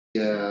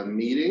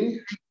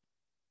Meeting.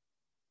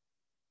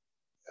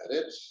 Got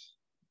it.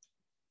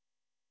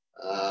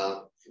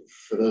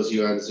 For those of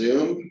you on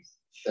Zoom,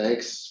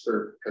 thanks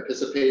for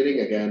participating.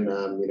 Again,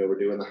 we're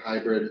doing the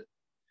hybrid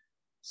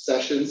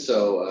session,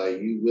 so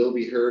you will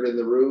be heard in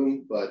the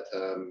room, but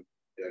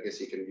I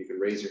guess you can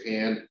raise your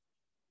hand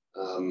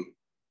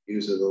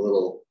using the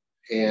little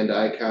hand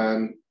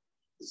icon.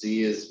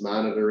 Z is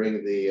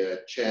monitoring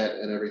the chat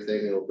and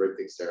everything. It'll bring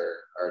things to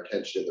our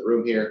attention in the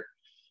room here.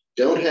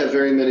 Don't have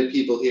very many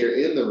people here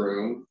in the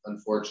room,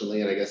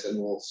 unfortunately, and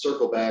we'll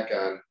circle back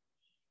on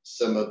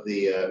some of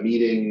the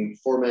meeting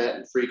format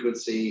and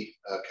frequency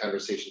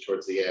conversation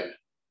towards the end.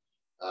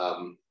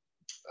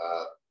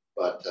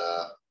 But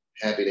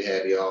happy to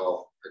have you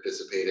all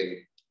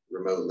participating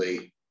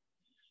remotely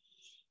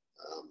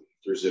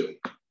through Zoom.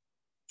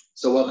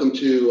 So welcome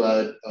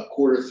to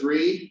quarter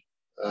 3,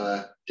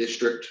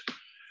 District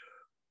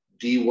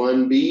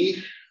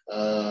D1B.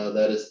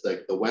 That is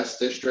like the West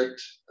District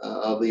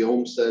of the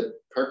Olmsted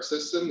Park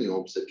System, the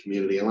Olmsted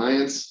Community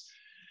Alliance.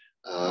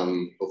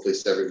 Hopefully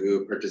several of you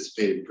have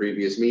participated in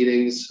previous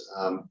meetings,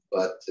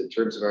 but in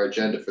terms of our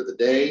agenda for the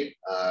day,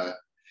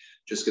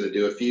 just going to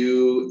do a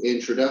few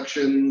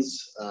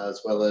introductions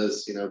as well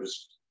as,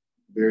 just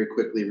very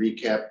quickly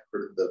recap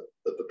for the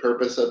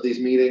purpose of these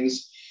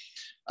meetings.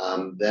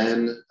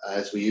 Then,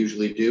 as we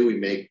usually do, we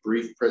make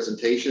brief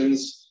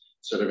presentations,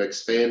 sort of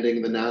expanding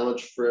the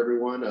knowledge for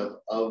everyone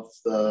of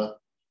the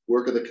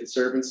work of the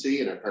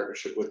Conservancy and our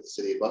partnership with the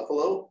City of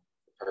Buffalo,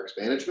 Parks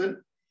Management.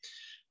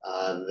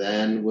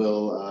 Then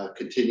we'll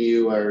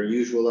continue our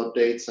usual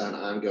updates on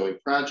ongoing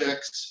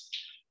projects,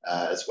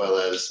 as well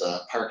as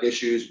park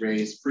issues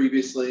raised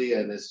previously,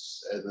 and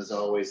as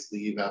always,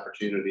 leave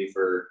opportunity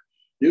for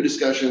new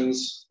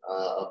discussions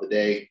of the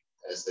day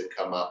as they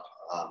come up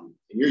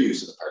in your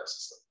use of the park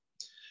system.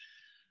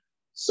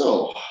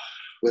 So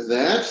with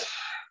that,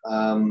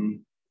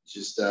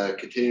 just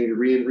continuing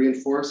to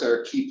reinforce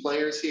our key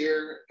players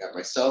here. Got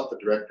myself, the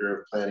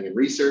Director of Planning and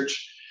Research,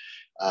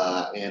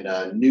 and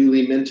a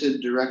newly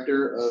minted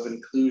Director of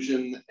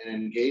Inclusion and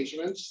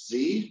Engagement,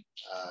 Z,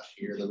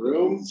 here in the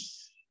room.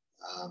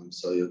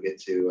 So you'll get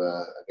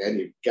to, again,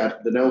 you've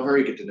got to know her,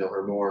 you get to know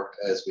her more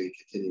as we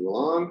continue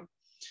along.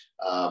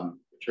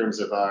 In terms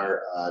of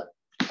our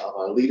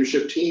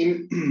leadership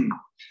team,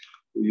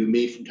 who you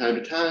meet from time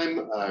to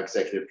time,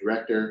 Executive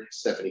Director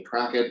Stephanie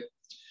Crockett,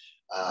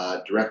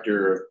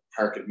 Director of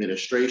Park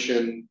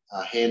Administration,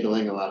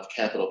 handling a lot of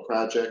capital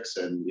projects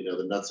and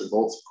the nuts and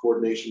bolts of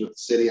coordination with the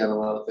city on a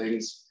lot of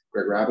things,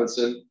 Greg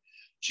Robinson.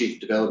 Chief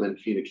Development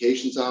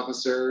Communications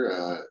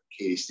Officer,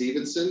 Katie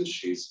Stevenson.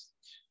 She's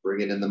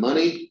bringing in the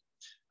money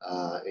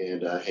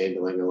and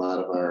handling a lot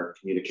of our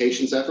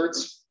communications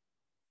efforts.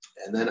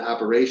 And then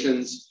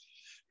Operations,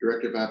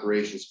 Director of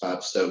Operations,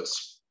 Bob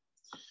Stokes.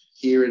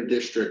 Here in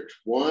District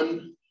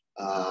 1,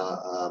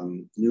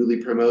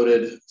 newly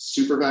promoted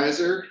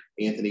Supervisor,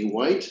 Anthony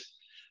White,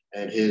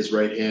 and his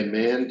right-hand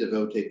man,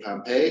 Devote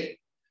Pompey.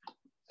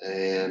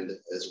 And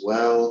as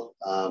well,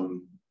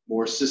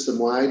 more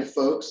system-wide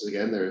folks.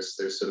 Again, there's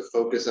sort of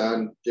focus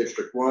on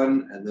District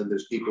 1, and then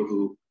there's people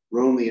who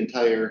roam the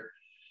entire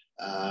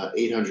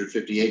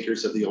 850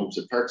 acres of the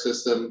Olmsted Park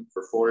System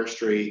for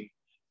forestry.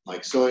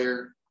 Mike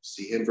Sawyer,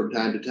 see him from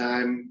time to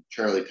time.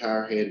 Charlie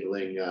Tarr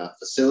handling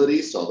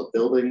facilities, so all the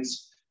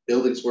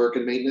buildings work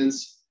and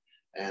maintenance.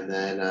 And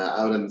then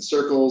out in the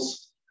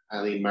circles,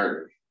 Eileen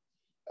Martin.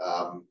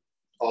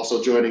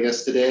 Also joining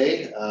us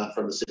today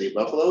from the City of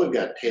Buffalo, we've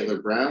got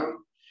Taylor Brown,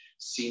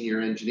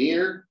 Senior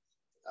Engineer,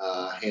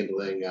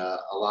 handling a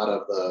lot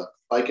of the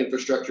bike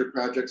infrastructure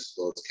projects, as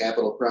well as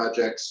capital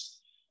projects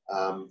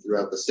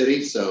throughout the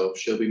city. So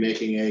she'll be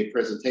making a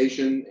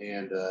presentation,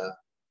 and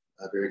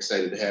I'm very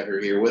excited to have her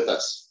here with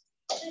us.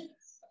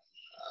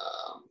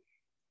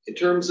 In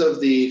terms of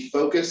the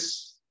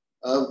focus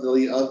of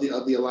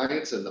the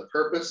Alliance and the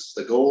purpose,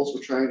 the goals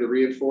we're trying to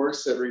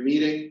reinforce every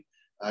meeting,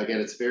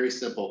 again, it's very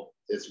simple.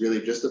 It's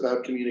really just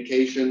about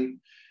communication,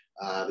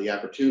 the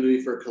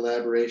opportunity for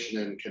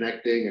collaboration and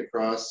connecting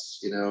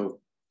across,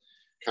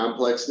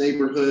 complex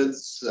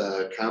neighborhoods,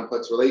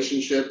 complex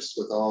relationships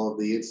with all of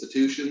the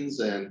institutions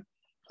and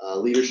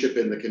leadership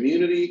in the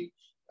community,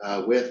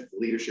 with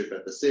leadership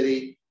at the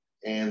city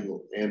and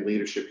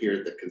leadership here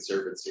at the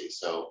Conservancy.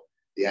 So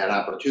the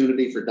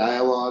opportunity for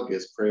dialogue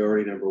is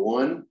priority number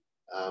 1,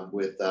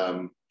 with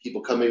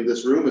people coming to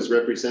this room as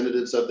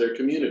representatives of their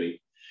community.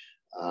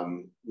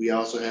 We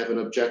also have an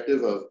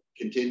objective of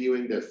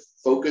continuing to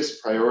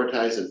focus,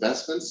 prioritize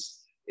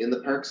investments in the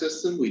park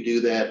system. We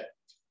do that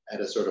at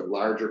a sort of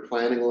larger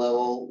planning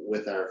level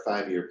with our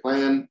 5-year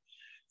plan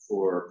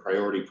for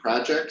priority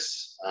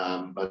projects,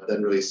 but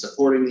then really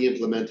supporting the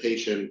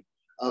implementation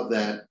of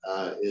that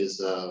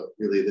is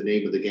really the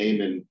name of the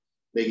game, and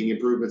making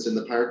improvements in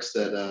the parks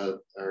that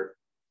are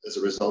as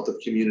a result of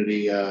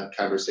community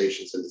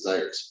conversations and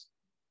desires.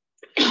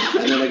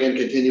 And then again,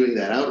 continuing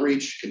that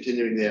outreach,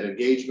 continuing that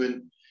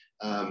engagement,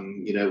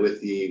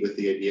 with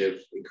the idea of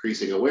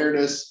increasing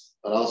awareness,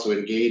 but also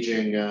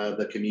engaging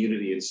the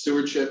community in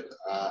stewardship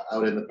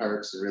out in the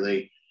parks, and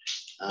really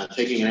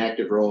taking an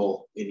active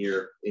role in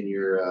your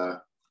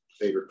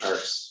favorite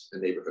parks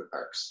and neighborhood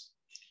parks.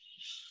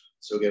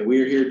 So again,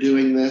 we're here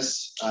doing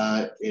this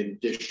in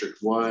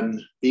District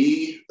 1B,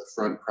 the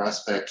Front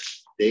Prospect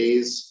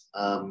Days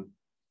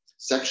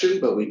section,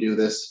 but we do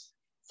this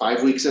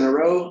 5 weeks in a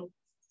row,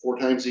 4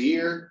 times a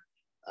year,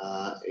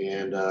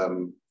 and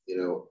you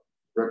know,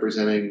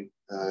 representing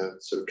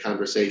sort of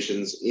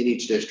conversations in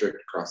each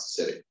district across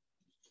the city.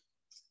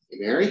 Hey,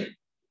 Mary.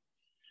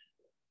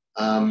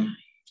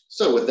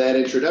 So with that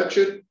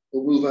introduction,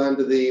 we'll move on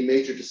to the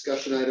major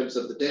discussion items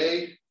of the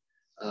day.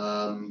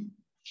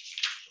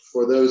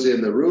 For those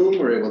in the room,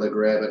 we're able to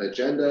grab an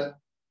agenda,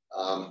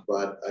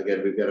 but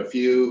again, we've got a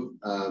few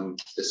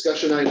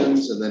discussion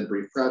items and then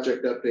brief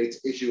project updates,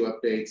 issue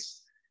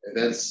updates,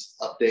 events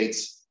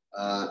updates,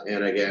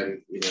 and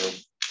again, you know,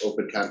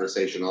 open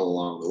conversation all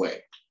along the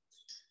way.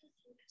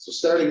 So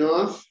starting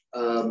off,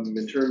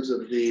 in terms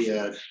of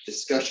the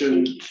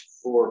discussion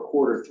for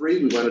Q3,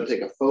 we want to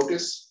take a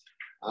focus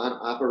on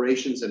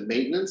operations and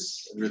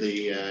maintenance, and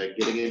really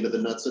getting into the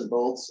nuts and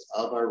bolts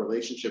of our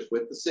relationship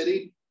with the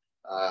city,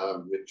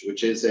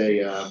 which is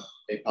a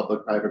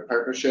public-private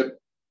partnership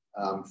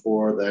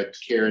for the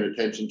care and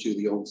attention to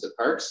the Olmsted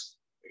parks.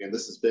 Again,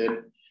 this has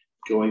been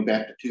going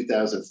back to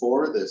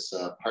 2004, this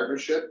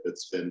partnership.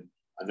 It's been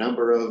a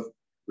number of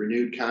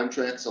renewed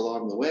contracts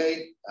along the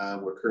way.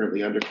 We're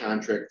currently under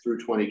contract through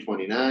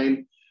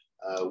 2029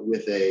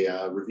 with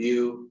a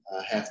review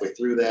halfway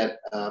through that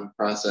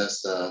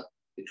process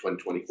in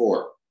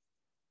 2024.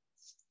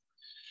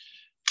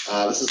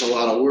 This is a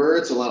lot of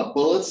words, a lot of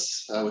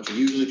bullets, which I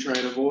usually try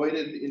and avoid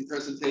in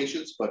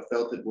presentations, but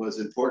felt it was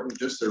important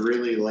just to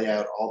really lay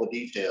out all the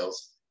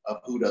details of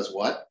who does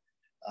what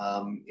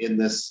in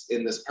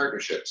this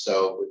partnership.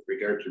 So with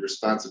regard to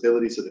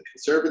responsibilities of the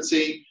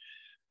Conservancy,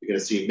 you're going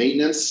to see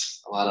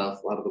maintenance, a lot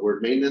of the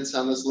word maintenance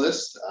on this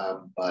list,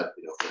 but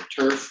you know, for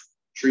turf,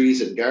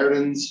 trees and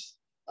gardens,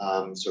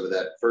 sort of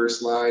that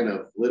first line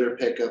of litter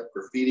pickup,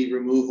 graffiti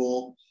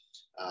removal,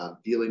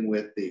 dealing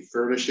with the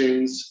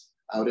furnishings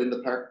out in the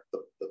park,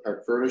 the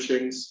park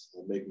furnishings,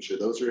 and making sure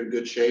those are in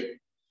good shape.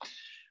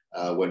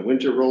 When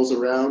winter rolls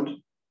around,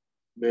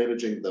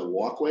 managing the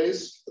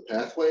walkways, the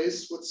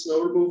pathways with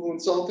snow removal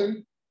and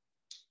salting,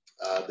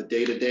 the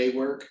day-to-day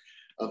work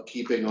of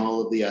keeping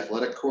all of the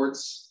athletic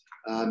courts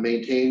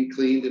maintained,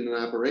 cleaned, and in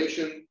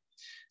operation.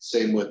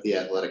 Same with the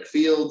athletic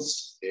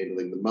fields,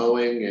 handling the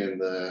mowing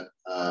and the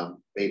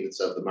maintenance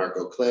of the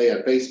Marco clay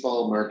on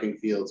baseball, marking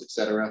fields,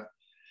 etc.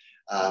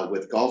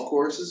 With golf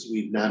courses,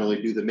 we not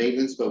only do the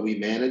maintenance, but we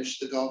manage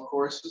the golf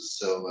courses.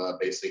 So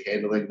basically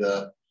handling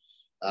the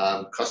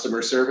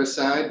customer service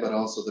side, but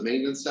also the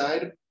maintenance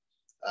side.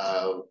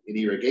 In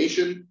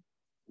irrigation,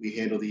 we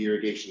handle the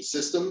irrigation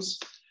systems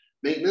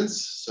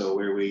maintenance. So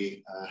where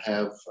we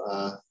have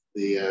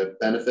the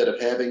benefit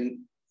of having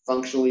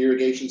functional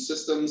irrigation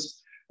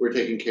systems, we're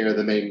taking care of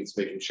the maintenance,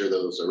 making sure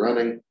those are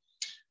running.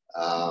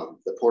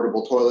 The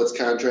portable toilets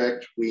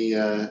contract, we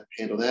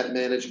handle that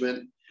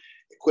management.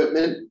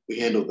 Equipment, we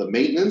handle the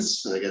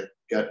maintenance. I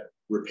got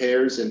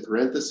repairs in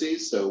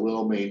parentheses, so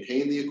we'll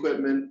maintain the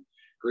equipment,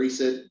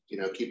 grease it, you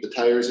know, keep the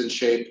tires in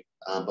shape,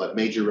 but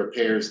major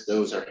repairs,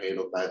 those are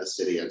handled by the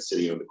city and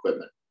city-owned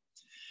equipment.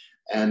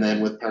 And then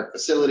with park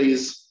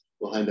facilities,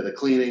 we'll handle the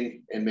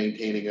cleaning and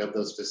maintaining of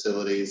those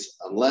facilities,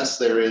 unless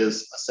there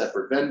is a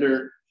separate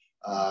vendor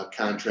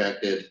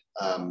contracted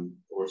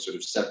or sort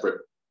of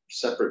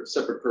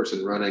separate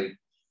person running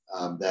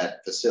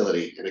that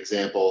facility. An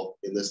example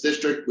in this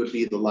district would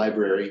be the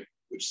library,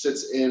 which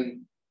sits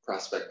in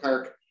Prospect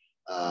Park,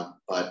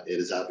 but it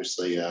is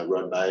obviously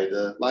run by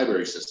the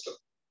library system.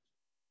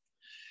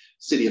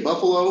 City of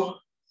Buffalo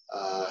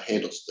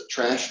handles the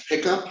trash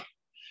pickup.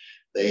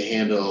 They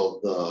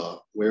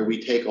handle where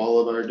we take all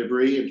of our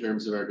debris in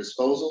terms of our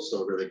disposal,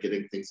 so really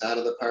getting things out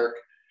of the park.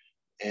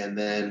 And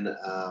then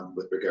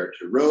with regard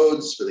to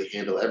roads, really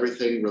handle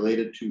everything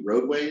related to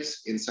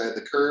roadways inside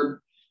the curb.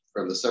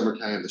 From the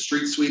summertime, the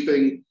street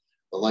sweeping,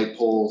 the light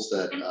poles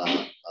that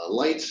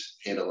light,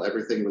 handle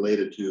everything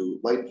related to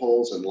light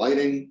poles and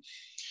lighting.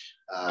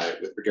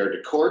 With regard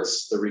to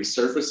courts, the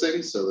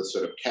resurfacing, so the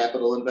sort of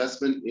capital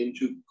investment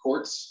into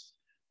courts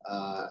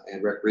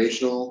and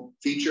recreational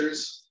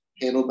features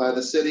handled by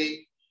the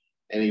city.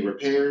 Any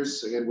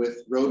repairs, again,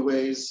 with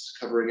roadways,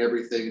 covering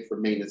everything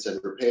from maintenance and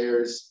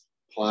repairs,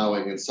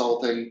 plowing and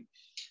salting.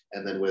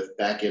 And then with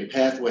back-end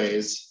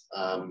pathways,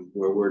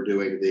 where we're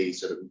doing the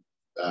sort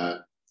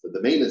of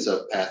the maintenance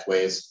of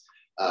pathways,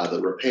 the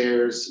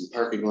repairs and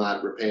parking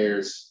lot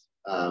repairs,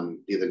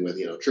 dealing with,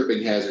 you know,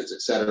 tripping hazards,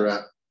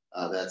 etc.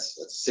 That's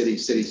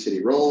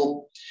city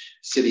role.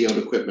 City-owned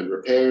equipment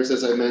repairs,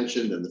 as I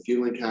mentioned, and the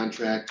fueling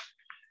contract.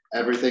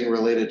 Everything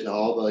related to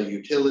all the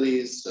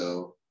utilities,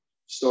 so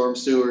storm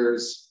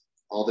sewers,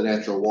 all the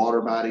natural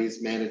water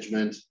bodies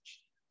management,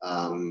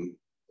 and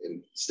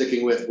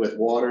sticking with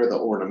water, the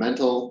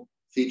ornamental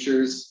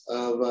features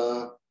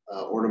of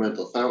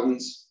ornamental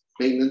fountains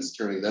maintenance,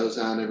 turning those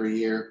on every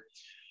year.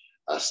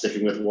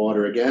 Sticking with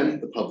water again,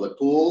 the public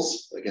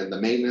pools, again, the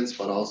maintenance,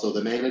 but also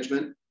the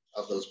management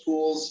of those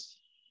pools.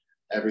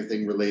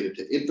 everything related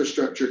to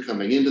infrastructure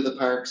coming into the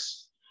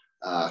parks,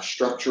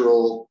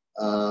 structural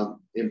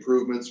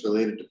improvements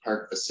related to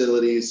park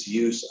facilities,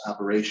 use,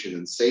 operation,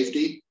 and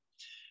safety.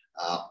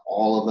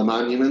 All of the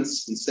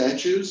monuments and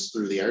statues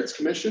through the Arts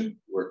Commission,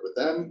 work with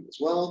them as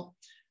well.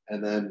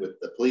 And then with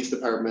the police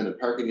department and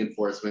parking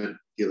enforcement,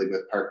 dealing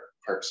with park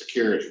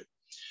security.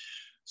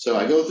 So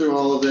I go through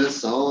all of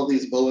this, all of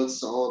these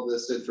bullets, all of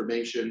this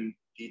information,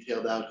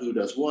 detailed out who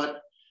does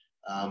what.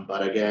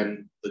 But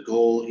again, the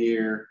goal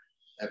here,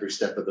 every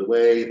step of the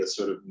way, the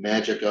sort of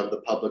magic of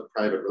the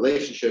public-private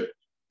relationship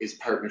is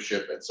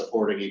partnership and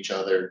supporting each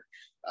other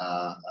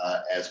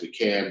as we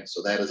can.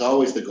 So that is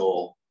always the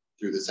goal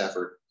through this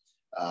effort,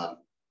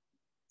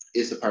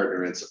 is to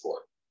partner and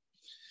support.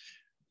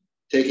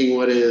 Taking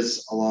what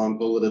is a long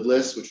bulleted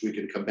list, which we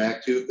can come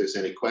back to if there's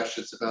any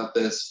questions about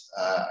this.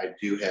 I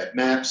do have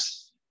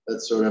maps that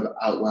sort of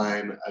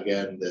outline,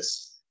 again,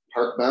 this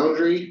park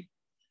boundary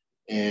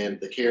and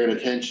the care and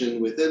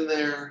attention within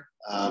there,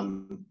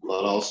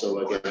 but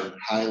also, again,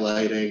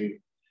 highlighting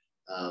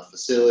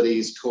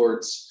facilities,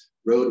 courts,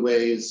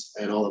 roadways,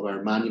 and all of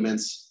our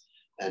monuments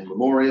and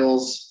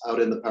memorials out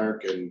in the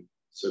park, and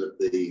sort of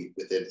the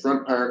within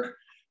Front Park,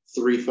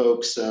 three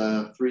groups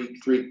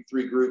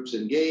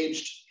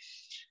engaged.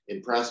 In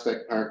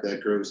Prospect Park,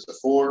 that grows to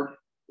 4,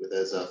 with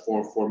as a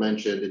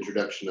aforementioned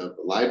introduction of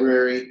the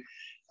library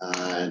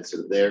and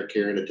sort of their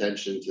care and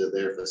attention to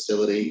their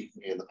facility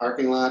and the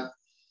parking lot.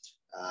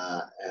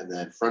 And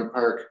then Front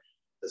Park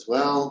as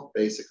well,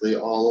 basically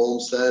all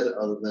Olmsted,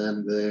 other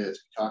than the, as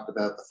we talked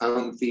about, the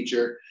fountain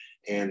feature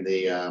and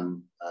the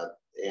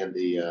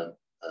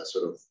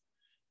sort of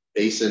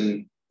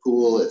basin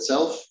pool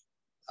itself.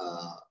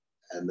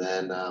 And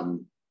then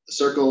the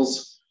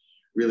circles,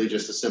 really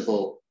just a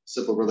simple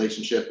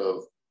relationship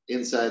of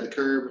inside the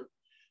curb,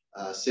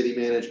 city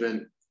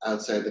management,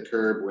 outside the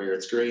curb where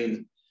it's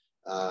green,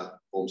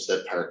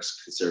 Olmsted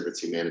Parks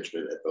Conservancy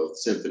management at both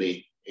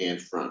Symphony and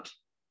Front.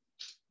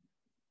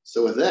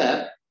 So with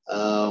that,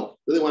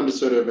 really wanted to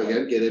sort of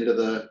again get into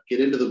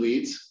the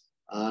weeds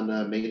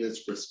on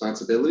maintenance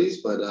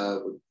responsibilities, but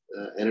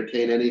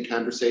entertain any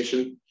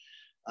conversation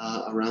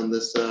around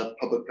this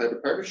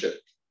public-private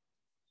partnership.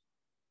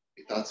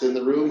 Thoughts in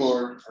the room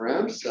or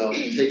around? So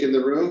taking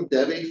the room,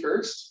 Debbie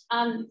first.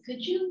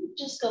 Could you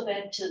just go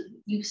back to,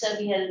 you said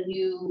we had a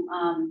new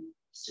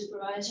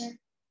supervisor?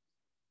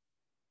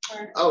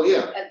 Oh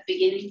yeah. At the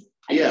beginning?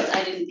 I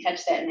didn't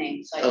catch that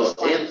name, so I just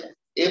wanted to.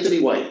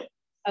 Anthony White.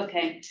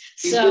 Okay.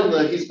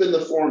 He's been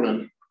the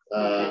foreman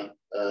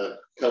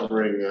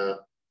covering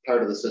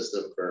part of the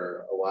system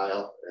for a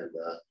while, and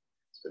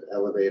it's been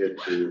elevated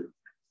to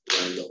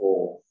run the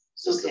whole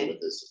system with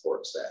his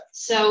support staff.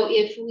 So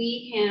if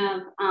we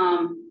have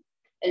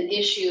an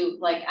issue,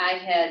 like I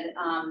had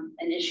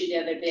an issue the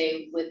other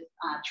day with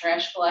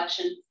trash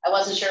collection, I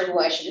wasn't sure who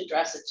I should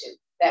address it to.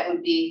 That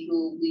would be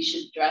who we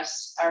should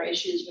address our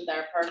issues with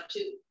our park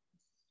to.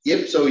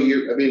 Yep. So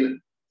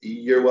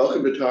you're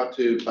welcome to talk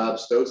to Bob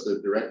Stokes,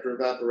 the director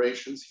of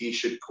operations. He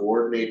should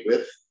coordinate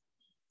with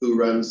who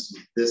runs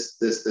this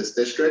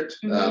district.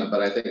 Mm-hmm.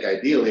 But I think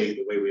ideally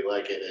the way we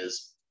like it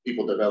is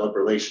people develop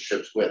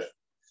relationships with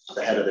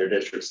the head of their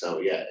district. So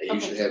yeah, you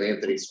should have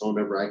Anthony's phone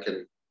number. I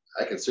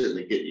can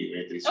certainly get you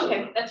Anthony's phone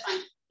number. Okay, that's fine.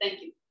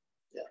 Thank you.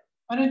 Yeah.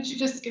 Why don't you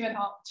just give it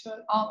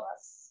to all of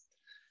us?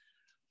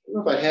 I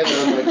don't know if I have it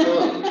on my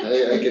phone.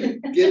 I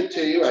can give it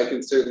to you. I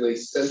can certainly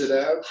send it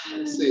out.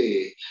 Let's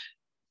see.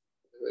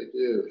 I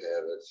do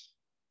have it.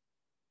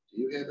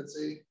 Do you have it,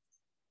 Z?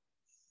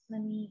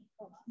 Let me,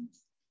 hold on.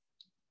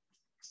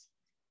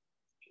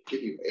 I'll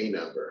give you a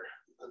number.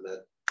 I'm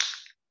not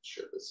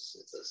sure it's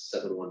a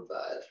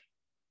 715.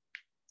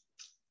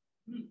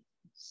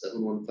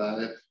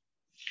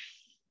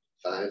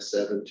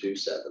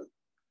 715-5727.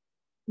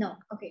 No,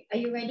 okay. Are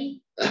you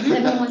ready?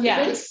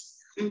 Yes.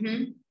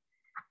 Mm-hmm.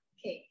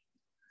 Okay.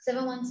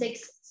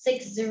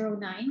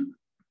 716-609-0927.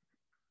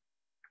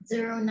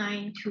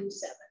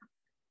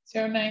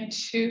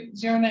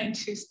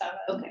 0927.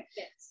 Okay.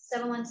 Yes.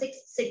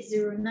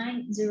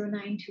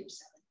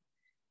 716-609-0927.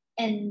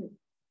 And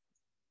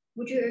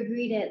would you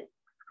agree that,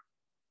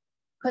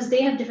 because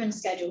they have different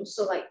schedules,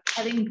 so like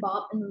having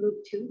Bob in the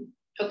loop too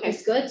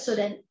is good. So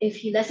then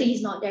if let's say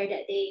he's not there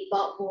that day,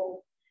 Bob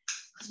will,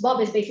 because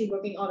Bob is basically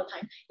working all the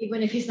time,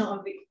 even if he's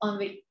not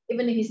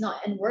even if he's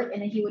not in work,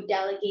 and then he would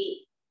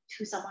delegate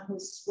to someone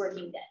who's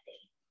working that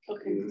day.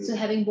 Okay. So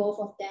having both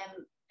of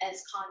them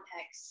as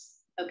contacts.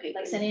 Okay.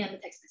 Like sending them a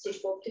text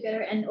message both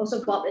together, and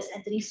also Bob is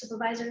Anthony's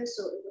supervisor,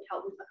 so it would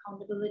help with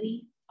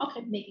accountability.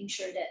 Okay. Making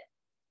sure that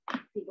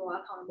people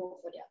are accountable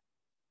for their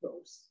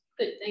roles.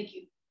 Good, thank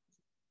you.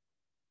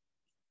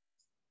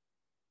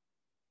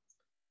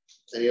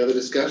 Any other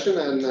discussion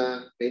on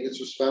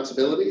maintenance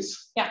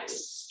responsibilities?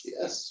 Yes.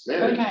 Yes,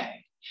 Mary.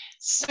 Okay.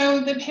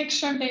 So the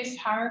picture of Base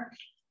Park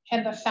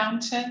had the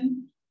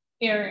fountain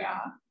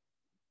area,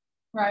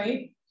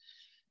 right?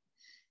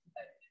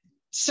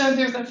 So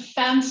there's a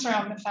fence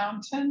around the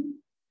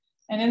fountain,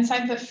 and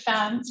inside the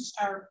fence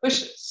are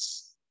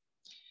bushes.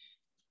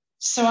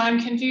 So I'm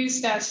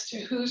confused as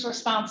to whose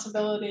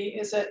responsibility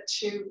is it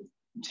to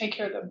take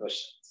care of the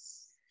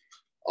bushes?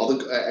 All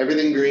the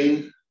everything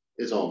green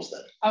is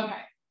Olmsted.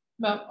 Okay.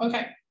 Well,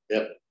 okay.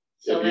 Yep.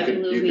 So Yep,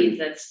 that blue weeds,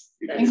 that's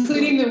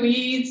Including the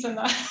weeds and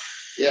the.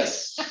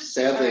 Yes,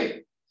 sadly.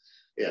 Right.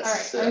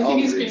 Yes. All right. Everything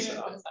is green is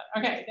Olmsted.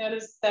 Okay, that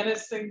is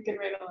a good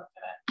way to look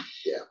at it.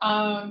 Yeah.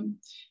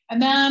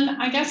 And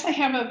then I guess I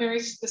have a very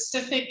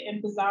specific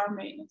and bizarre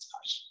maintenance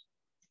question.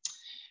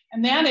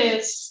 And that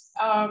is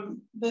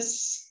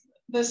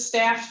the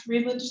staff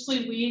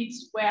religiously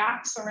weeds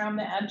wax around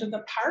the edge of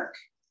the park,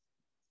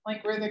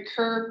 like where the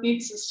curb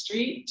meets the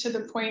street, to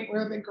the point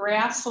where the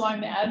grass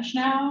along the edge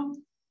now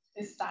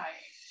is dying.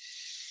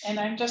 And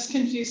I'm just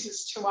confused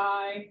as to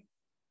why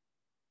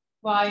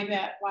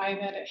that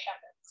it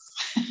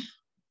happens.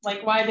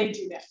 Like why they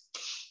do that.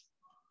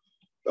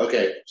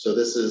 Okay, so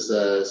this is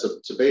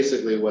so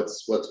basically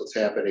what's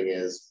happening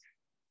is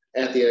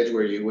at the edge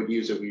where you would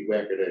use a weed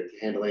whacker to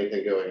handle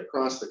anything going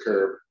across the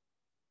curb,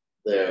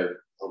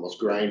 they're almost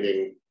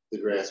grinding the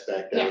grass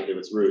back down to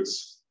its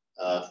roots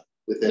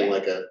within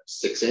like a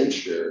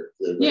 6-inch or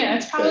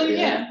it's probably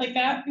like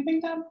that. You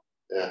think that?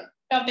 Yeah.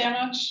 About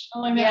that much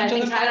along the Yeah, edge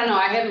of the I don't know.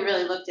 I haven't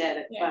really looked at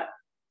it, but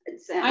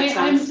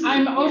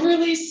I'm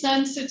overly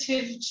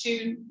sensitive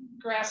to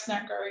grass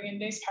not growing in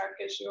Days Park,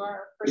 as you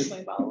are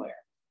personally well aware.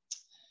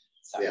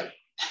 So.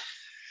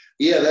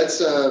 Yeah, that's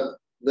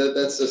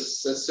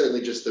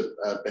certainly just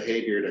a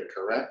behavior to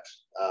correct.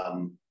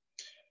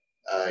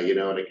 You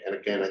know, and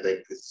again, I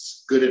think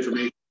it's good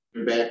information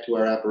back to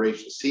our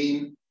operations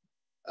team.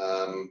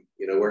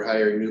 You know, we're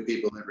hiring new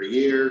people every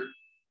year.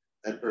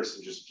 That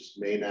person just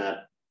may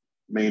not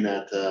you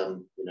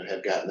know,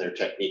 have gotten their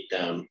technique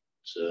down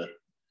to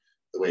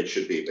the way it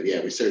should be. But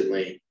yeah,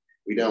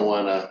 we don't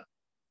want to.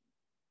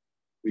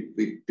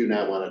 We do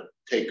not want to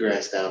take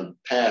grass down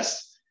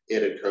past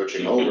it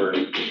encroaching over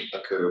a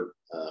curb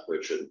where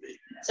it shouldn't be.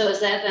 So is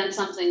that then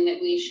something that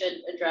we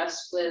should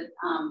address with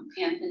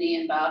Anthony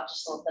and Bob,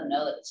 just to let them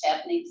know that it's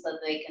happening so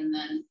that they can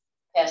then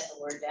pass the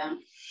word down?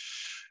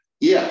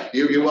 Yeah,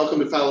 you're welcome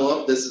to follow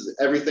up. This is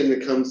everything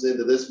that comes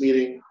into this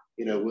meeting.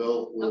 You know,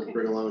 we'll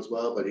bring along as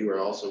well, but you are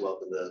also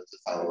welcome to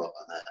follow up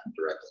on that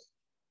directly.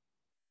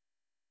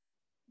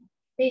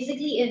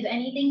 Basically, if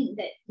anything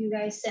that you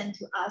guys send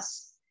to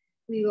us,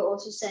 we will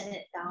also send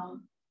it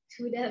down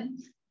to them.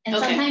 And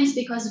sometimes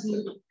because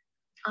we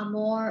are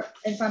more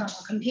in front of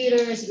our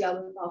computers, we are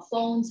with our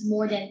phones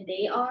more than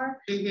they are,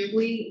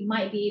 we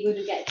might be able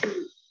to get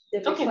to the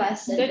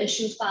requests and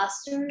issues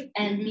faster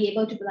and be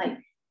able to be like,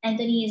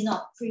 Anthony is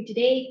not free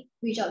today,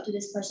 reach out to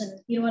this person.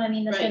 You know what I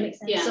mean? Does that make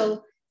sense? Yeah.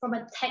 So from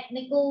a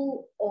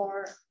technical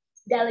or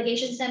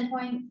delegation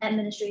standpoint,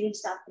 administrative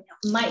staff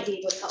might be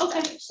able to help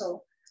them.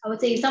 So I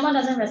would say if someone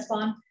doesn't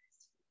respond,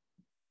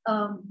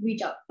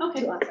 reach out to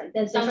us. Like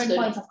there's different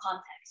points of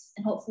context,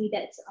 and hopefully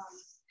that's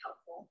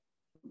helpful.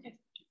 Okay.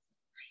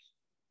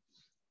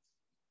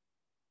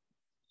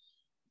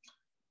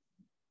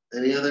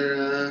 Any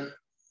other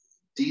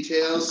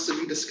details to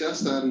be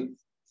discussed on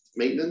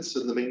maintenance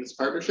and the maintenance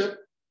partnership?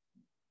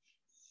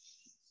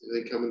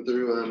 Anything coming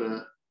through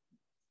on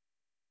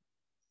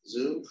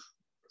Zoom?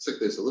 Looks like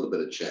there's a little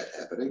bit of chat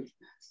happening.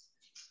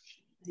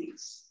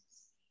 Thanks.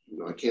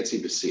 No, I can't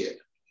seem to see it.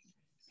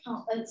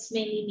 Oh, that's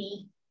mainly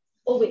me.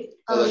 Oh wait,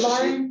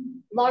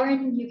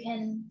 Lauren, you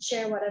can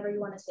share whatever you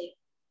want to say.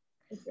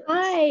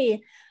 Hi,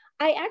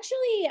 I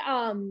actually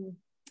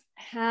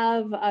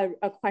have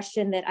a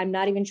question that I'm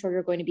not even sure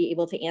you're going to be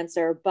able to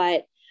answer,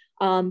 but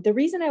the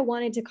reason I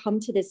wanted to come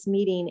to this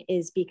meeting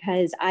is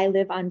because I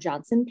live on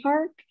Johnson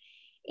Park,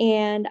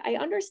 and I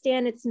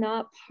understand it's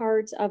not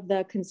part of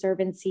the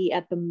Conservancy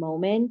at the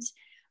moment,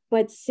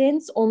 but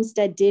since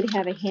Olmsted did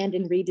have a hand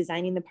in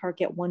redesigning the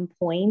park at one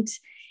point,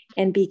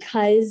 and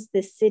because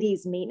the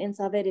city's maintenance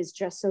of it is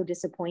just so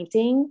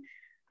disappointing,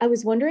 I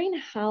was wondering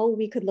how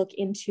we could look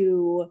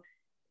into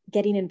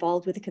getting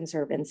involved with the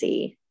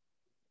Conservancy.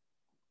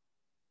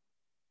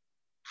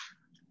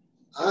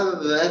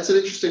 That's an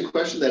interesting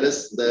question. That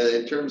is,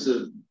 in terms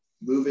of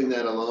moving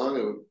that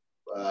along,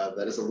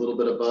 that is a little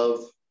bit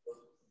above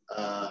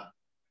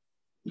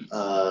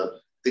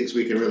things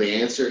we can really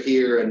answer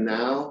here and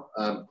now.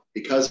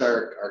 Because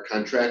our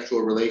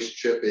contractual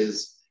relationship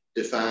is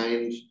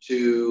defined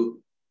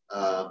to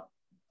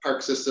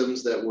park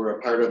systems that were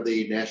a part of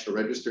the National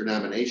Register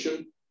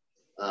nomination.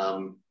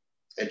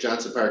 And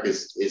Johnson Park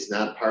is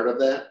not part of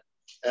that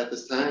at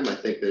this time. I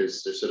think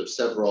there's sort of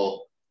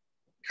several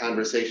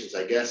conversations,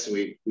 I guess,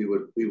 we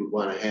would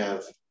want to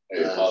have. I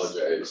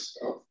apologize.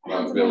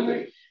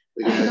 Building.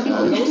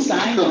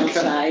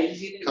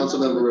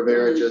 Councilmember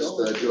Rivera just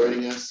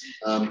joining us.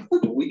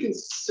 We can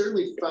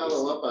certainly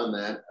follow up on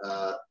that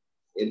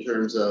in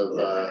terms of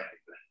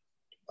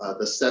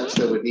the steps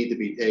that would need to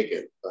be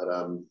taken, but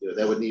you know,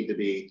 that would need to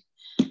be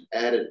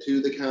added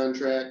to the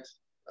contract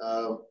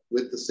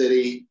with the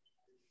city,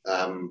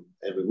 and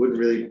we wouldn't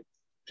really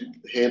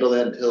handle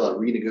that until a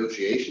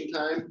renegotiation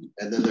time,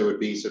 and then there would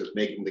be sort of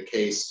making the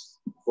case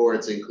for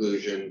its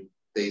inclusion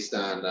based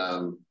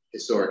on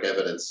historic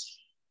evidence.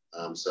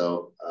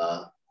 So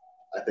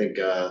I think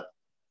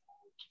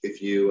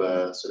if you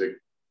sort of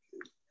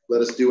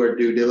let us do our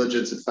due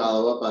diligence and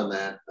follow up on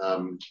that.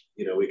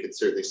 We could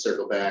certainly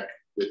circle back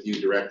with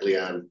you directly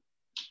on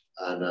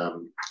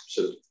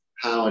sort of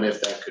how and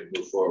if that could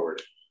move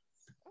forward.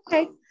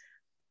 Okay.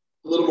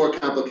 A little more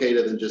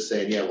complicated than just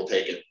saying, yeah, we'll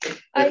take it.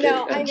 I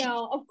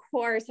know, of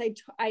course.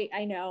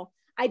 I know.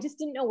 I just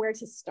didn't know where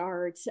to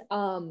start.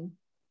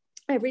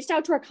 I reached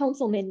out to our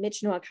councilman,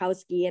 Mitch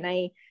Nowakowski,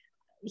 and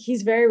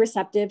he's very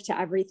receptive to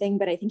everything,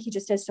 but I think he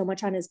just has so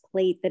much on his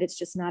plate that it's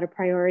just not a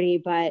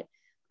priority. But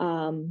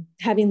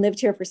having lived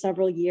here for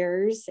several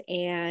years,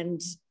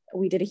 and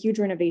we did a huge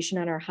renovation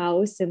on our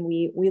house, and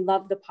we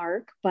love the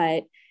park,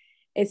 but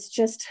it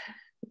just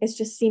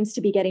seems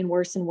to be getting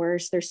worse and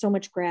worse. There's so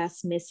much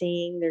grass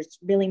missing. There's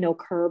really no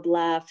curb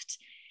left.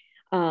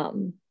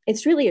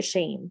 It's really a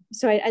shame.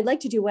 So I'd like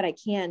to do what I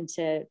can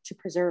to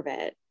preserve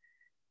it.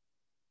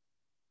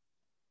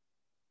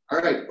 All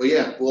right. Well,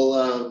 yeah.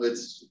 Well,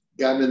 it's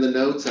gotten in the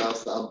notes.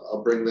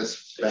 I'll bring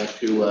this back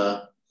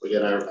to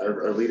again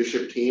our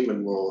leadership team,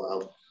 and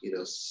I'll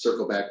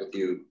circle back with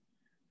you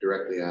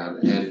directly on,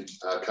 and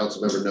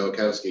Councilmember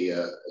Nowakowski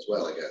as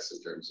well, I guess,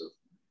 in terms of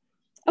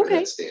where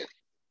that stands.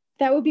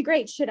 That would be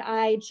great. Should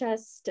I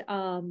just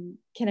can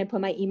I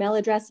put my email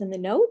address in the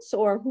notes,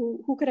 or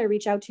who could I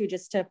reach out to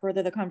just to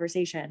further the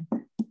conversation?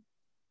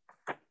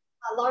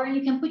 Lauren,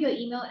 you can put your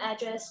email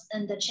address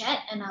in the chat,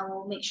 and I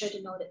will make sure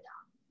to note it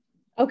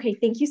down. Okay,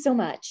 thank you so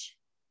much.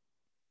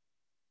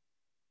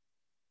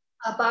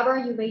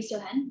 Barbara, you raised your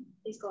hand.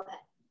 Please go ahead.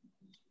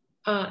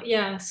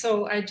 Yeah,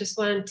 so I just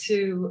wanted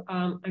to,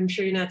 I'm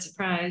sure you're not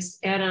surprised,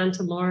 add on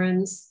to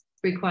Lauren's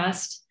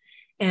request,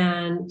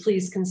 and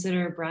please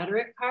consider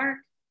Broderick Park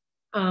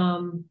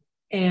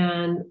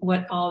and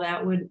what all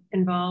that would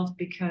involve,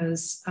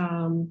 because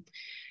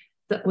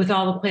with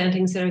all the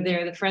plantings that are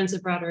there, the Friends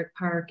of Broderick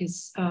Park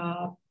is,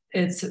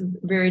 it's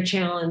very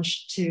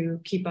challenged to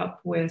keep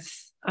up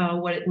with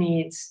what it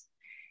needs.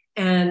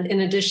 And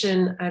in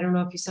addition, I don't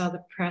know if you saw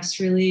the press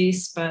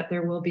release, but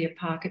there will be a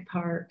pocket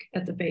park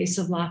at the base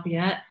of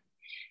Lafayette.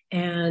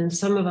 And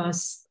some of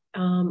us,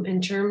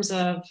 in terms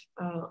of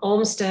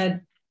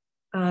Olmsted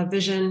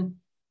vision,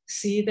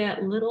 see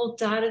that little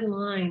dotted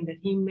line that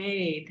he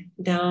made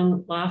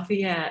down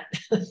Lafayette.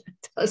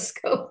 Does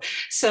go.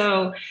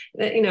 So,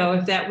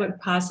 if that would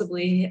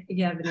possibly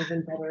have an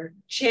even better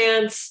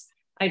chance,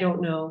 I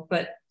don't know,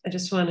 but I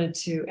just wanted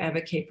to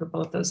advocate for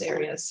both those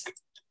areas.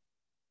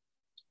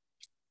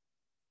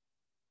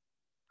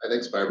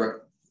 Thanks,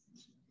 Barbara.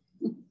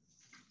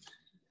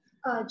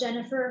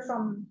 Jennifer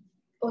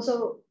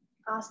also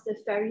asked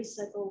if ferry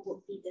cycle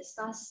would be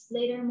discussed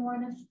later more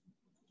in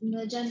the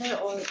agenda,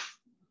 or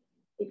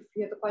if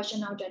you have a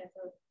question now,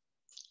 Jennifer.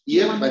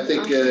 Yeah, I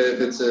think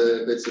if it's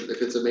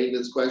a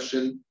maintenance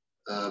question,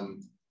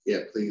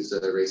 yeah, please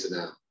raise it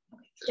now.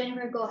 Okay.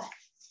 Jennifer, go ahead.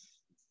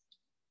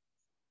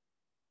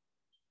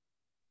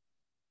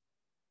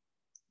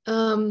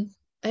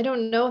 I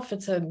don't know if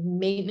it's a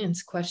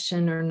maintenance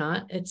question or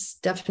not. It's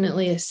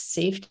definitely a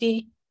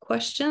safety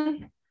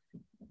question.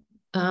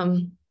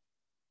 And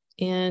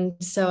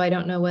so I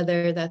don't know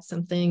whether that's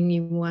something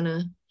you want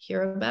to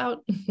hear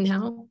about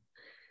now.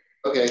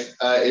 Okay,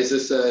 is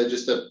this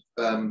just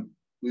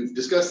we've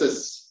discussed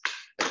this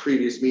at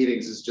previous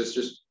meetings, is just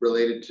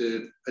related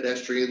to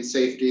pedestrian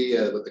safety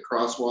with the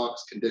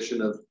crosswalks,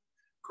 condition of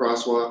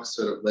crosswalks,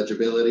 sort of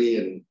legibility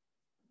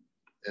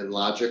and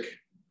logic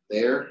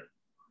there?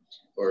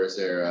 Or is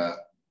there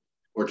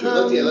more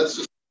to it? Yeah,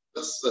 let's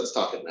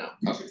talk it now.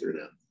 Talk it through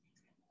now.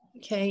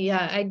 Okay,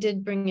 yeah, I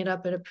did bring it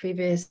up at a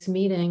previous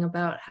meeting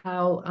about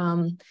how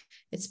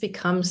it's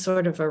become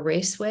sort of a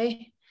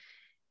raceway,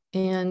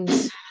 and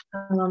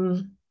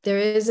there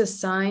is a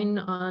sign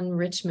on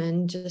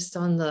Richmond, just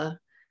on the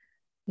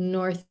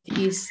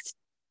northeast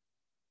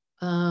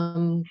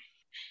side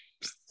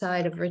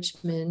of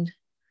Richmond,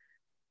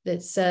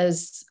 that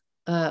says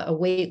a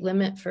weight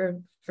limit for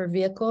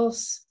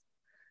vehicles.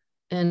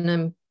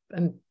 And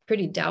I'm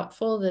pretty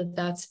doubtful that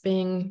that's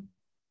being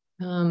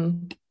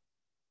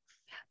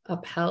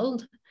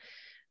upheld.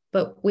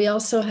 But we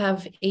also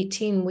have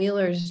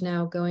 18-wheelers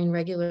now going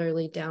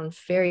regularly down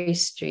Ferry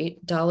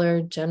Street,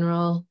 Dollar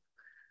General,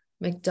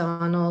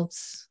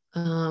 McDonald's,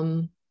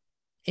 so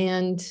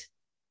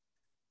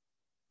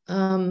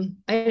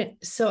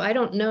I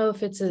don't know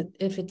if it's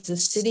a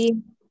city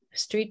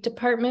street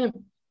department.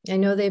 I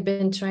know they've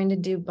been trying to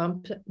do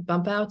bump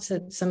outs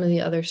at some of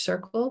the other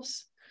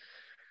circles,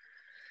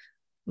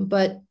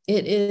 but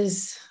it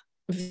is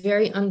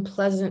very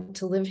unpleasant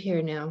to live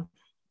here now.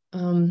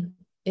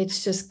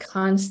 It's just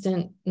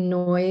constant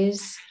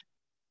noise,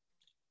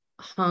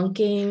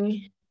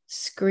 honking,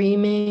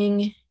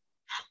 screaming,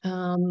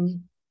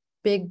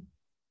 big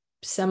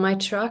semi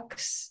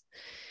trucks,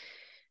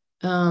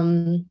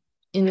 in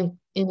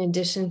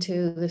addition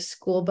to the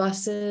school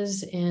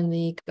buses and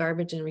the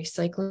garbage and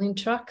recycling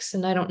trucks.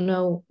 And I don't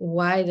know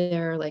why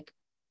they're like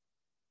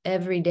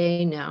every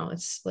day now.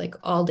 It's like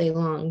all day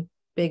long,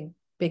 big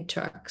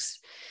trucks.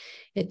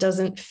 It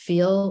doesn't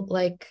feel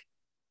like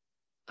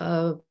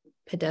a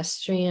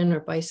pedestrian or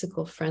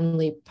bicycle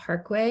friendly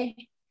parkway.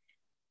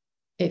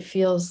 it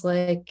feels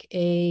like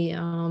a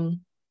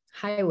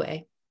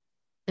highway.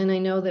 And I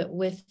know that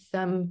with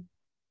them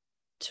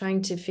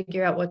trying to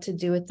figure out what to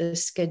do with the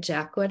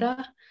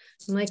Scajaquada,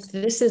 I'm like,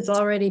 this has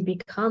already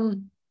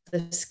become the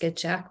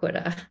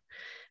Scajaquada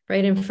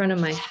right in front of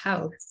my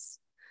house.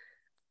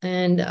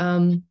 And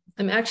I'm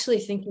actually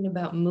thinking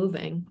about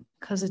moving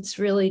because it's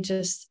really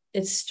just,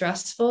 it's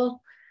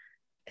stressful.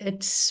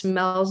 It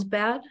smells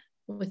bad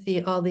with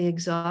all the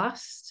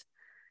exhaust.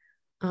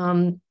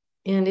 And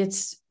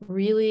it's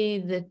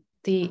really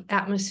the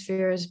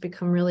atmosphere has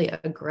become really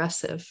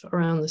aggressive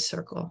around the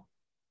circle.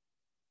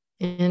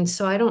 And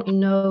so I don't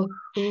know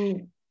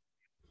who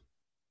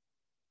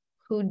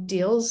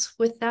deals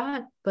with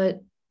that,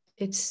 but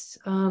it's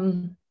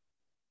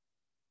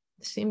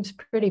seems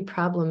pretty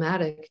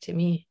problematic to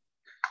me.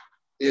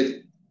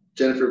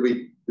 Jennifer,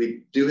 we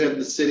do have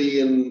the city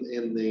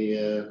in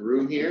the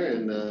room here,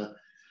 and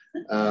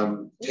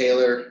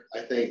Taylor, I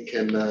think,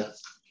 can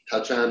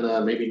touch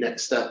on maybe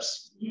next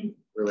steps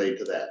related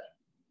to that.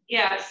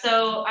 Yeah,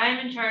 so I'm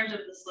in charge of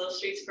the Slow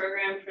Streets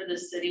program for the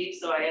city,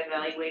 so I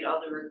evaluate all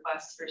the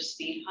requests for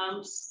speed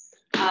humps.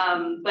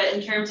 But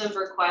in terms of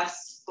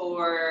requests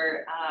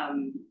for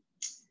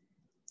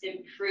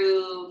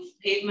improve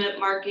pavement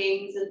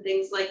markings and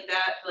things like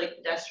that, like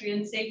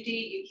pedestrian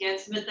safety, you can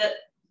submit that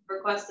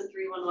request to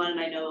 311. And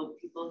I know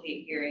people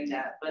hate hearing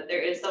that, but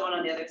there is someone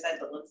on the other side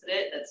that looks at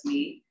it. That's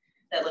me,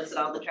 that looks at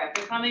all the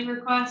traffic calming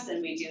requests.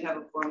 And we do have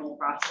a formal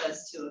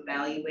process to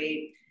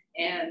evaluate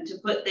and to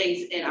put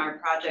things in our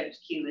project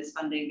queue as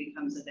funding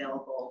becomes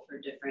available for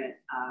different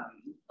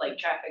like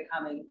traffic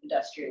calming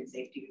pedestrian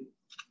safety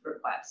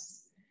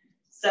requests.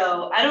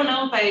 So I don't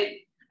know if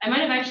I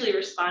might have actually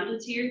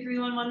responded to your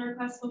 311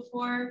 request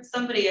before.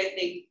 Somebody, I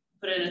think,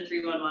 put in a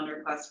 311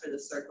 request for the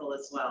circle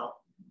as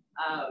well.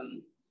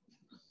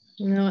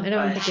 No, I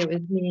don't think it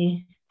was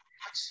me.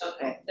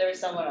 Okay, there was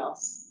someone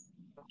else.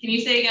 Can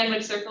you say again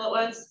which circle it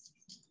was?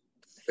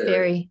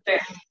 Ferry. Ferry,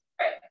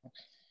 right.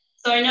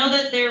 So I know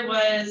that there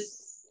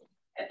was,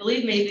 I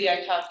believe maybe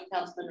I talked to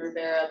Councilman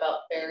Rivera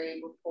about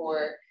Ferry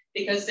before,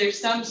 because there's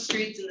some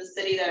streets in the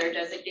city that are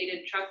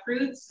designated truck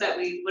routes that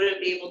we wouldn't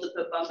be able to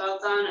put bump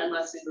outs on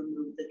unless we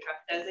remove the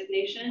truck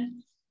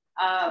designation.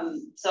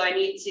 So I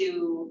need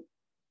to,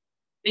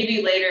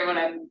 maybe later when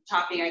I'm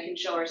talking, I can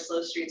show our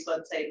Slow Streets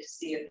website to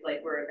see if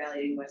like we're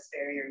evaluating West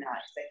Ferry or not,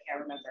 because I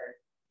can't remember.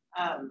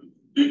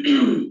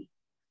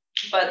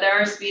 But there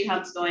are speed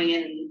humps going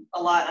in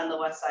a lot on the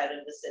west side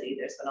of the city.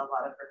 There's been a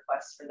lot of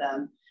requests for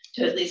them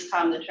to at least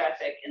calm the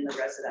traffic in the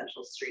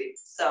residential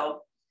streets.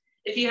 So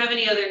if you have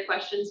any other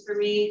questions for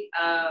me,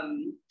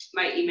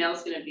 my email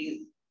is going to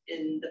be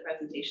in the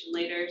presentation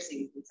later, so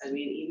you can send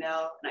me an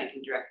email and I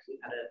can direct you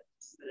how to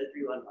submit a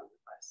 311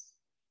 request.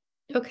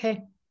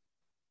 Okay.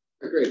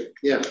 Great.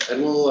 Yeah,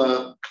 and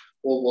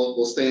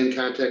we'll stay in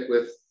contact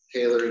with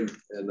Taylor and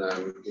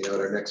you know, at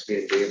our next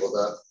meeting, be able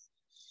to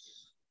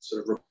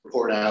sort of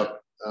report out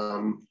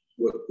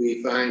what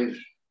we find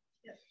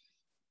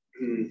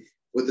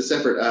with this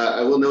effort.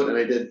 I will note, and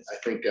I did, I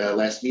think,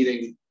 last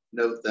meeting,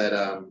 note that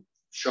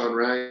Sean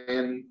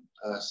Ryan,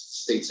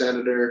 state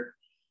senator,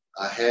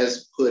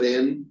 has put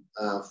in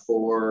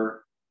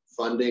for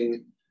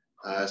funding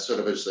sort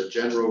of as a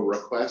general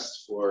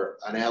request for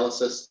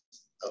analysis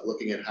of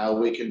looking at how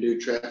we can do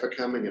traffic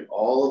calming in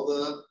all of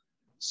the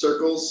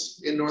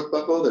circles in North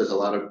Buffalo. There's a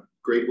lot of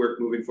great work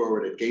moving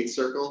forward at Gates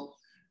Circle,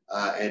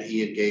 and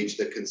he engaged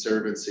the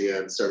Conservancy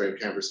on starting a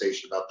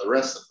conversation about the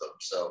rest of them.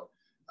 So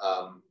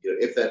you know,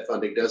 if that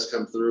funding does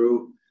come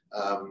through,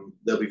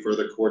 there'll be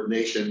further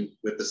coordination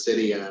with the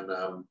city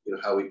on you know,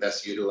 how we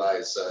best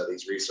utilize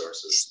these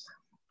resources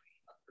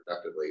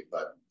productively.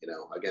 But you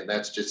know, again,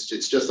 that's just,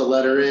 it's just a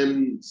letter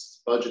in.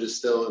 Budget is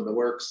still in the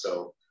works,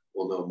 so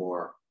we'll know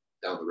more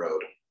down the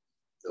road.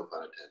 No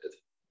pun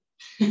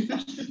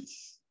intended.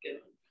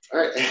 All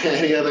right.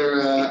 Any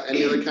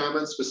other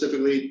comments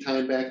specifically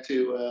tying back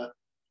to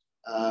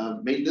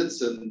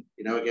maintenance? And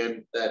you know,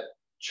 again, that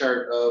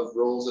chart of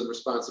roles and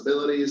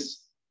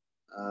responsibilities.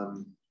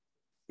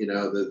 You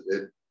know,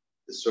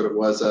 this sort of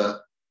was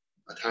a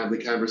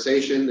timely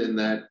conversation in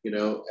that, you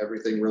know,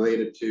 everything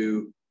related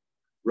to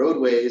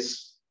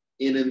roadways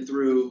in and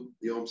through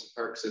the Olmsted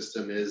Park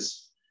system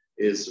is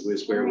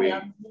where we.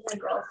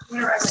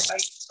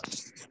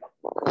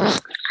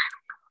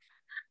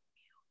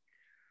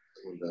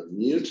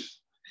 Mute.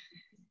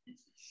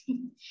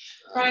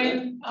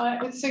 Brian, I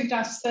would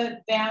suggest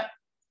that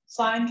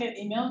slide get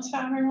emailed to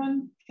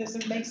everyone because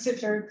it makes it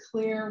very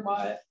clear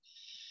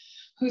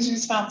who's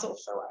responsible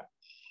for what.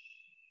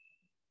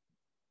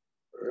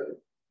 All right.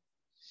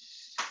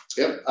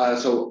 Yep.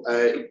 So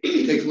it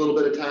takes a little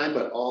bit of time,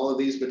 but all of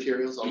these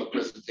materials, all the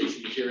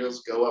presentation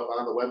materials, go up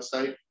on the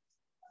website.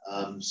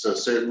 So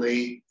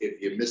certainly,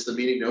 if you missed the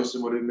meeting, know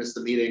someone who missed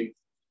the meeting,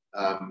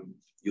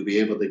 you'll be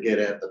able to get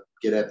at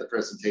the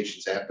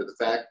presentations after the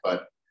fact.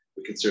 But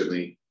we can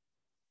certainly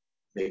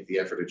make the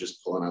effort of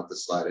just pulling out the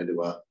slide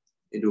into a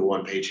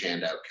one-page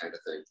handout kind of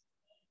thing.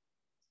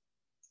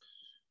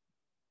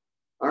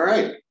 All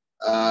right,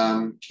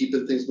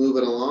 keeping things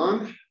moving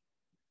along.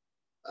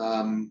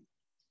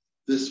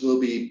 this will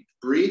be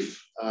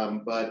brief,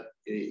 but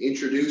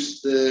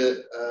introduce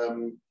that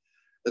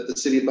the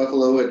city of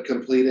Buffalo had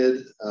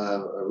completed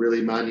a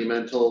really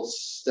monumental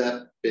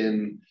step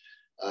in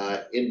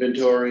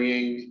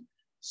inventorying,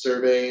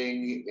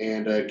 surveying,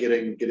 and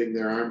getting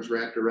their arms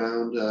wrapped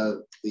around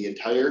the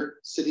entire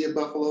city of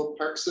Buffalo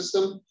park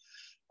system.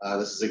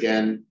 This is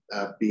again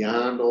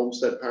beyond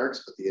Olmsted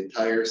Parks, but the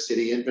entire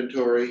city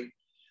inventory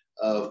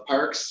of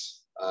parks.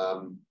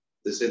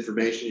 This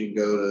information, you can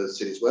go to the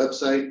city's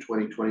website,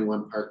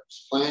 2021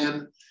 Parks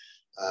Plan,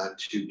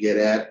 to get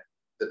at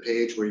the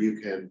page where you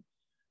can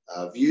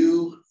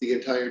view the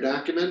entire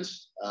document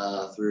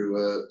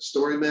through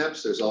story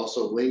maps. There's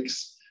also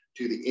links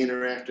to the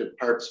interactive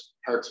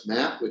parks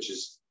map, which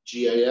is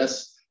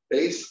GIS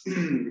based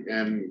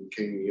and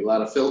can a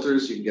lot of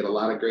filters. You can get a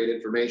lot of great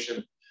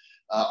information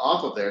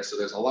off of there. So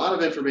there's a lot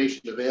of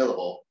information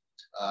available.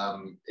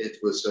 It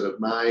was sort of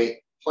my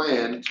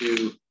plan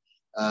to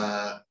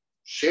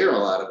share a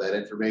lot of that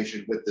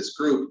information with this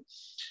group.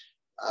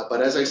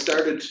 But as I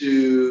started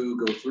to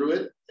go through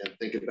it and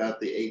think about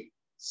the 8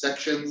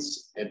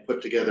 sections and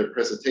put together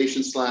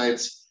presentation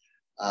slides,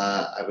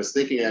 I was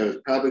thinking I was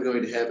probably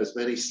going to have as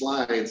many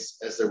slides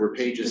as there were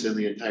pages in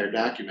the entire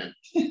document,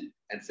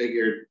 and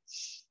figured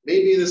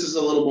maybe this is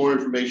a little more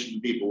information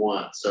than people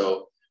want.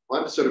 So I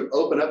want to sort of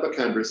open up a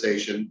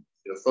conversation,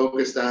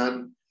 focused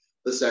on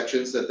the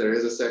sections that there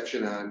is a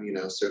section on,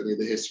 certainly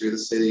the history of the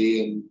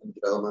city and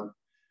development,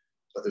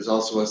 but there's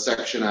also a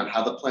section on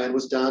how the plan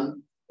was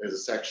done. There's a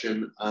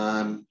section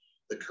on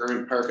the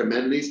current park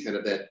amenities, kind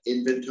of that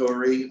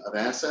inventory of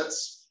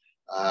assets,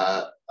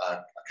 a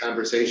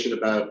conversation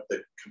about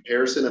the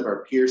comparison of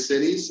our peer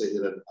cities. They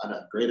did a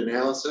great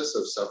analysis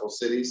of several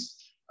cities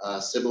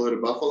similar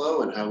to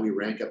Buffalo and how we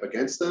rank up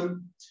against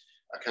them.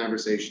 A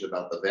conversation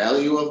about the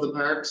value of the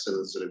parks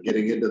and sort of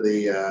getting into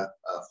the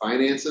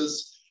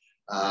finances,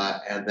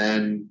 and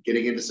then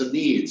getting into some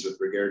needs with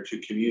regard to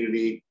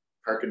community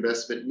park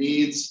investment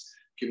needs,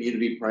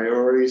 community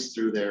priorities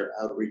through their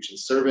outreach and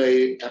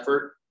survey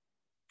effort,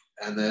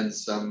 and then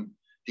some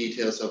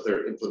details of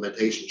their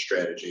implementation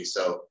strategy.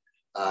 So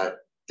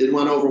didn't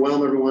want to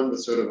overwhelm everyone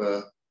with sort of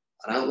an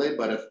outlay,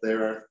 but if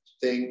there are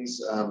things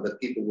that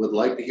people would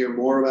like to hear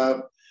more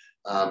about,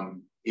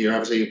 you're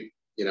obviously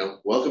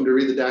welcome to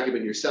read the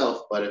document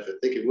yourself, but if I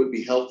think it would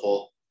be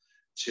helpful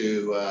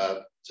to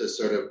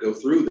sort of go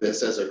through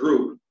this as a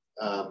group,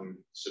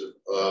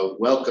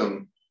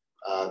 welcome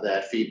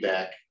that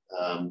feedback,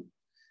 and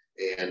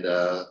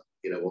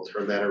we'll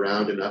turn that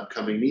around in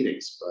upcoming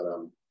meetings. But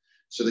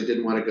so they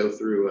didn't want to go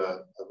through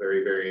a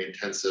very, very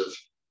intensive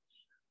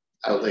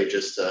outlay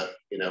just to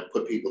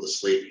put people to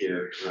sleep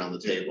here around the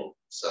table.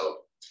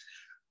 So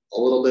a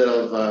little bit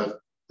of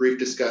brief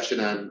discussion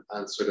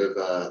on sort of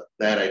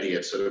that idea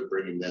of sort of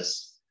bringing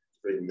this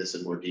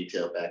in more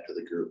detail back to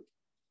the group.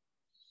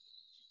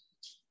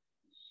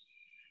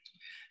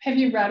 Have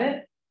you read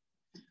it?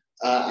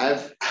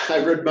 I've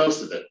read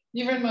most of it.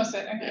 You've read most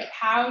of it. Okay. Yeah.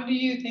 How do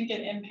you think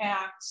it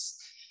impacts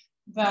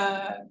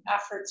the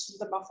efforts of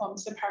the Buffalo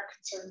Olmsted Park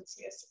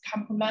Conservancy? Is it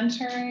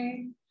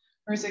complementary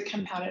or is it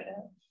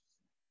competitive?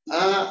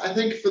 I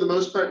think for the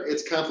most part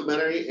it's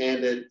complementary,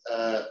 and it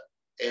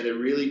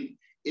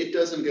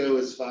doesn't go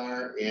as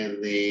far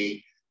in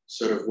the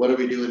sort of what are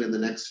we doing in the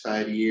next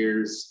 5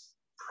 years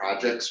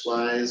projects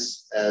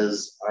wise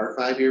as our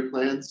 5-year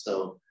plan.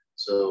 So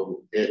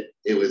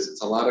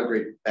it's a lot of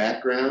great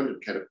background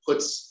and kind of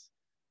puts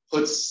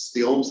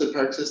the Olmsted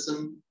Park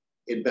system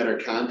in better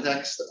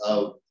context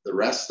of the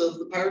rest of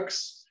the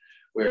parks.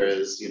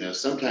 Whereas,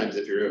 sometimes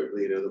if you're,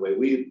 the way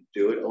we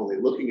do it, only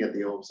looking at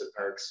the Olmsted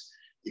parks,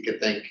 you could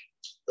think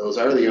those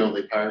are the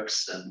only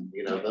parks and,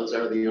 those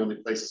are the only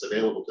places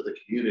available to the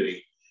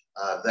community.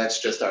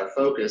 That's just our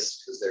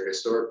focus because they're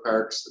historic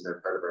parks and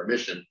they're part of our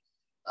mission.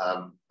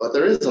 But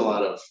there is a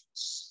lot of,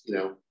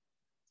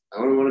 I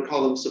don't want to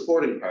call them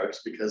supporting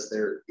parks because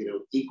they're,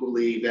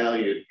 equally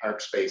valued park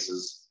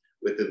spaces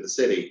within the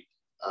city.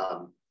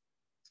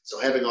 So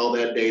having all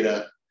that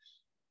data,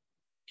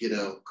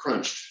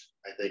 crunched,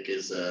 I think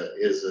is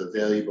a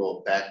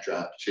valuable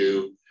backdrop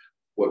to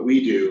what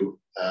we do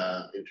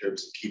in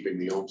terms of keeping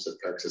the Olmsted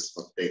Park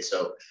system up to date.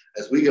 So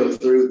as we go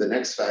through the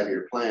next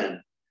 5-year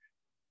plan,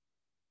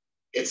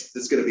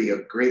 it's going to be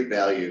of great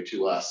value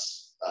to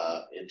us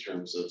in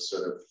terms of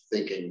sort of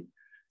thinking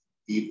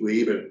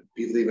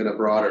even a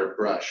broader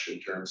brush in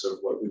terms of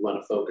what we want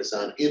to focus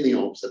on in the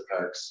Olmsted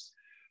Parks,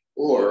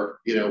 or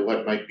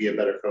what might be a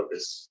better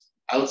focus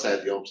outside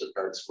the Olmsted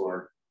Parks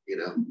for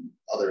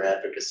other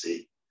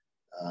advocacy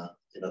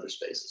in other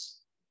spaces.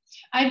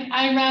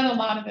 I read a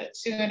lot of it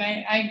too, and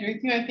I agree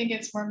with you. I think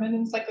it's more of an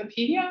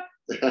encyclopedia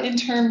in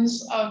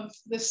terms of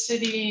the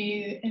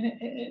city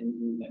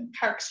in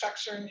park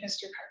structure and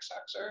history park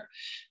structure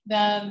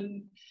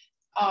than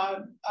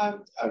a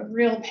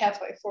real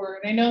pathway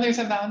forward. I know there's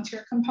a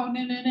volunteer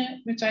component in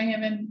it, which I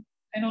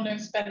don't know if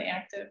it's been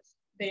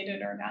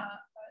activated or not.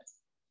 But.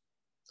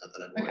 Not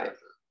that I'm aware of.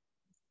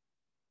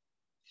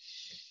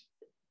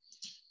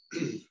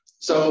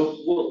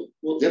 So,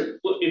 if you're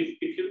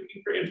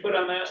looking for input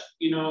on that,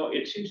 you know,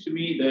 it seems to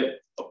me that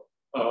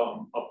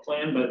a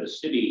plan by the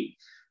city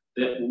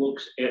that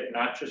looks at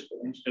not just the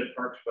Olmsted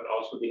parks, but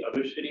also the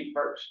other city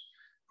parks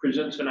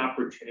presents an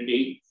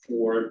opportunity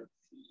for,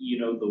 you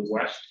know, the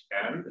west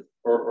end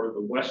or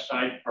the west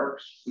side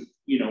parks,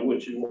 you know,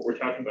 which is what we're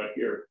talking about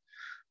here.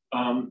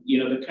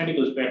 You know, that kind of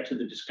goes back to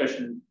the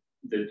discussions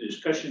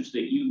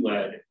that you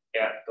led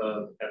at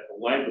the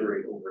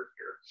library over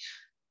here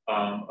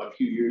a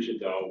few years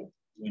ago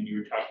when you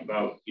were talking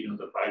about, you know,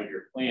 the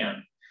 5-year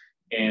plan.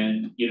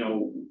 And, you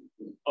know,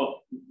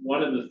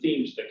 one of the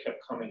themes that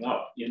kept coming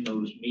up in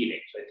those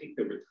meetings, I think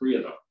there were 3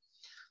 of them,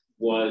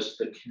 was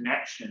the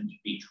connections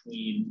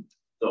between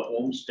the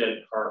Olmsted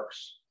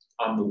parks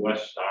on the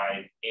west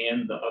side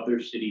and the other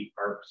city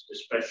parks,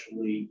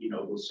 especially, you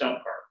know, LaSalle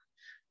Park,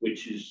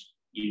 which is,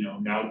 you know,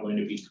 now going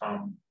to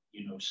become,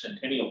 you know,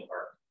 Centennial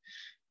Park.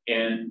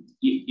 And,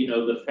 you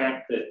know, the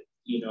fact that,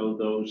 you know,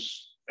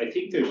 those, I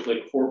think there's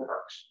like 4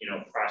 parks, you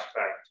know,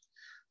 Prospect,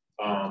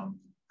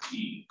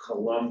 the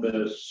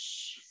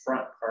Columbus,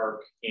 Front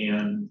Park,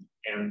 and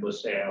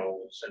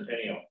LaSalle,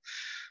 Centennial.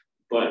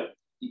 But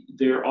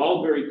they're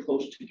all very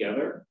close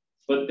together,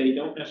 but they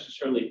don't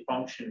necessarily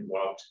function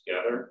well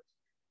together,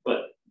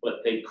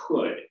 but they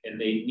could, and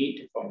they need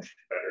to function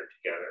better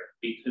together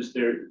because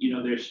there, you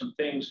know, there's some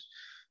things,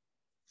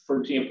 for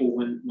example,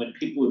 when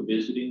people are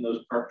visiting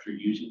those parks or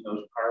using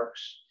those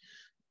parks,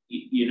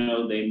 you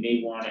know, they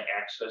may want to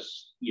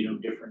access, you know,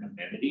 different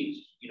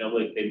amenities, you know,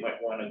 like they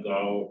might want to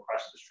go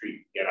across the street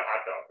and get a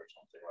hot dog or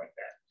something like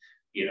that,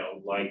 you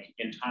know, like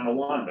in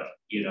Tonawanda,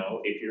 you know,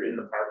 if you're in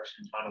the parks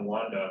in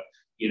Tonawanda,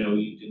 you know,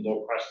 you can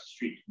go across the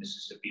street to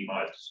Mississippi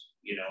Muds,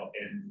 you know,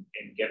 and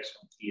get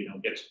some, you know,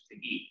 get something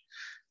to eat.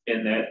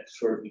 And that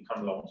sort of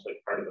becomes almost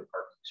like part of the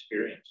park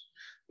experience.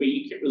 But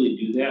you can't really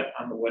do that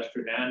on the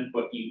western end,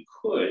 but you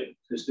could,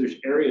 because there's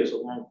areas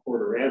along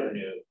Porter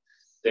Avenue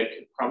that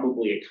could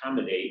probably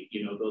accommodate,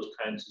 you know, those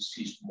kinds of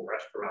seasonal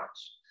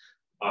restaurants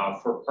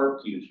for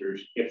park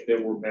users if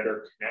there were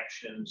better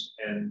connections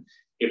and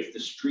if the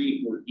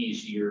street were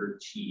easier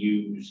to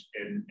use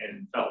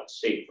and felt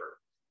safer,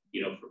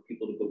 you know, for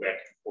people to go back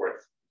and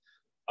forth.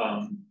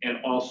 And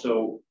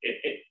also,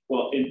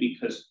 and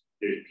because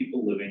there's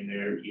people living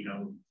there, you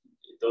know,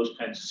 those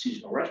kinds of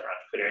seasonal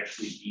restaurants could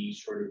actually be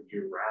sort of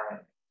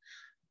year-round,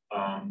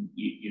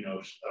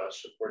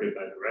 supported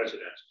by the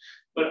residents.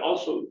 But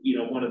also, you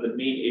know, one of the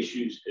main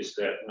issues is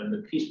that when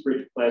the Peace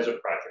Bridge Plaza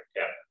project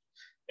happened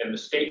and the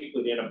state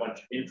put in a bunch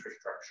of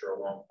infrastructure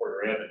along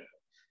Porter Avenue,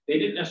 they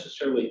didn't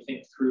necessarily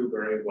think through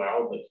very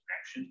well the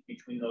connections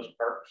between those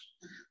parks.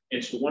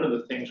 And so one of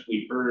the things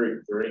we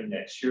heard during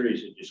that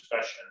series of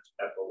discussions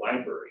at the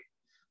library,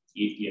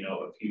 you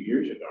know, a few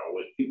years ago,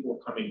 was people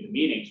were coming to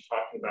meetings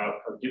talking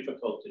about how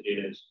difficult it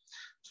is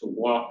to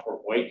walk or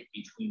bike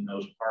between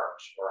those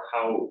parks, or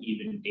how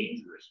even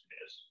dangerous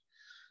it is.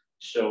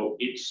 So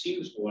it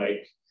seems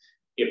like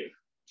if,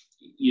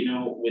 you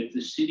know, with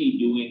the city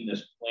doing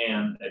this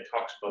plan that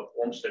talks about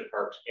the Olmsted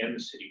parks and the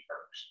city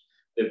parks,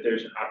 that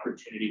there's an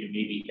opportunity to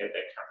maybe have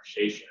that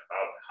conversation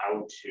about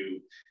how to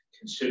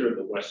consider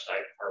the West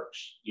Side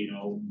parks, you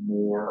know,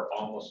 more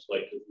almost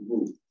like a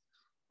group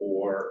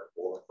or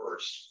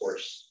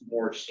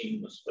more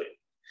seamlessly.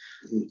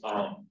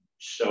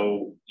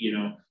 So, you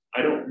know,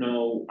 I don't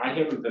know, I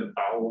haven't been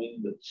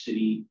following the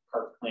city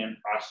park plan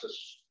process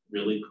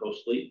really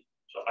closely.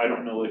 So I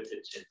don't know if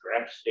it's in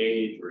draft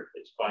stage or if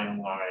it's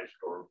finalized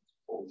or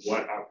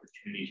what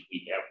opportunities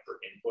we have for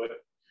input.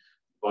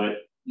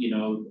 But, you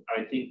know,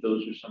 I think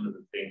those are some of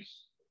the things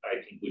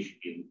I think we should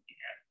be looking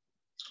at.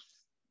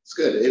 It's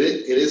good.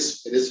 It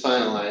is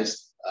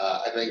finalized.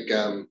 I think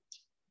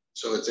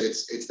so.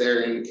 It's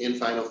there in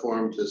final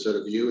form to sort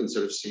of view and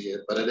sort of see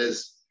it. But it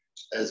is,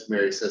 as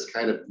Mary says,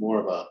 kind of more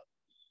of a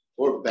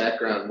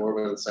background, more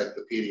of an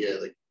encyclopedia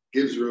that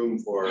gives room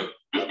for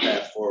a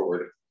path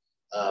forward.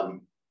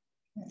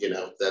 You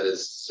know, that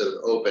is sort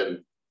of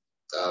open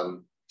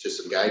to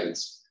some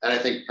guidance. And I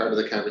think part of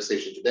the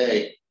conversation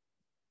today,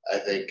 I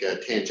think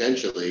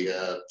tangentially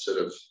sort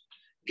of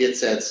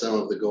gets at some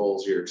of the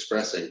goals you're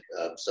expressing.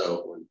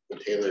 So when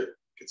Taylor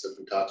gets up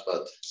and talks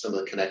about some of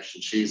the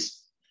connections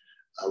she's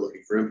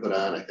looking for input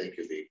on, I think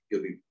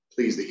you'll be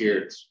pleased to hear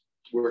it's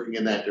working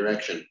in that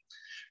direction.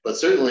 But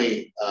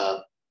certainly,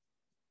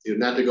 you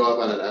know, not to go off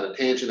on a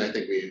tangent, I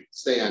think we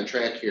stay on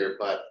track here,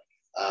 but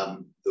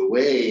the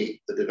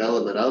way the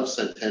development of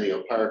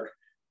Centennial Park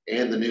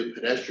and the new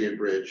pedestrian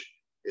bridge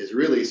is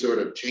really sort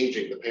of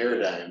changing the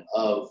paradigm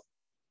of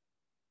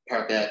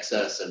park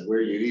access and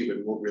where you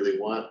even really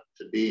want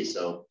to be.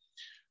 So,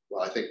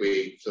 well, I think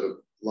we sort of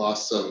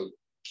lost some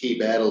key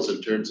battles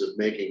in terms of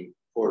making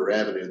Porter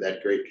Avenue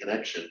that great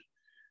connection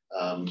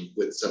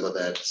with some of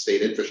that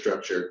state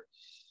infrastructure.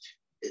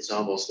 It's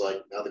almost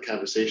like now the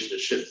conversation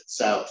has shifted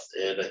south,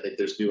 and I think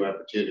there's new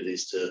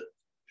opportunities to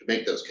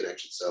make those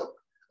connections. So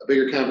a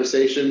bigger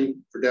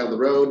conversation for down the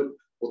road.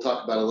 We'll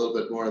talk about a little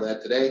bit more of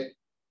that today.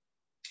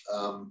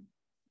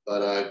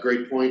 But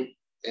great point,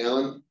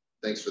 Alan.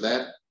 Thanks for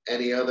that.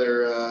 Any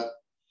other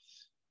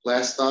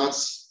last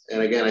thoughts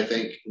And again, I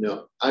think, you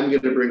know, I'm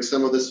going to bring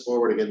some of this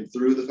forward again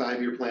through the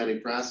 5-year planning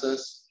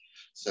process.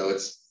 So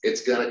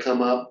it's going to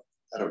come up.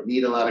 I don't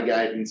need a lot of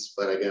guidance,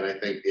 but again, I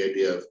think the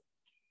idea of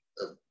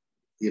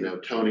you know,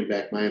 toning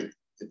back my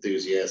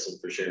enthusiasm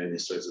for sharing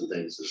these sorts of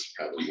things is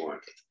probably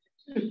warranted.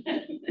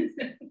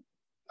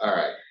 All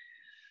right.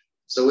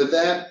 So with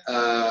that,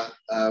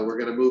 we're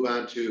going to move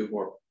on to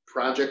more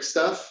project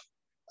stuff.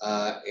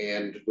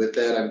 And with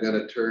that, I'm going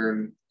to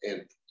turn,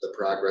 and the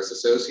progress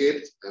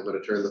associated, I'm going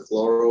to turn the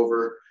floor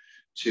over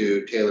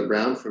to Taylor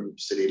Brown from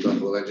City of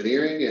Buffalo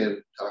Engineering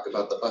and talk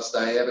about the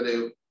Bust-I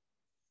Avenue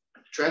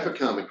traffic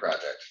calming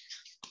project.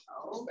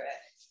 All right.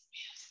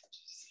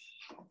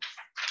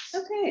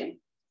 Okay.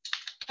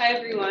 Hi,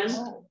 everyone.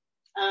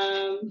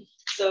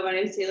 So my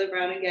name is Taylor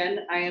Brown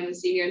again. I am a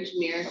senior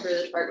engineer for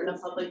the Department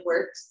of Public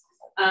Works.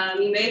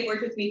 You may have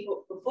worked with me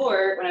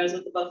before when I was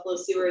with the Buffalo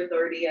Sewer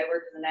Authority. I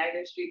worked in the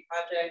Niagara Street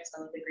project,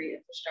 some of the great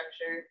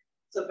infrastructure.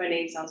 So if my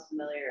name sounds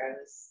familiar, I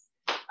was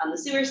on the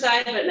sewer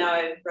side, but now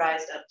I've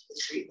rised up to the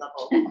street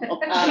level.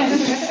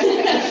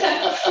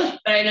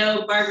 But I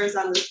know Barbara's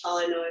on this call.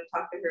 I know I've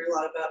talked to her a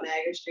lot about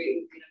Niagara Street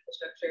and green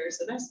infrastructure.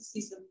 So nice to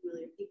see some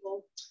familiar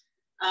people.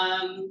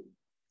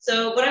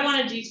 So what I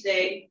want to do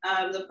today,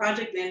 the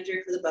project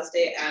manager for the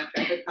Bust-I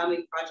traffic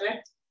calming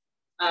project.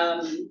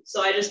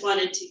 So I just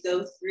wanted to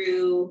go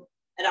through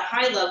at a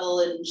high level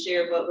and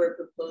share what we're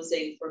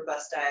proposing for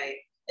Bust-I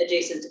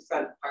adjacent to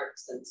Front Park,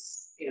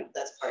 since you know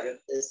that's part of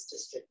this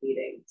district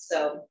meeting.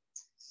 So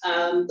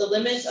the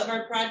limits of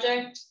our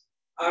project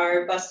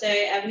are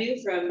Bust-I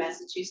Avenue from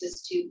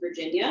Massachusetts to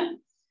Virginia.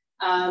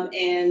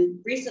 And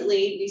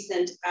recently we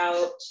sent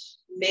out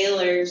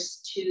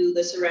mailers to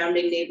the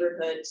surrounding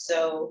neighborhood.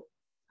 So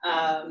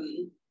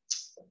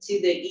to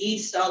the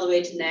east, all the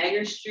way to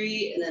Niagara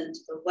Street, and then to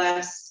the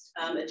west,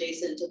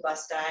 adjacent to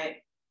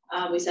Bust-I.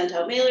 We sent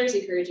out mailers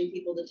encouraging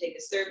people to take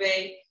a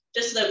survey,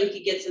 just so that we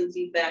could get some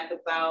feedback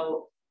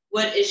about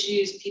what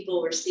issues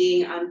people were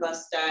seeing on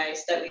Bust-I,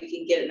 so that we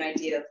can get an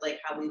idea of like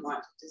how we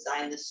want to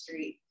design the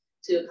street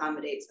to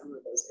accommodate some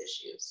of those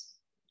issues.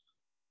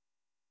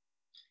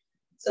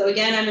 So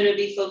again, I'm going to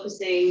be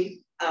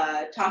focusing,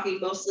 talking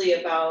mostly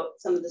about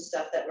some of the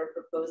stuff that we're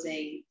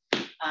proposing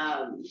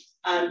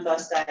on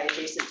Bust-I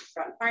adjacent to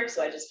Front Park.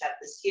 So I just have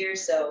this here.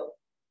 So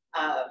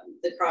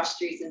the cross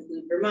streets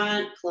include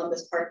Vermont,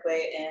 Columbus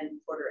Parkway,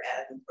 and Porter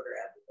Ave. And Porter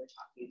Ave we were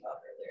talking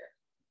about earlier.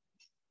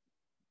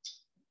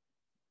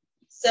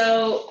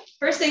 So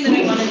first thing that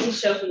I wanted to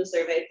show from the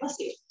survey, bless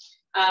you,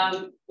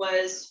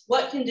 was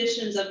what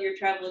conditions of your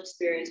travel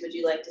experience would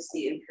you like to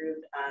see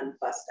improved on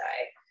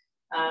Bust-I?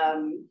 I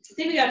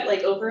think we got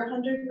like over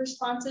 100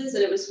 responses,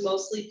 and it was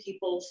mostly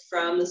people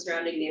from the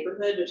surrounding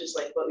neighborhood, which is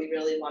like what we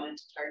really wanted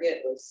to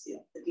target, was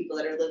the people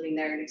that are living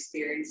there and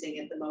experiencing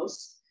it the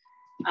most.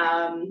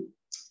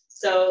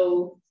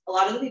 So a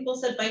lot of the people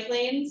said bike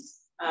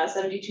lanes.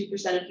 72%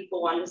 of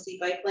people wanted to see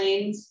bike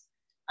lanes.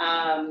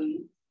 Let's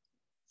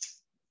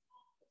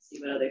see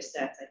what other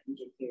stats I can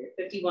give here.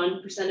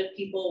 51% of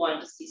people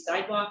wanted to see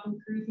sidewalk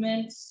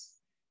improvements.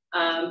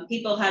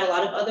 People had a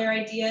lot of other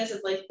ideas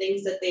of like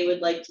things that they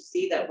would like to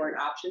see that weren't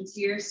options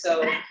here.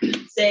 So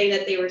saying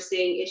that they were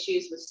seeing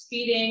issues with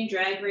speeding,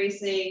 drag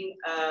racing,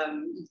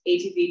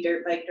 ATV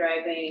dirt bike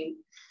driving,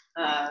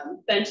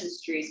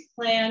 benches, trees,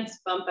 plants,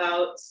 bump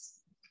outs,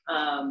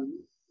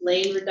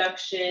 lane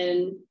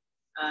reduction,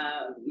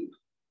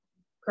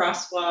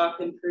 crosswalk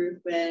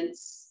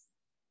improvements.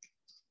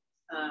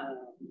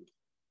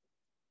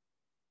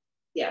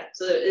 Yeah,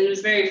 so it was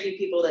very few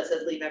people that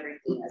said leave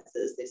everything as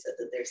is. They said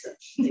that there's some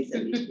things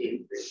that need to be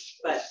improved,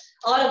 but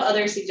a lot of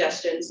other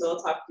suggestions. So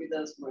I'll talk through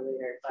those more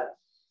later. But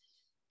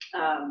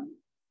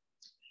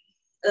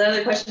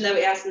another question that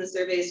we asked in the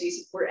survey is, do you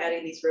support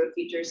adding these road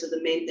features? So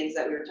the main things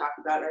that we were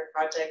talking about are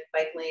project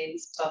bike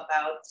lanes, bump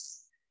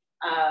outs,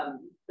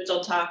 which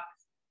I'll talk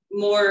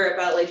more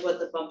about like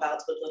what the bump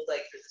outs would look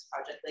like for this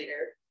project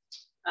later.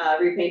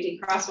 Repainting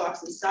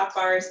crosswalks and stop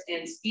bars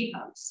and speed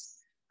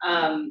humps.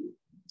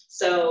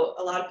 So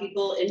a lot of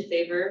people in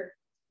favor.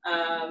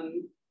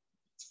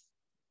 Let's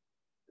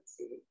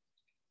see.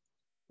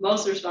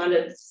 Most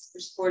respondents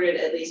supported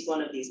at least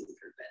one of these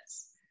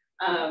improvements.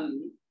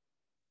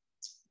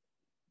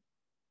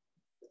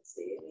 Let's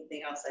see,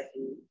 anything else I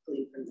can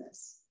glean from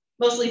this?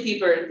 Mostly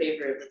people are in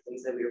favor of the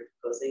things that we were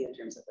proposing in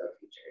terms of road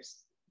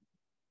features.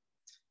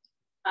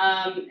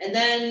 And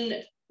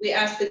then we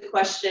asked the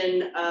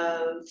question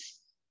of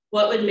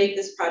what would make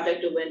this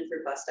project a win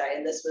for Bust-I,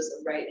 and this was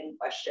a write-in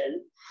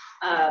question.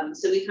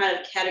 So we kind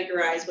of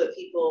categorized what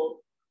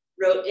people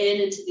wrote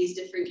into these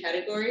different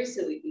categories,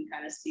 so we can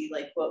kind of see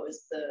like what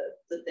was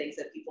the things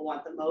that people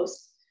want the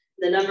most.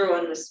 The number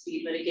one was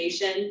speed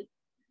mitigation,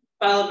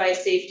 followed by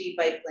safety,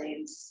 bike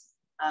lanes,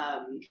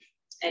 and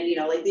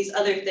like these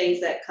other things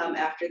that come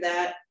after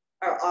that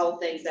are all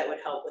things that would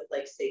help with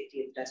like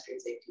safety and pedestrian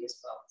safety as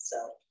well. So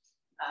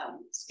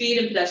speed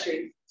and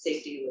pedestrian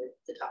safety were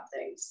the top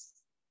things.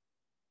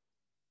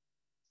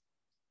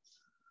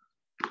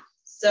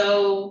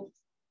 So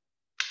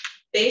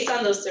based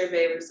on those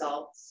survey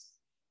results,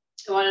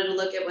 I wanted to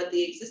look at what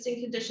the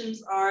existing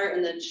conditions are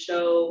and then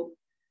show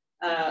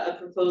a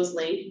proposed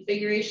lane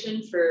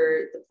configuration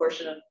for the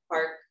portion of the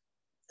park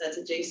that's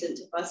adjacent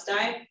to Bus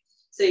Eye.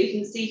 So you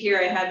can see here,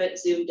 I have it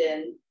zoomed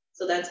in.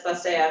 So that's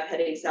Bus Eye Ave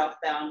heading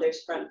southbound.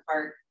 There's Front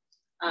Park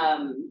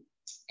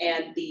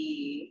and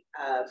the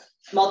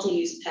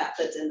multi-use path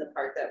that's in the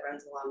park that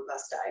runs along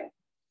Bus Eye.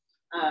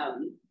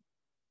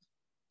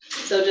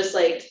 So just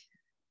like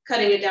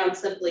cutting it down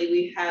simply,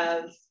 we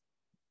have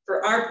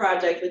for our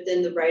project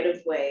within the right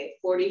of way,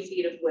 40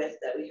 feet of width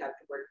that we have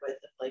to work with,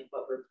 like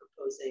what we're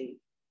proposing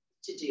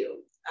to do.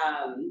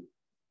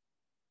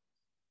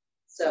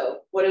 So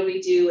what do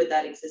we do with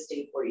that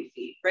existing 40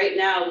 feet? Right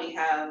now we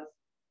have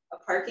a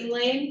parking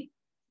lane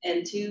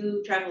and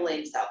 2 travel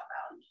lanes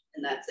southbound,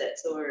 and that's it.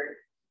 So we're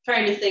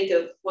trying to think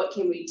of what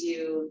can we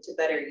do to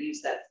better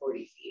use that 40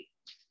 feet.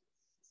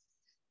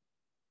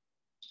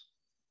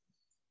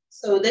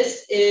 So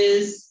this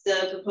is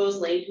the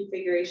proposed lane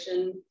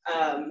configuration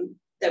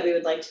that we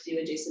would like to do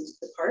adjacent to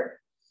the park.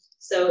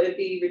 So it'd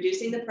be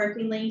reducing the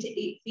parking lane to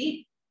 8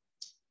 feet,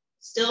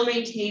 still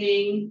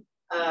maintaining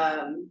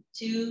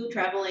 2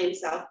 travel lanes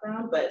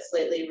southbound, but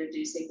slightly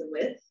reducing the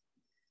width.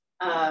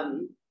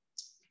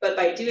 But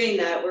by doing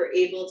that, we're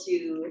able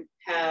to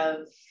have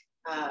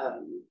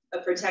a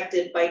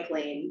protected bike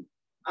lane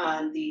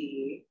on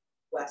the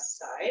west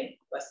side,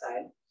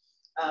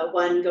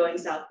 one going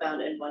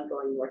southbound and one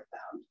going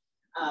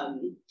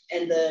northbound.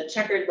 And the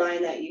checkered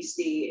line that you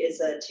see is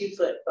a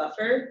 2-foot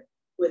buffer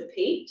with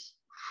paint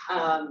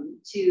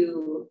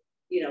to,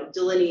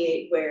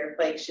 delineate where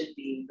bikes should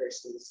be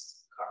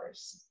versus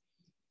cars.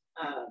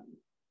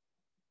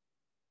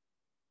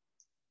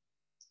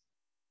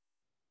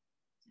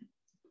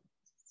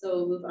 So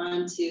we'll move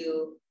on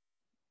to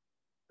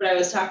what I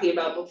was talking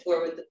about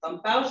before with the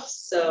bump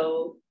outs.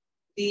 So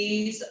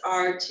these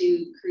are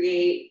to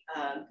create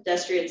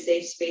pedestrian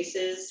safe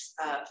spaces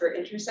for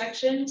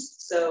intersections.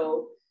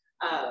 So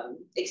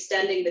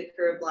extending the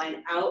curb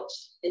line out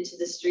into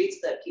the streets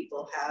so that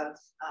people have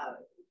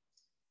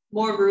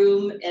more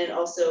room and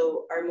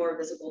also are more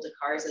visible to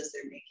cars as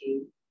they're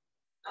making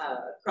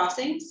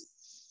crossings.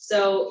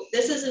 So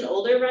this is an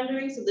older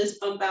rendering. So this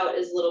bump out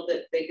is a little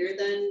bit bigger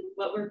than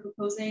what we're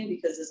proposing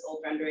because this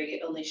old rendering,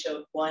 it only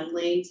showed 1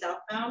 lane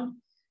southbound.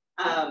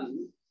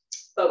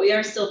 But we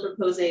are still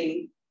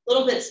proposing a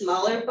little bit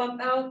smaller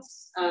bump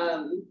outs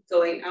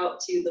going out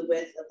to the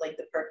width of like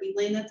the parking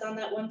lane that's on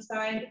that one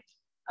side.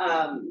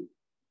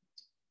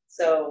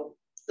 So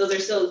those are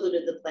still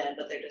included in the plan,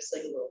 but they're just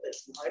like a little bit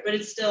smaller, but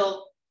it's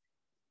still,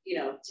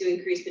 to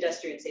increase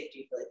pedestrian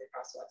safety for like the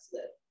crosswalks so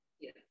that,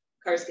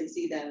 cars can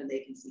see them and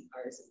they can see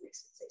cars, and it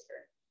makes it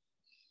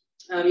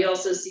safer. You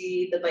also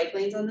see the bike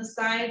lanes on this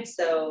side.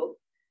 So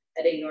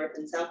heading north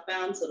and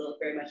southbound. So it'll look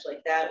very much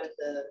like that with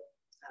the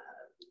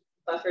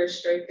buffer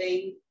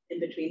striping in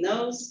between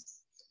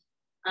those.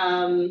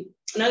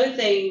 Another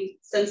thing,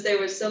 since there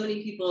was so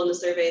many people in the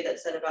survey that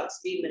said about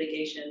speed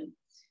mitigation,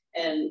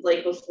 and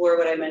like before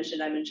what I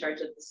mentioned, I'm in charge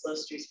of the slow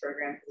streets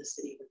program for the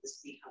city with the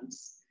speed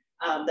humps.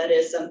 That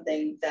is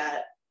something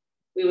that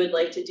we would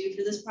like to do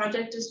for this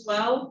project as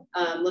well.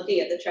 Looking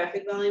at the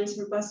traffic volumes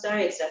for Bus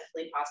Eye, it's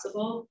definitely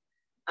possible.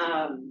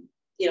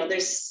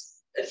 There's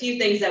a few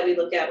things that we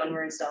look at when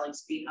we're installing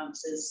speed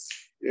humps is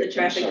the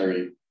traffic. I'm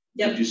sorry,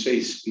 yep. Did you say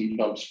speed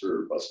humps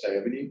for Bus Eye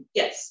Avenue?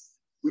 Yes.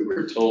 We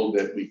were told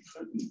that we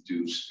couldn't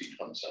do speed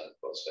humps on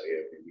Bus Eye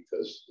Avenue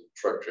because of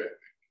truck traffic.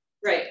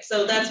 Right,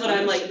 so that's what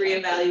I'm like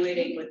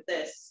reevaluating with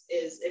this,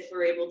 is if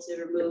we're able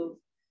to remove,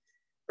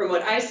 from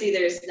what I see,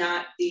 there's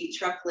not the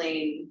truck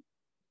lane,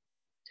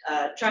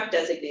 truck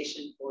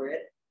designation for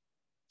it.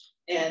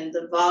 And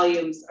the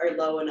volumes are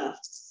low enough.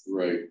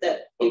 Right,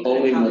 that but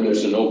only when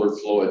there's an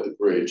overflow at the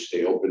bridge,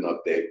 they open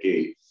up that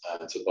gate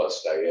onto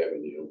Bus Eye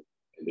Avenue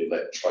and they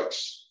let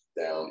trucks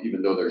down,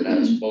 even though they're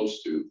not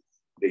supposed to.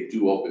 They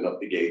do open up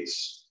the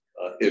gates.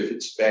 If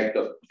it's backed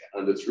up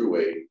on the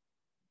throughway,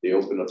 they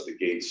open up the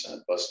gates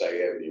on Bus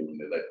Eye Avenue and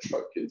they let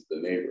truck into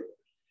the neighborhood.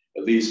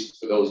 At least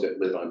for those that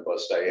live on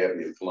Bus Eye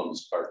Avenue,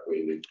 Columbus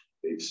Parkway,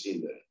 they've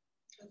seen that.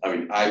 I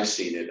mean, I've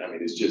seen it. I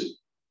mean, it's just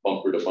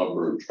bumper to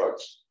bumper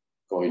trucks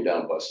going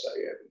down Bus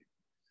Eye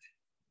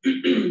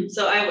Avenue.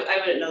 So I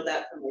wouldn't know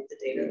that from like the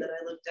data that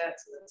I looked at,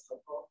 so that's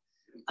helpful.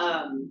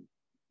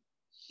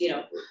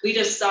 We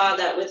just saw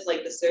that with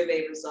like the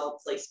survey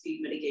results, like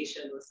speed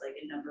mitigation was like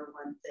a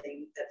 #1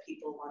 thing that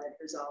people wanted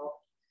resolved.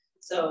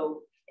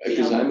 So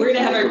we're gonna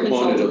have our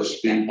proponent of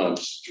speed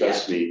humps,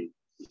 trust me.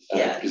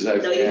 Because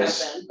I've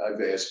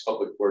asked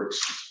Public Works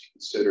to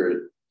consider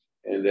it,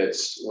 and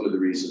that's one of the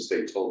reasons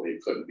they told me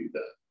it couldn't be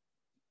done.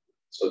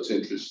 So it's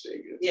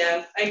interesting.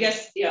 Yeah, I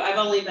guess I've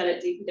only been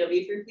at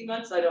DPW for a few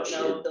months, so I don't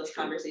know if those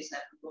conversations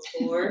happened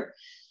before.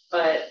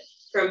 But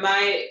from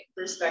my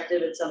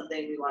perspective, it's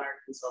something we want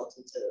our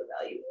consultant to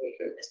evaluate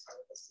as part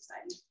of this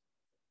design.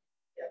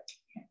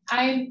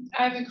 I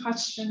have a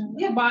question.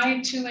 Yeah.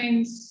 Why 2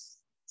 lanes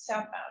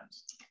southbound?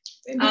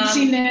 It would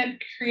seem that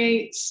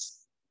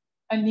creates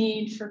a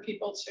need for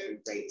people to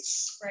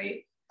race,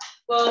 right?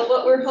 Well,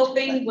 what we're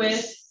hoping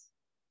with,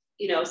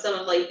 you know, some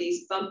of like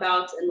these bump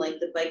outs and like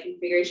the bike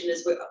configuration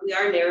is we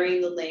are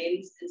narrowing the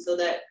lanes. And so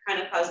that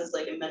kind of causes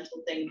like a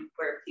mental thing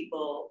where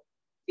people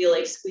feel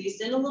like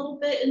squeezed in a little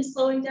bit and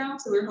slowing down.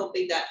 So we're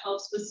hoping that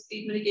helps with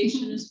speed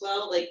mitigation as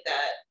well, like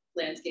that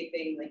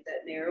landscaping, like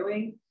that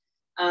narrowing.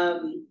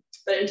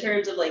 But in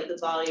terms of like the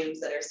volumes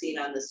that are seen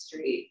on the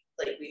street,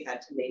 like we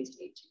had to maintain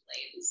 2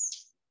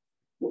 lanes.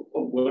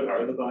 What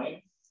are the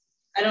volumes?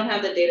 I don't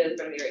have the data in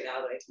front of me right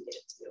now, but I can get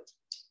it to you.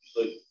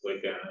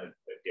 Like on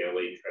a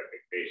daily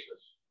traffic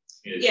basis.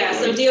 Yeah,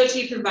 so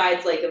DOT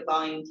provides like a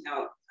volume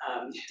count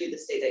through the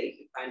state that you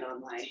can find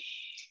online.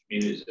 I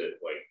mean, is it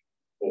like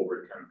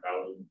over 10,000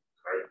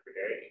 cars per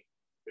day,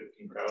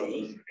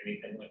 15,000,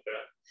 anything like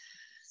that?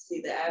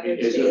 See, the average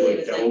Is daily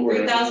it like is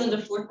like 3,000 to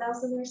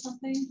 4,000 or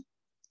something.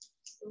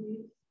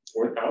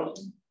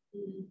 4,000?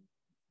 Mm-hmm.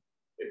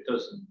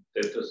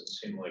 That doesn't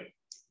seem like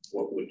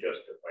what would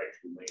justify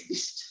 2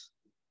 lanes.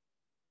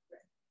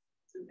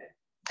 Okay.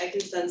 I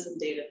can send some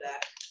data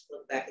back,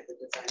 look back at the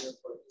design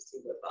report to see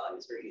what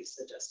volumes were used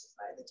to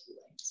justify the 2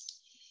 lanes.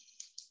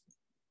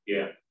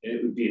 Yeah,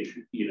 it would be,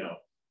 you know,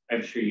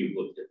 I'm sure you've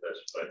looked at this,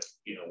 but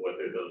you know,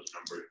 whether those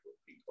numbers would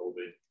be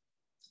COVID.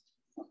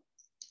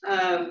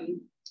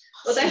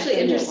 Well, it's actually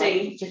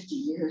interesting. 50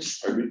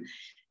 years.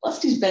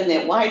 Lusty's been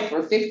that wide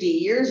for 50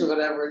 years or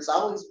whatever. It's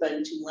always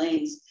been 2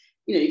 lanes.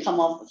 You know, you come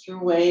off the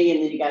thruway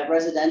and then you got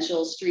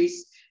residential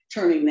streets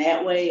turning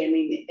that way. I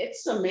mean,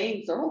 it's the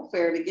main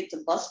thoroughfare to get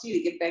to Busty,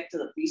 to get back to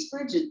the Peace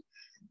Bridge. And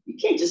you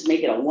can't just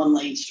make it a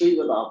 1-lane street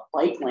with a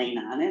bike lane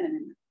on it. I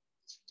mean,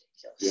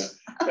 yeah,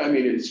 I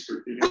mean, it's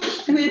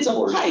I mean, it's a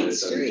wide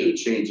street.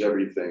 Change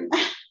everything.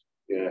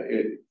 Yeah,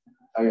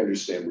 I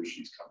understand where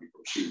she's coming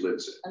from. She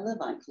lives it. I live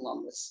on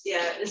Columbus.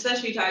 Yeah,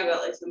 especially talking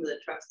about like some of the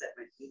trucks that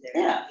might be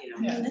there. Yeah, you know,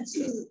 yeah. It's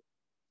the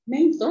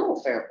main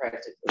thoroughfare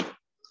practically.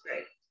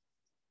 Right.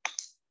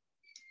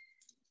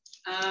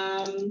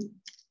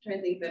 Trying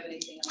to think if I have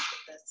anything else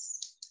with this.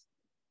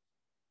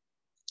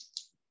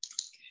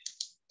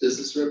 Does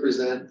this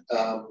represent,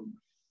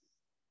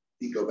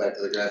 you go back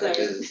to the graphic,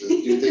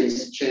 do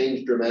things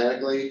change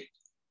dramatically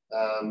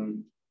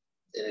in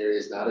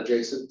areas not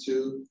adjacent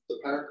to the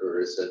park, or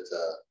is it,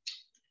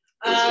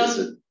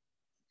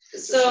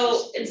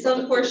 so in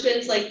some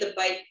portions, like the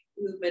bike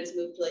movements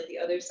move to like the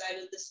other side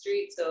of the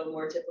street, so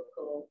more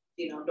typical,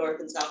 you know,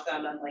 north and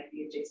southbound on like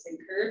the adjacent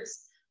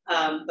curves.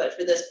 But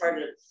for this part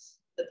of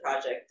the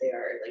project, they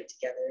are like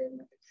together in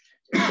the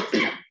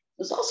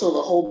There's also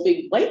the whole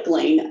big bike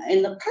lane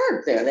in the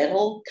park there, that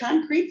whole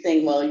concrete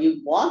thing. Well,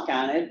 you walk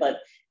on it, but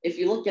if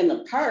you look in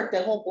the park,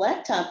 that whole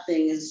blacktop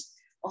thing is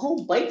a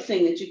whole bike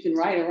thing that you can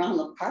ride around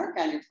the park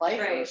on your bike,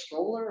 right, or a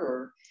stroller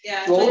or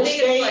roller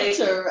skates,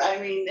 like, or I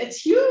mean,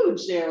 it's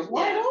huge there,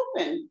 wide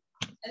open.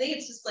 I think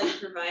it's just like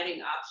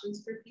providing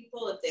options for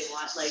people if they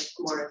want like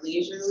a more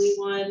leisurely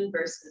one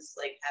versus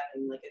like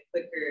having like a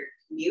quicker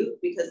commute,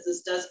 because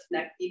this does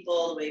connect people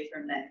all the way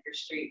from Niagara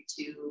Street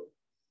to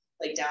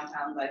like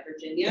downtown by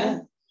Virginia. Yeah.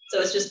 So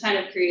it's just kind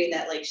of creating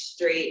that like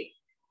straight,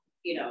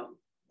 you know,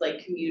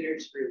 like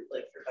commuters route,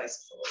 like for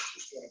bicycles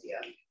is the idea.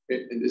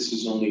 And this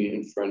is only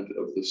in front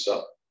of the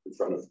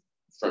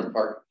front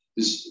park.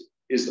 This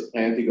is the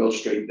plan to go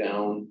straight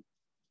down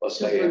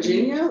to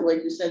Virginia, Avenue?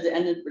 Like you said, the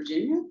end of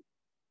Virginia?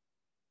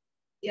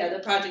 Yeah, the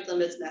project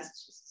limits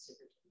Massachusetts to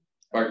Virginia.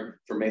 Or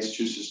from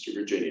Massachusetts to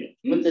Virginia.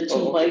 With the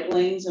 2 bike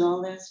lanes and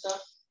all that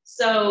stuff?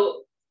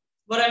 So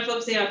what I'm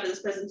focusing on for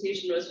this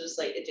presentation was just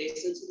like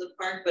adjacent to the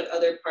park, but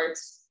other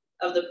parts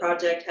of the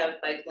project have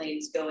bike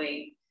lanes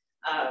going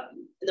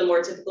in the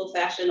more typical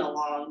fashion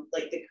along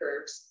like the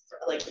curves,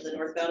 like to the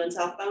northbound and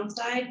southbound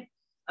side.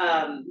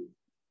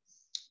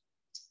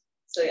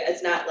 So yeah,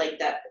 it's not like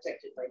that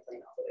protected bike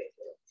lane all the way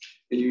through.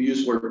 And you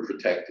use the word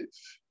protective.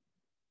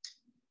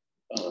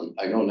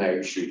 I know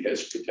Niagara Street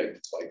has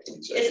protected bike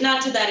lanes. It's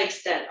not to that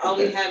extent. All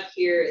we have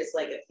here is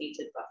like a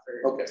painted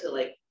buffer to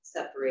like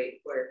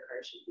separate where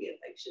cars should be and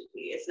bikes should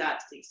be. It's not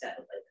to the extent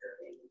of like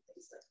curving and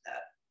things like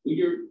that. Well,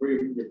 your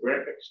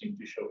graphics seem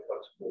to show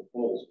flexible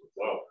poles as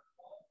well.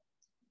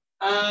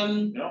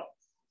 No.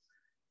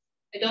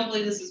 I don't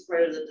believe this is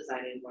part of the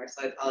design anymore,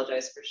 so I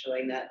apologize for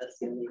showing that. That's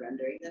the only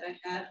rendering that I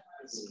had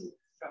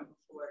from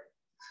before.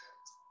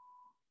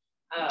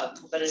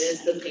 But it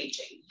is the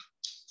painting.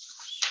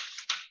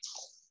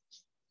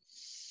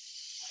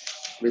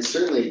 I mean,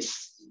 certainly,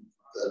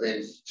 I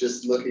mean,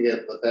 just looking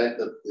at the fact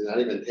that you're not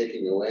even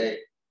taking away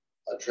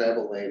a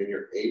travel lane and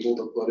you're able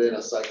to put in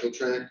a cycle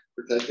track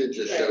protected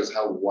just shows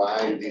how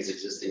wide these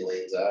existing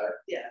lanes are.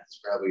 Yeah. It's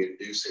probably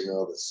inducing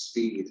all the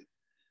speed.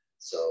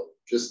 So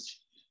just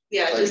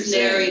just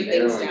narrowing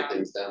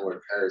things down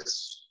where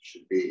cars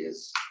should be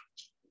is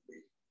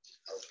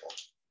helpful.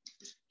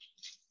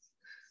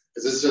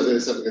 Because this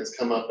is something that's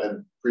come up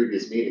in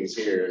previous meetings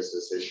here, is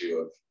this issue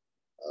of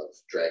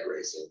drag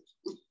racing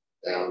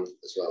down,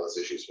 as well as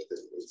issues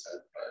within inside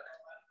the park.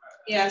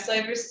 Yeah, so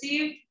I've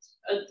received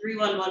a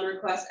 311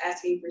 request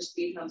asking for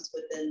speed humps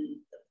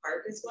within the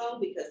park as well,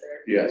 because there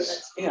are people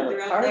that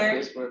throughout there.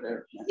 Is where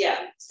they're,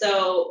 yeah,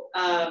 so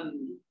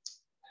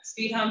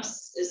speed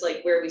humps is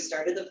like where we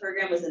started the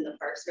program, was in the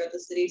parks throughout the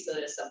city. So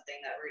it is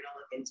something that we're gonna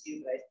look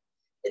into, but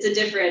it's a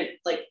different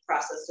like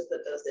process to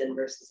put those in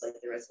versus like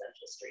the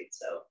residential streets.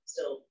 So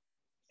still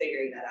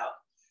figuring that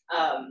out.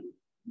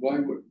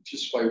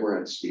 Just why we're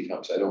on speed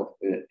humps, I don't,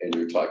 and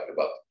you're talking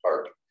about the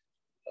park,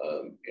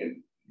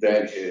 and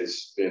that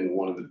has been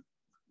one of the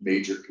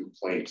major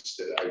complaints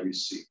that I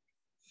receive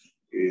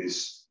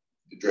is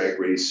the drag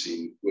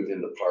racing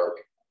within the park,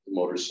 the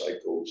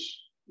motorcycles,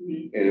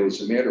 and it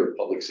was a matter of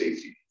public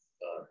safety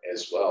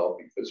as well,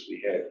 because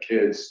we had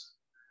kids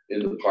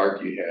in the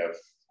park. You have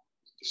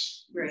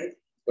right,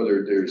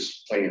 whether they're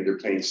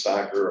playing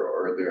soccer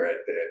or they're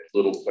at that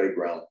little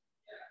playground.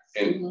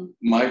 And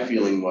my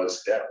feeling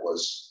was that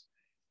was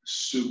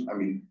I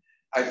mean,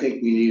 I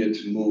think we needed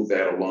to move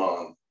that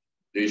along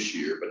this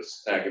year, but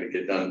it's not going to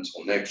get done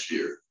until next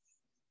year.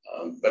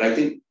 But I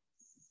think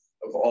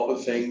of all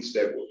the things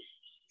that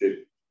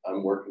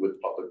I'm working with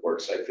Public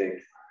Works, I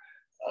think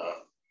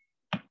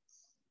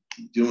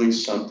doing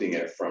something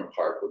at Front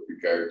Park with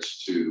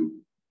regards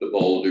to the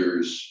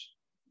boulders,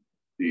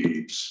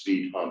 the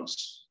speed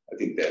humps, I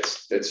think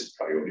that's a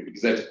priority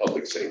because that's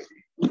public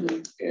safety.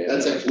 And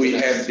we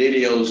have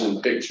videos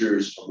and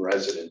pictures from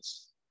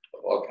residents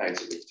of all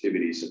kinds of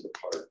activities in the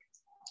park.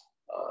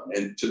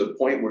 And to the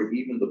point where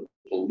even the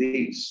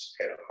police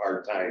had a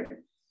hard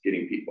time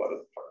getting people out of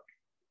the park.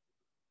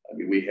 I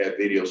mean, we have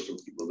videos from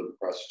people that live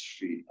across the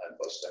street on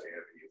Olmsted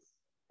Avenue.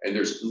 And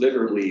there's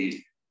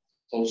literally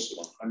close to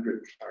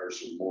 100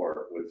 cars or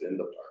more within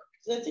the park.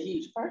 That's a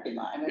huge parking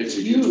lot. I mean, it's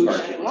a huge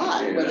parking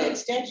lot where that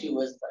statue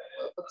was.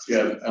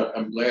 Yeah,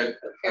 I'm glad.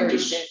 I'm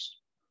just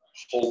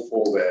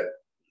hopeful that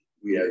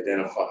we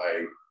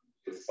identify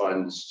the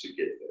funds to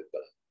get that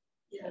done.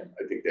 Yeah,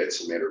 I think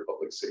that's a matter of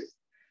public safety.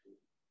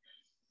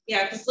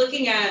 Yeah, because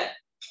looking at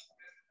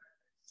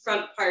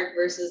Front Park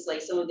versus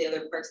like some of the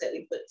other parks that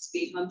we put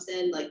speed humps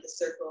in, like the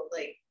circle,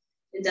 like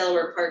in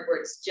Delaware Park, where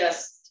it's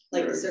just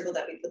like the circle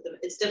that we put them.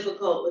 It's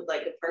difficult with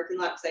like the parking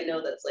lot because I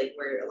know that's like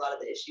where a lot of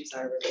the issues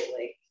are, where they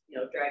like, you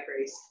know, drag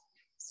race.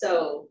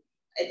 So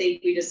I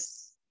think we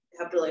just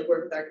have to like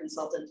work with our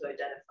consultant to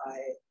identify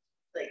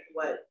like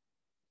what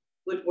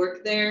would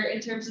work there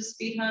in terms of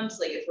speed humps,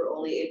 like if we're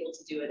only able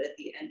to do it at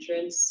the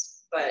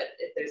entrance, but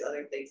if there's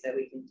other things that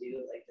we can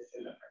do like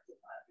within the parking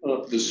lot.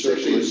 Well, the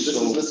circle is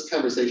this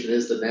conversation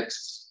is the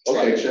next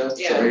slideshow.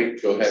 Yeah. Sorry,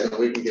 go ahead. So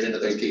we can get into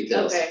those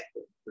details. Okay.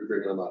 We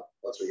bring them up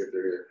once we get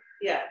through here.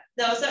 Yeah,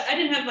 no, so I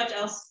didn't have much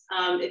else.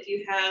 If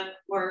you have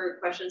more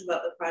questions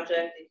about the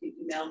project, if you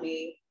email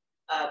me,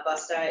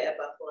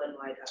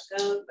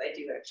 busdi@buffalony.gov. I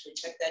do actually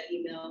check that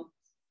email.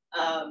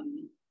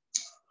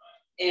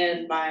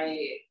 And my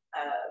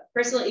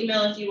personal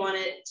email, if you want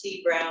it,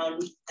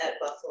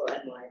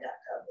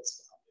 tbrown@buffalony.gov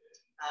as well.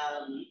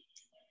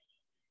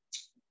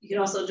 You can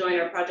also join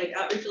our project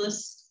outreach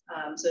list.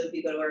 So if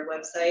you go to our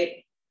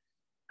website,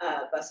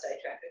 Busdi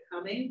Traffic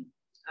Calming,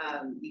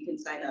 you can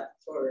sign up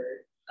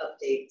for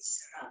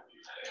updates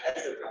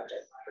as the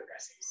project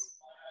progresses.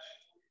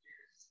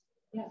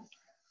 Yeah.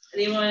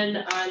 Anyone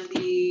on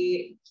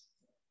the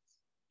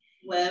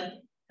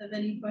web have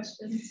any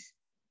questions?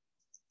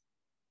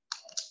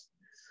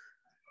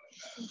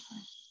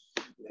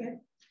 Okay.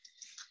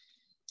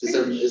 Is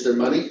there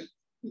money?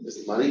 Is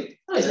there money?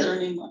 Oh, is there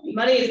any money?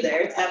 Money is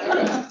there. It's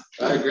happening.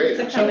 All right, great.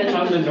 On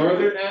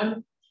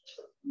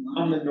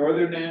the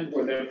northern end,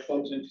 where that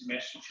flows into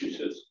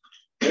Massachusetts,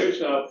 there's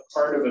a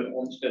part of an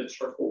Olmsted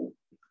circle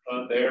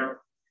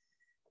there.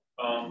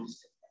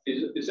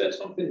 Is that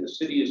something the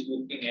city is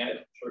looking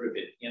at, sort of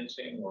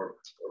enhancing or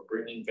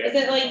bringing back? Is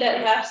it like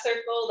that half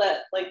circle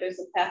that like there's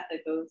a path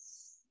that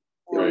goes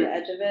along the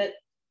edge of it?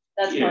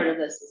 That's part of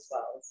this as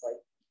well. It's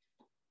like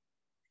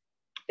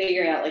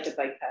figuring out like a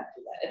bike path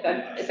to that.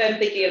 If I'm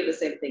thinking of the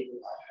same thing you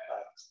want.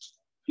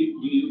 Do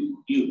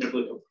you have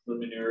like a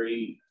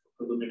preliminary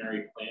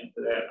plan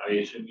for that? I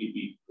assume you'd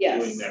be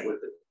doing that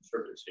with the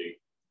Conservancy,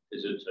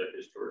 because it's a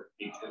historic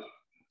feature.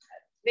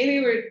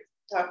 Maybe we're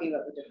talking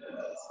about the different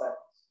ones,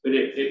 but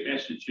in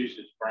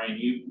Massachusetts, Brian,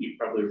 you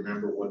probably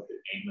remember what the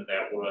name of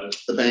that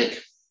was. The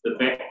bank. The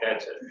bank.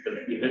 That's it.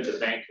 You hit the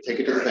bank. Take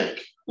it to the bank.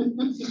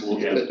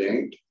 Yeah, the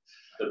bank.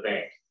 The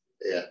bank.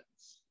 Yeah.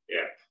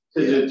 Yeah.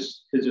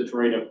 Because it's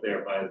right up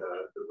there by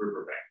the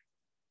river bank.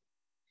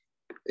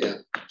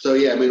 Yeah. So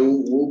yeah, I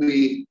mean,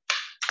 we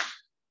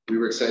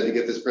were excited to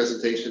get this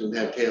presentation and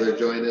have Taylor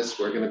join us.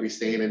 We're going to be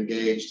staying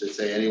engaged and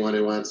say anyone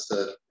who wants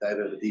to dive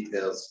into the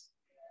details,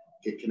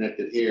 get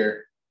connected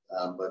here.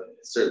 But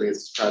certainly as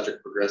this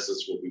project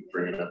progresses, we'll be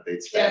bringing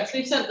updates back. Yeah, so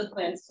we've sent the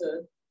plans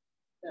to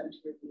them to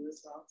review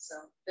as well.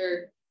 So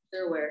they're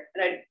aware.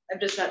 And I'm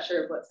just not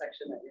sure of what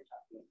section that you're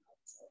talking about.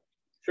 So.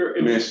 Sure.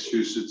 In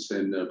Massachusetts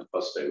and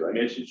Busdi, right?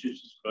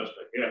 Massachusetts,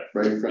 Busdi, yeah.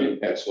 Right in front of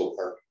Paxville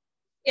Park.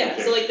 Yeah,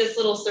 Okay. so like this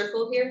little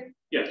circle here?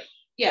 Yes.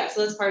 Yeah,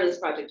 so that's part of this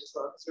project as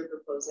well, because we're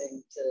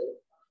proposing to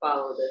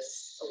follow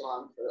this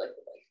along for like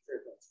the bike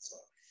improvements as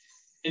well.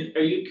 And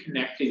are you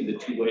connecting the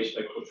two-way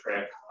cycle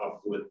track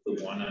up with the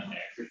one on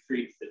Acre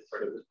Street that's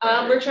part of this?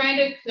 We're trying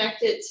to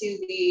connect it to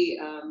the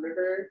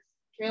river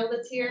trail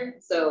that's here.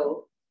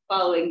 So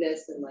following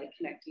this and like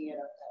connecting it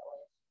up that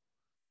way.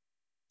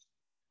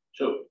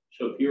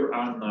 So if you're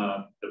on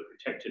the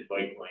protected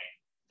bike lane,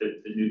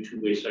 the new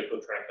two-way cycle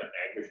track on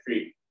Niagara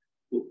Street,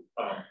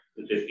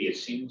 would there be a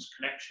seamless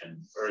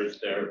connection, or is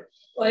there?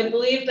 Well, I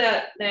believe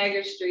that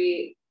Niagara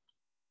Street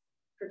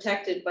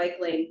protected bike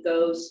lane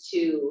goes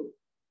to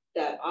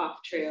that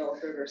off-trail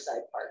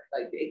Riverside Park.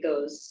 Like it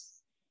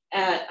goes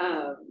at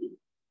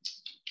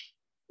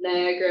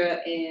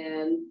Niagara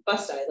and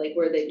Bustide, like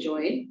where they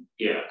join.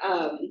 Yeah.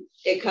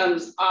 It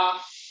comes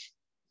off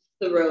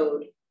the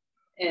road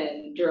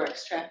and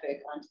directs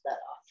traffic onto that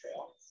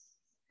off-trail.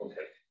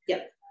 Okay.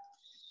 Yep.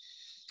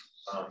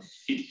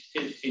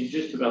 In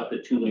just about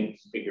the two-lane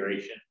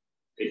configuration,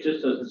 it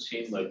just doesn't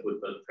seem like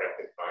with those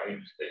traffic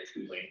volumes that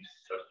 2 lanes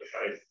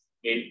justified.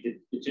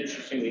 It's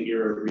interesting that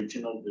your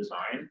original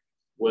design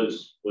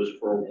was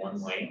for a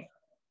 1 lane,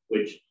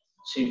 which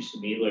seems to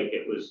me like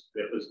that was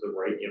the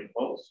right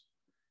impulse.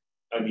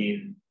 I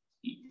mean,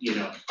 you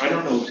know, I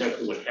don't know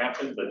exactly what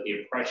happened, but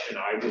the impression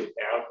I would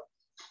have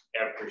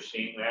after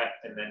seeing that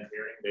and then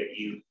hearing that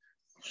you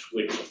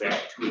switched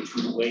back to a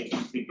 2-lane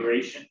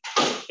configuration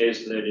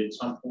is that at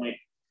some point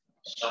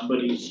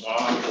somebody saw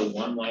the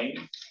 1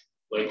 lane,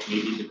 like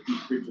maybe the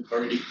Peace Bridge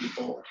Authority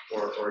people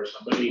or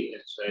somebody,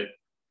 and said,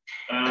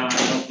 I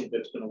don't think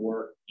that's going to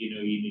work. You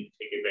know, you need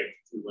to take it back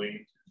to 2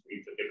 lanes.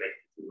 We took it back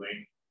to 2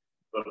 lanes.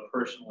 But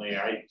personally,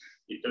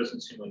 it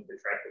doesn't seem like the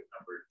traffic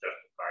numbers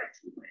justify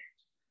 2 lanes.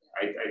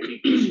 I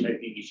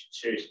think you should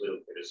seriously look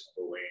at a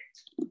single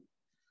lane.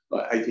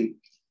 But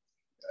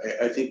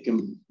I think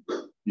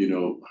you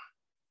know,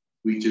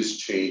 we just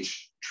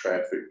changed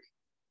traffic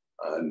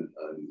on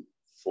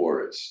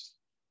Forest,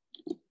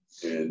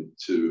 and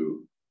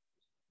to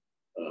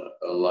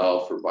allow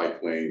for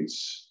bike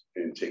lanes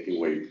and taking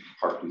away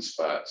parking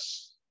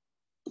spots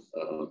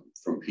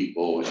from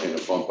people and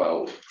a bump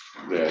out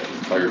that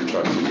fire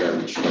trucks and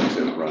garbage trucks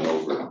have run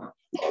over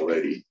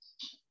already.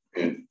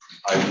 And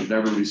I've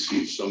never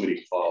received so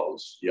many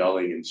calls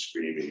yelling and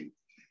screaming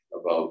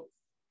about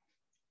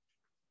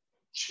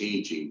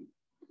changing.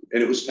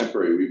 And it was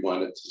temporary. We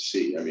wanted to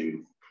see, I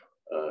mean,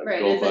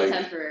 right, Go Bike,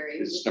 temporary.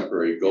 It's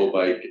temporary, Go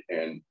Bike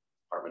and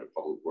Department of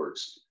Public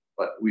Works.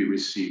 But we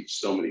received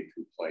so many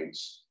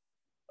complaints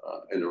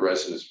and the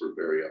residents were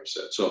very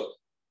upset. So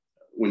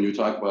when you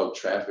talk about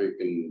traffic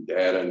and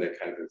data and that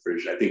kind of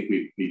information, I think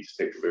we need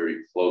to take a very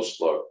close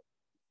look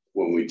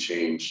when we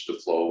change the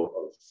flow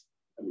of,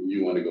 I mean,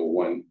 you want to go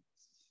one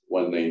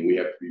lane, we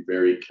have to be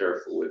very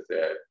careful with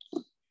that.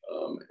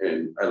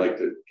 And I like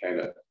to kind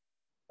of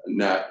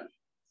not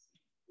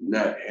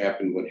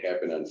happen what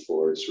happened on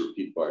Forest, where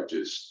people are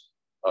just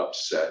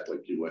upset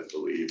like you wouldn't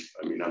believe.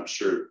 I mean, I'm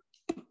sure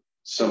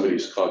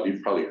somebody's called,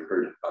 you've probably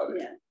heard about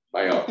it. Yeah.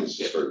 My office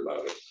has heard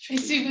about it.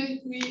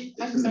 Tracy,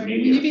 I'm sorry,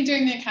 will you be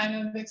doing the kind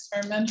of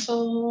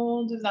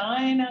experimental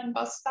design on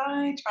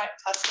Bustide,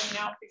 testing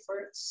out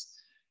before it's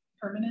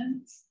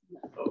permanent?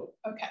 Oh.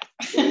 Okay.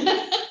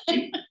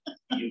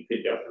 You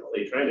could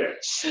definitely try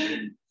that.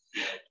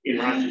 In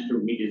Rochester,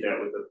 we did that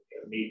with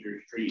a major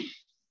street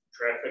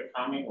traffic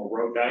calming or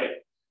road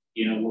diet,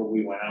 you know, where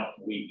we went out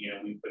and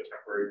we put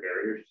temporary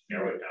barriers to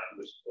narrow it down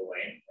to a single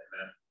lane, and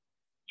then,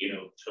 you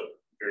know, took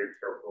very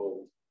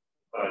careful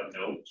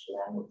notes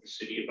along with the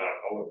city about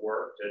how it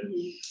worked and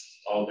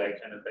all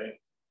that kind of thing.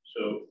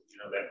 So, you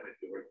know, that might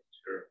be worth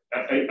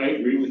considering. I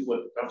agree with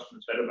what the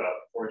councilman said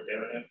about Forest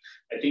Avenue.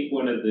 I think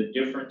one of the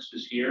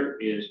differences here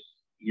is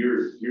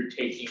you're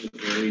taking a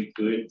very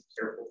good,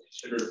 careful,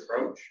 considered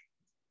approach.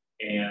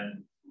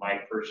 And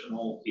my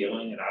personal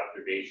feeling and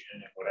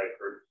observation and what I've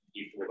heard from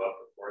people about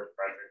the Forest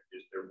project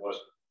is there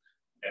wasn't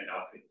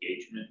enough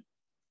engagement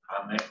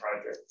on that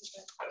project.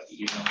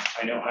 You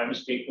know I'm a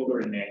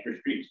stakeholder in Niagara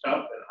Street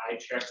stuff, and I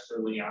checked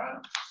early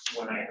on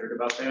when I heard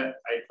about that.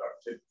 I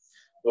talked to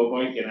Go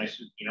Bike and I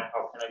said, you know,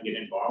 how can I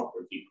get involved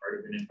or be part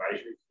of an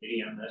advisory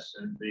committee on this?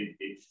 And they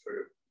sort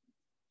of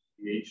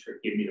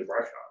give me the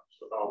brush off.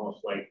 So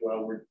almost like,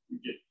 well, we're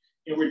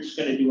just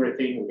going to do our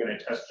thing. We're going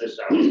to test this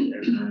out, and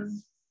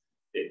then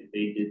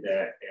they did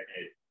that, and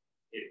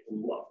it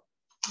blew up.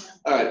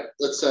 All right,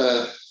 let's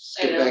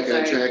get back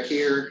on track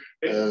here.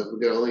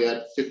 We've only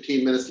got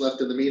 15 minutes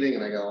left in the meeting,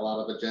 and I got a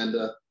lot of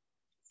agenda.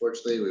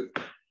 Fortunately, we've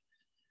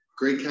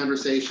great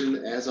conversation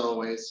as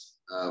always,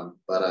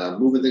 but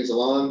moving things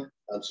along.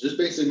 So just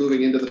basically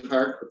moving into the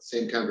park with the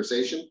same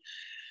conversation.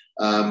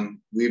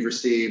 We've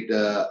received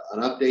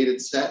an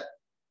updated set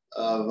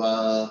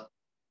of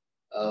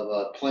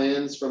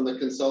plans from the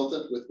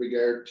consultant with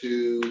regard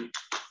to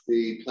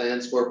the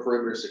plans for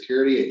perimeter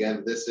security.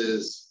 Again, this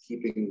is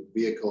keeping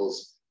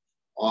vehicles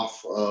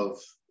off of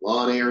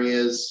lawn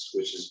areas,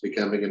 which is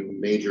becoming a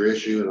major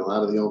issue in a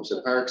lot of the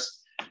Olmsted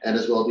parks, and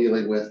as well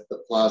dealing with the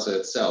plaza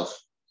itself.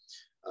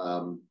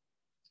 The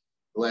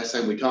last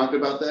time we talked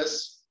about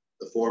this,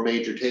 the 4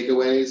 major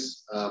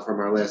takeaways from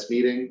our last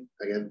meeting,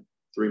 again,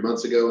 3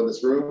 months ago in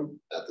this room,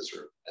 not this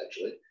room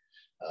actually,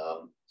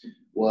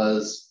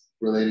 was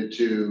related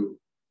to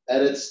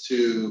edits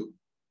to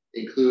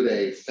include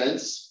a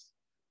fence.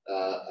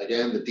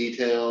 Again, the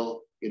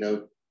detail, you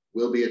know,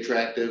 will be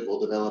attractive. We'll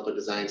develop a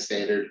design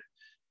standard,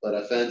 but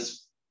a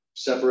fence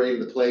separating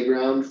the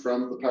playground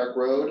from the park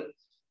road,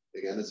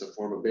 again, it's a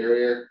form of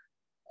barrier.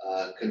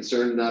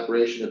 Concern in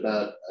operation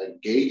about a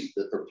gate.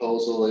 The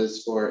proposal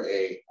is for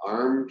a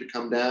arm to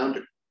come down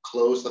to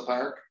close the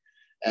park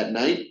at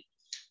night.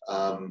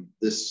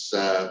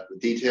 The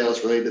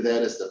details related to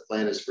that is the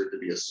plan is for it to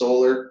be a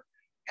solar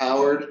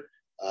powered.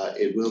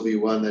 It will be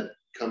one that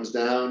comes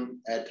down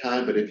at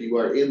time, but if you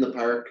are in the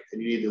park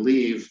and you need to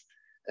leave,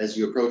 as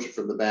you approach it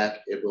from the back,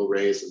 it will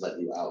raise and let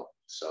you out.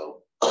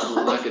 So you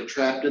will not get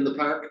trapped in the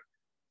park,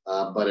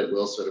 but it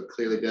will sort of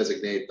clearly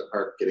designate the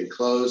park getting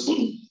closed.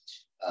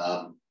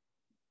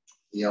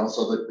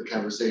 The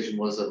conversation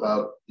was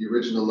about the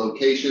original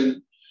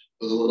location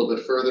was a little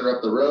bit further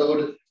up the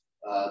road.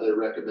 They're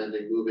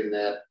recommending moving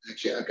that.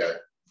 Actually, I've got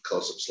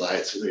close-up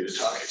slides for me to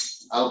talk.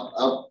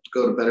 I'll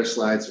go to better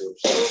slides or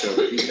show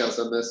the details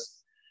on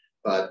this.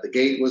 But the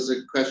gate was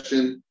a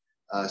question.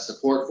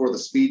 Support for the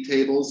speed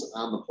tables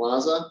on the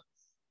plaza.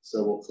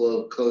 So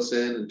we'll close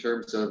in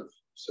terms of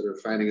sort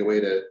of finding a way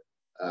to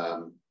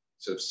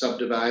sort of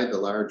subdivide the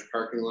large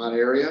parking lot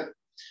area.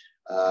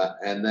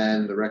 And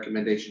then the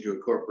recommendation to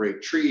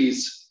incorporate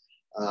trees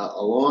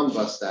along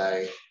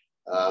Bus-I,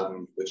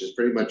 which is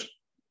pretty much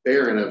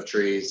barren of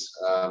trees,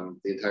 the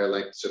entire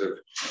length, sort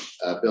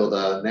of build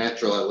a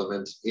natural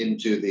element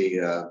into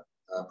the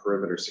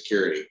perimeter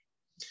security.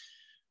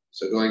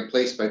 So going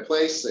place by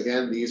place,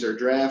 again, these are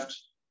draft.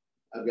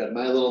 I've got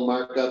my little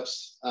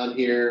markups on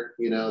here,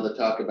 that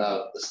talk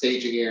about the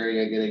staging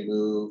area getting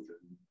moved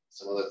and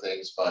some other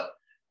things, but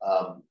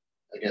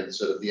again,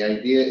 sort of the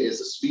idea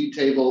is a speed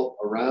table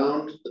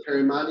around the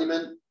Perry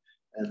Monument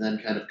and then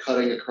kind of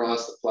cutting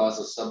across the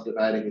plaza,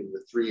 subdividing into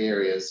 3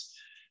 areas,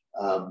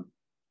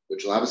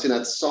 which will obviously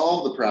not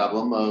solve the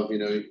problem of, you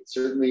can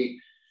certainly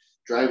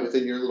drive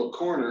within your little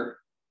corner,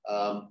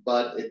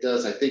 but it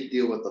does, I think,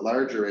 deal with the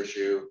larger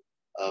issue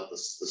of the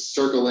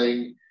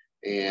circling,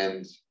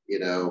 and,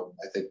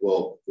 I think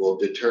will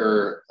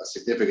deter a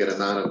significant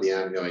amount of the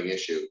ongoing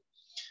issue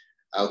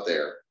out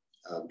there.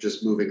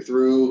 Just moving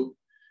through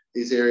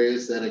these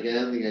areas, then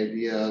again, the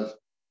idea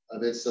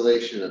of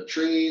installation of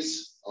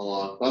trees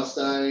along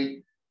Bus-I,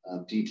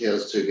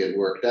 details to get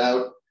worked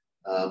out,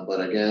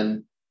 but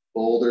again,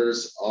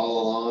 boulders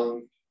all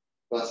along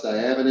Bus-I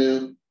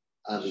Avenue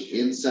on the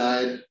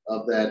inside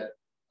of that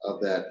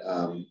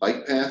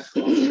bike path,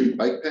 street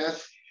bike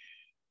path,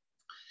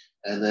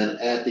 and then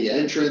at the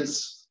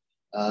entrance,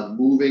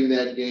 moving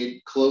that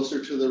gate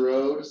closer to the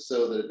road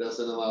so that it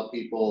doesn't allow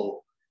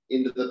people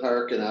into the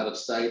park and out of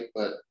sight,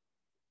 but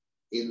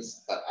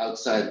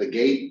outside the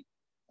gate.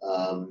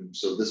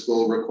 So this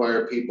will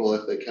require people,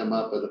 if they come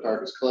up and the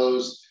park is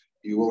closed,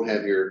 you won't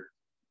have your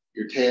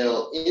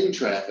tail in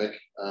traffic,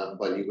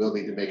 but you will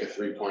need to make a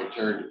 3-point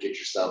turn to get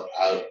yourself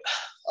out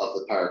of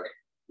the park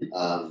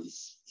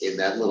in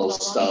that little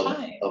stub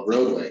of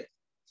roadway.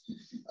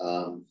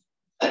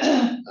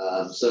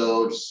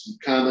 So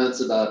just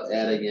comments about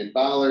adding in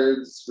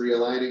bollards,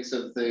 realigning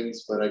some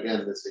things, but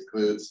again, this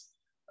includes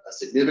a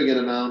significant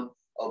amount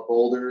of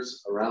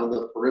boulders around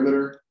the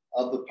perimeter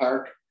of the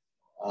park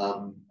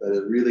that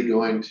are really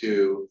going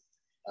to,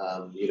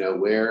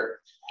 where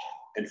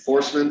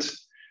enforcement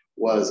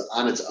was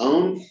on its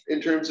own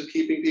in terms of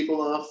keeping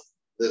people off,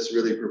 this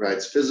really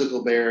provides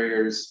physical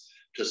barriers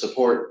to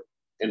support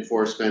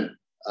enforcement,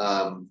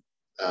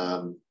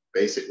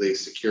 basically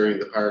securing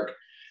the park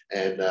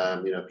and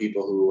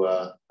people who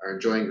are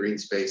enjoying green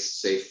space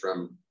safe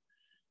from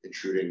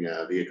intruding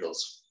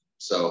vehicles.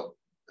 So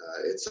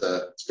it's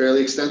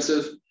fairly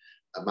extensive.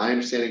 My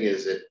understanding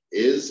is it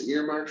is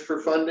earmarked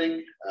for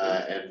funding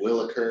and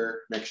will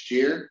occur next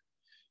year.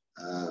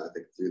 I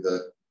think through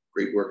the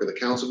great work of the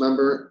council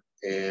member,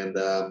 and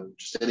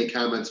just any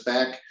comments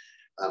back.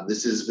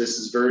 This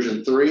is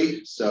version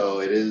 3,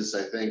 so it is,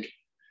 I think,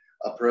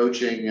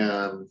 approaching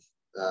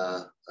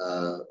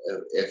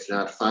if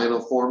not final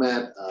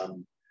format,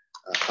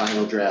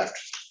 final draft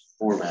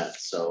format.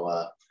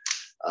 So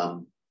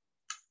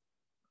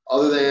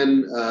other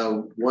than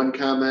one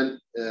comment,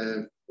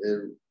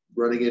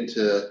 running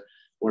into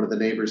one of the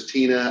neighbors,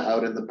 Tina,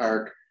 out in the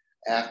park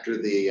after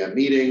the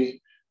meeting,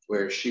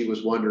 where she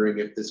was wondering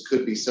if this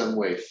could be some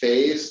way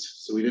phased,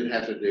 so we didn't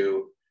have to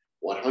do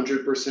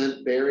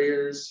 100%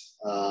 barriers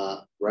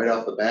right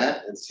off the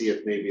bat, and see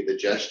if maybe the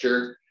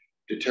gesture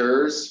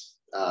deters.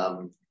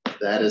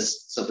 That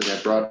is something I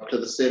brought up to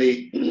the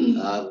city.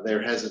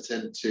 They're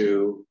hesitant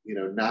to,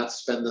 not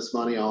spend this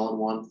money all in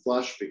one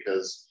flush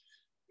because,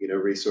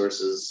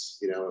 resources,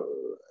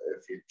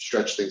 if you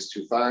stretch things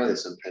too far, they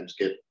sometimes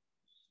get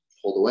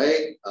pulled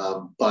away.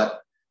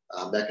 But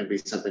that can be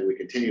something we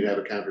continue to have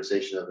a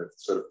conversation of, if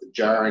sort of the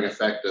jarring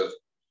effect of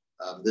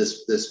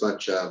this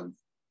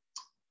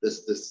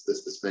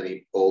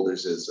many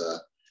boulders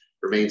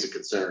remains a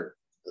concern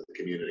of the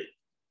community.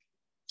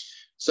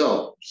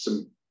 So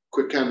some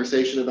quick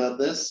conversation about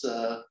this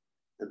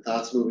and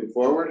thoughts moving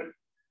forward.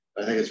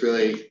 I think it's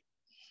really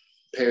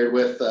paired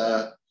with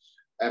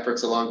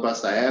efforts along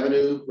Bus-I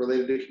Avenue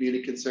related to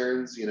community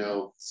concerns.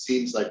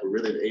 Seems like we're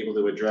really able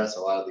to address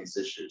a lot of these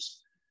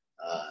issues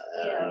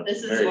Yeah,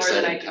 this is more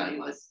than I can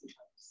do with speed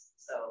humps.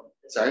 So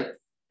Sorry?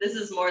 This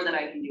is more than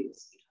I can do with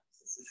speed humps.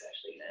 This is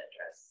actually going to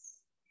address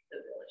the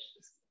village.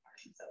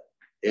 So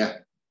yeah.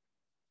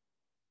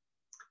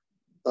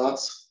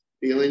 Thoughts,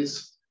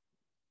 feelings?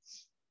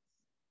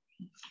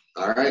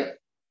 All right,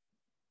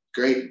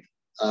 great.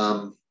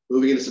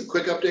 Moving into some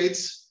quick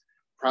updates.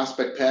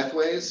 Prospect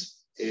Pathways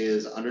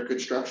is under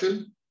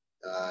construction.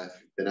 If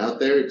you've been out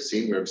there, you've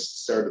seen we've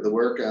started the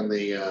work on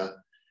the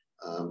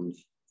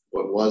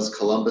what was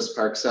Columbus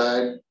Park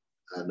side,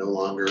 no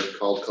longer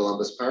called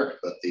Columbus Park,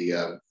 but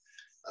the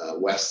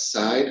west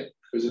side.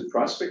 Was it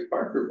Prospect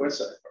Park or West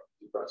Side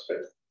Park?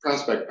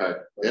 Prospect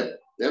Park. Yep.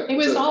 It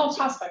was all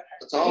Prospect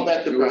Park. It's all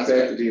back to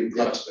Prospect.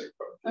 Prospect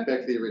Park.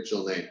 Back to the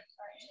original name.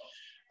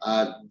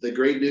 The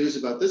great news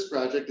about this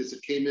project is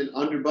it came in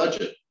under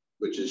budget,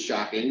 which is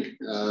shocking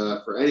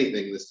for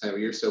anything this time of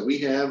year. So we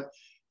have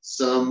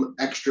some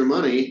extra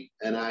money,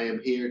 and I am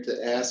here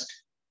to ask,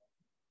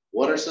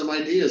 what are some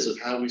ideas of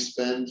how we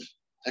spend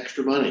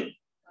extra money?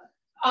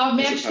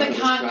 Match the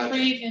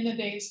concrete in the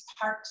Days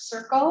Park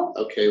circle.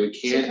 Okay, we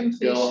can't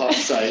go off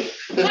site.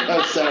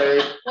 I'm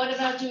sorry. What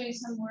about doing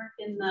some work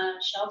in the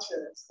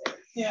shelter that's there?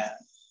 Yeah.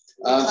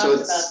 So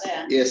it's about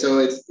that. Yeah, so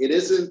it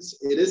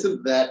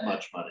isn't that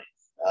much money.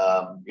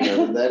 You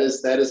know, that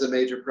is a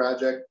major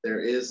project. There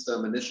is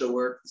some initial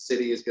work the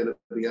city is going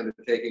to be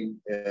undertaking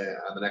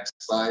on the next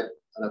slide.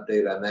 An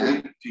update on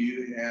that. Do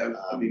you have?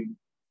 I mean,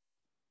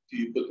 do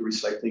you put the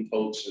recycling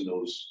totes in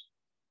those?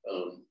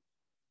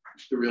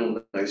 The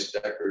real nice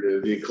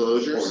decorative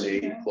enclosures,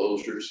 ornate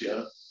enclosures,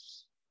 yeah.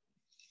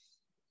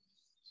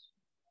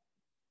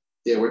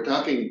 Yeah, we're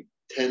talking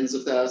tens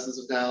of thousands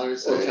of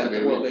dollars.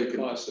 Well, they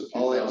cost a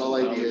few all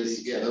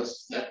ideas. Yeah,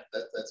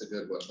 that's a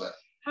good one. But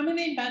how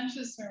many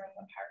benches are in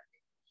the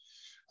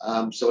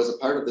park? So as a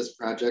part of this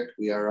project,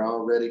 we are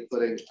already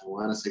putting, I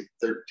want to say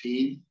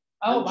 13.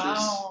 Oh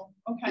wow!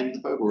 Okay.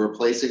 We're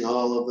replacing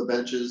all of the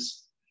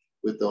benches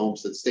with the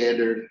Olmsted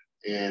standard,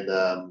 and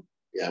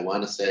yeah, I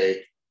want to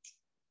say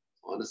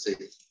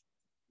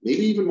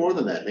maybe even more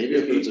than that. Maybe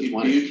if it was a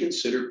 20. Do you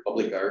consider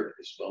public art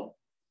as well?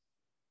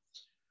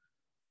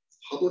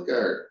 Public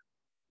art.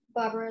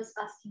 Barbara's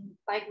asking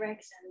bike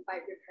racks and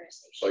bike repair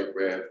stations. Bike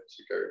rack,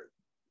 cigar.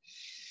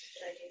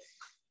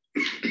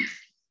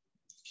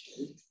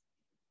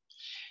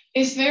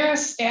 Is there a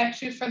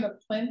statue for the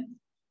plinth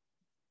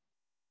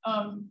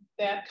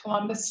that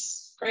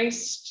Columbus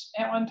graced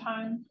at one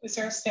time? Is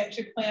there a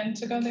statue planned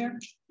to go there?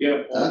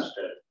 Yeah,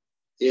 Olmsted.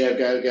 Yeah,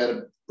 I've got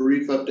a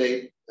brief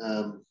update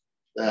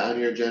on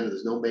your agenda.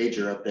 There's no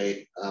major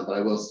update, but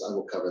I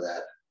will cover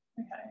that.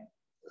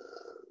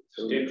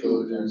 Okay.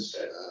 Closures,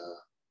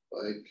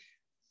 bike.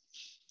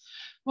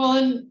 Well,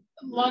 in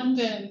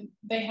London,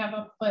 they have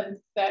a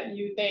plinth that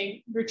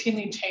they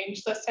routinely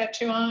change the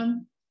statue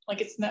on. Like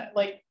it's not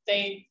like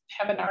they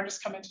have an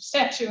artist come into a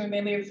statue and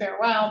they leave there a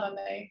while, then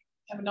they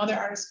have another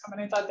artist come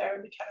in. I thought that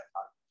would be kind of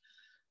fun.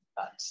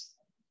 But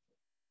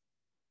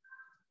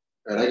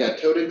all right, I got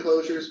tote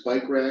enclosures,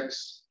 bike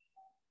racks,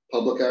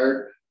 public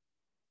art.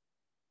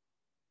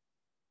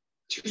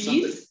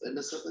 Trees?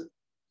 Something?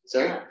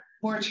 Sorry?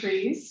 More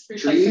trees.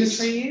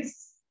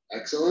 Trees.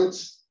 Excellent.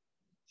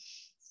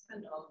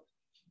 Spend all.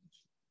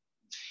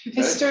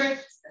 Historic.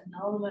 Spend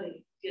all the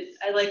money.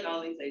 I like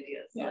all these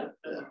ideas. Yeah.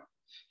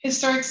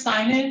 Historic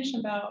signage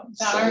about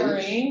the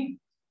armory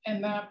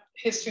and the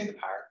history of the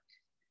park.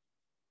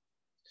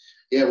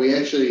 Yeah, we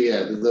actually,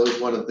 those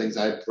one of the things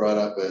I brought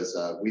up is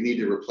we need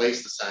to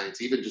replace the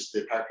signs, even just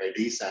the park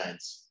ID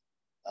signs.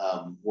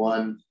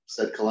 One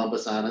said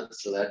Columbus on it,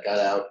 so that got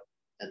out,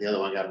 and the other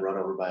one got run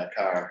over by a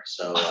car.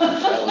 So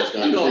that one's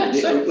gone.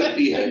 It would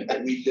be,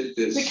 we did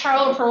this. The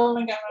Carlo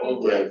Perlman got run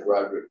over at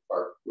Broderick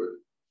Park, where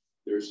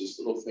there's this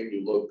little thing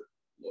you look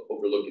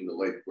overlooking the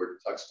lake where it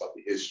talks about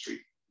the history.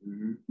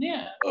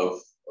 Yeah.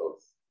 Of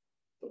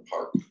the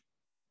park. I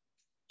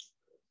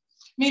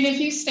mean, if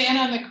you stand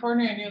on the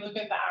corner and you look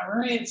at the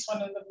armory, it's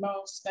one of the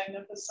most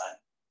magnificent.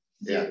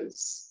 Yeah.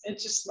 It's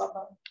just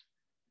lovely.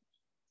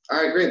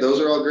 All right, great. Those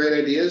are all great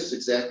ideas.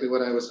 Exactly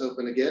what I was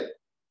hoping to get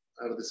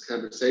out of this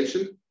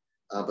conversation.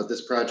 But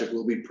this project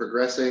will be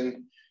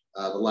progressing.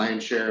 The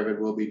lion's share of it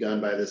will be done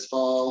by this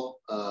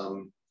fall.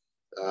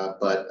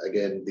 But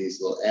again,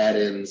 these little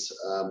add-ins,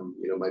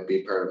 might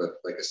be part of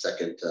a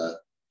second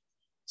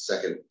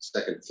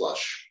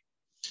flush.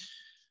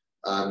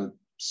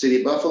 City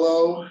of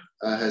Buffalo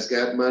has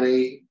got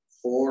money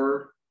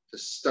to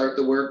start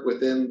the work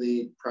within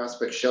the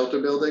Prospect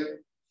Shelter building.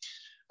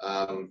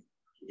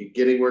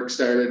 Getting work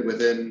started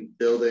within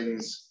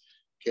buildings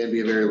can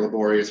be a very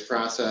laborious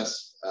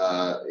process.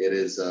 It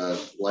is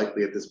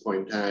likely at this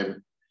point in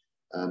time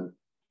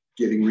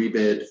getting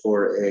rebid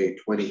for a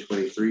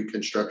 2023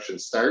 construction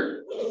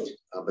start,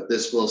 but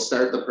this will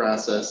start the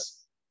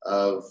process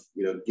of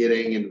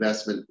getting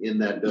investment in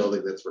that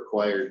building that's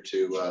required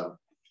to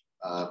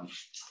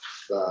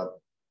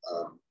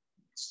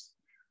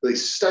they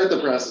start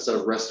the process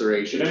of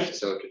restoration,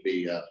 so it can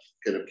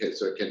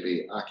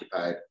be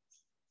occupied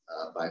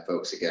by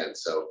folks again.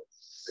 So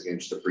again,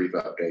 just a brief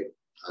update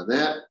on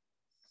that.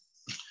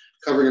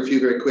 covering a few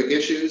very quick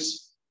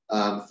issues.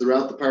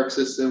 Throughout the park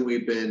system,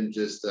 we've been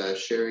just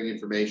sharing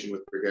information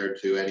with regard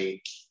to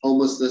any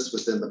homelessness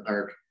within the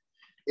park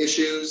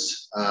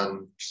issues.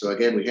 So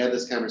again, we had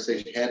this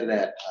conversation, had it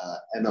at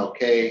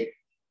MLK,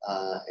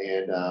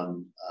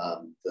 and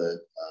the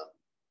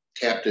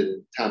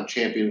Captain Tom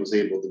Champion was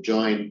able to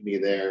join me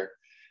there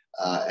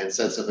and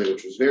said something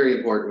which was very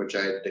important, which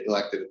I had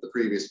neglected at the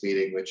previous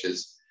meeting, which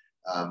is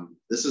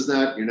this is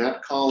not, you're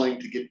not calling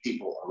to get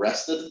people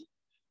arrested.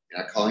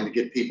 You're not calling to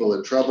get people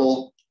in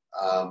trouble.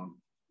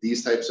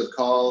 These types of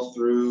call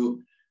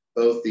through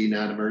both the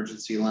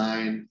non-emergency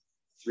line,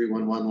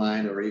 311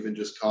 line, or even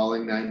just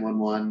calling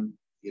 911,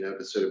 you know,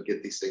 to sort of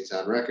get these things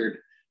on record.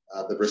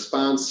 The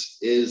response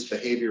is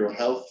behavioral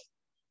health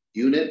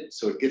unit,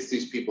 so it gets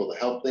these people the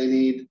help they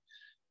need.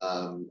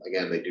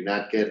 Again, they do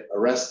not get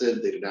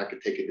arrested, they do not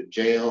get taken to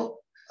jail.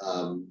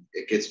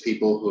 It gets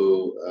people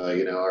who,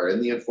 you know, are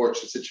in the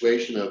unfortunate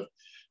situation of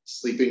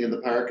sleeping in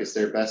the park is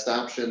their best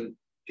option,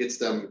 gets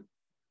them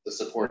the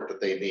support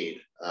that they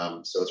need.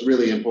 So it's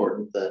really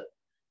important that,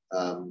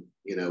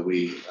 you know,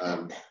 we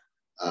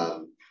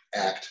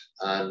act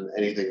on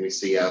anything we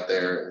see out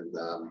there and,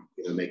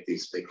 you know, make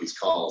these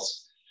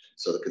calls.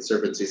 So the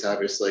Conservancy is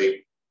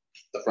obviously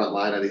the front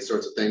line of these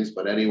sorts of things,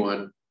 but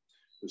anyone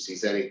who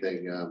sees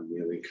anything, you know,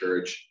 we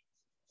encourage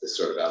this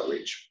sort of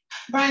outreach.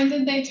 Brian,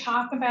 did they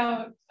talk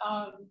about,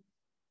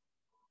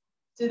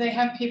 do they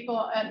have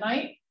people at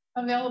night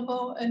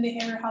available in the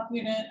behavioral health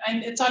unit?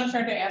 It's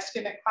unfair to ask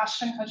you that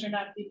question because you're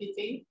not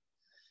BBB.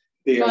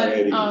 They are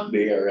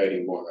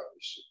adding more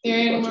hours. They're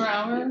adding more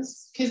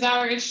hours? Because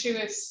our issue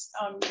is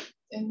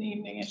in the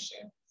evening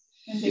issue.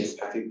 Yes,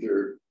 I think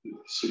the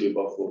city of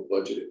Buffalo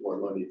budgeted more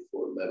money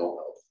for mental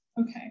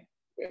health. Okay.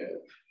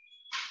 And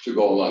to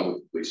go along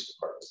with the police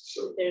department.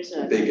 So there's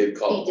a they get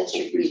called. B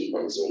district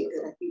meeting this week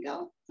that I can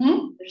go.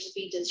 There's a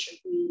B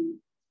district meeting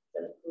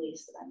for the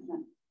police that I'm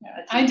going.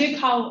 Yeah, I did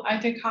call,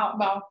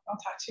 well, I'll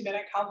talk to you, but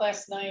I called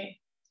last night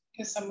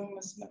because someone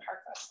was in the park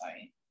last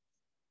night.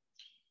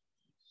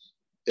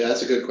 Yeah,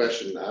 that's a good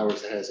question.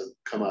 Ours hasn't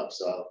come up,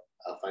 so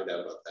I'll find out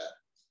about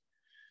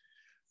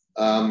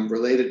that.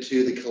 Related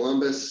to the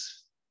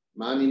Columbus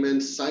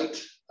Monument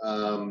site,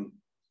 the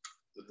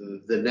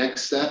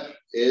next step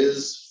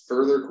is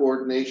further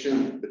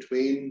coordination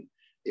between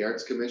the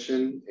Arts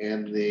Commission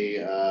and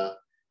the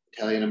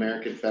Italian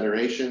American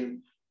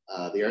Federation.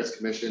 The Arts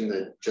Commission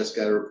that just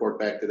got a report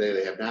back today,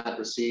 they have not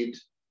received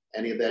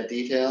any of that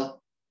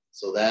detail.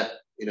 So that,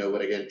 you know,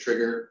 would again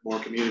trigger more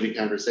community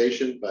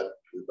conversation, but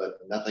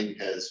nothing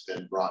has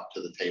been brought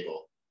to the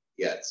table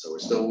yet. So we're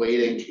still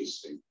waiting to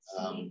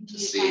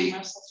see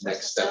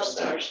next steps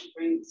there. Should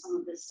bring some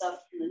of this stuff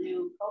from the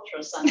new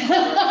cultural center.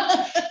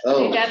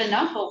 Oh, we've got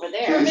enough over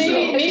there.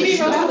 Maybe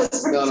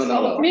Russell.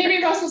 No.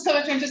 Maybe Russell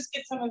Silver can just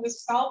get some of the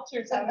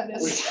sculptures out of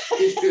this.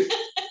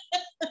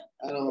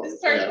 I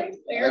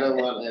don't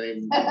want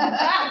any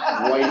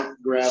white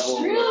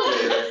gravel.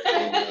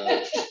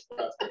 Really?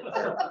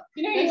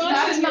 You know, he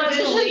wants his mom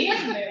to leave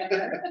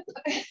there.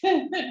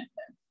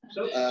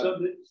 So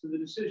the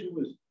decision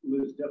was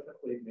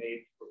definitely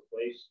made to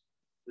replace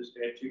the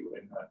statue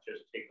and not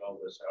just take all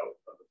this out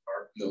of the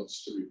park. No,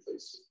 it's to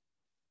replace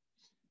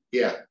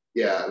it.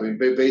 Yeah. I mean,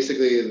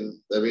 basically,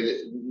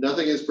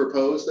 nothing is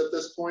proposed at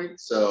this point,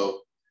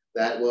 so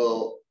that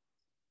will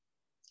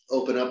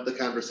open up the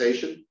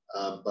conversation.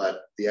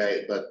 But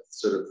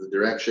sort of the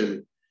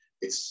direction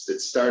it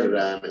started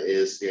on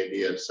is the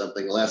idea of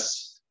something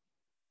less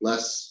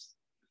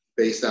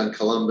based on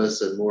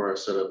Columbus and more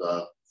sort of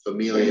a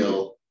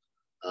familial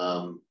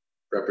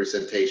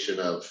representation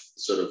of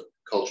sort of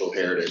cultural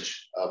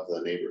heritage of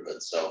the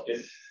neighborhood. So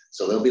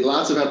there'll be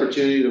lots of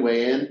opportunity to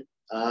weigh in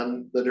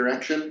on the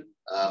direction,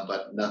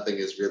 but nothing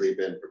has really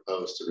been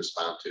proposed to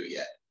respond to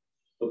yet.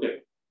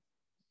 Okay.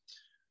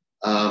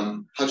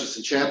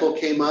 Hutchinson Chapel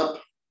came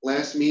up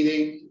last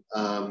meeting.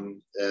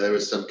 There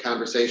was some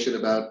conversation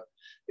about,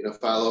 you know,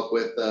 follow up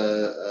with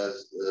the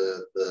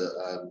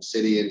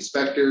city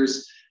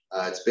inspectors.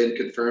 It's been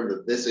confirmed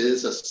that this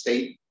is a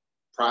state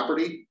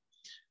property,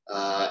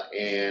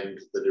 and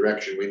the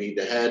direction we need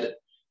to head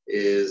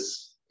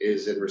is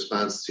in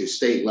response to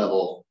state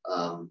level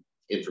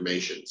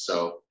information.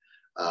 So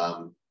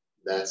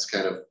that's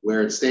kind of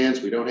where it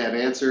stands. We don't have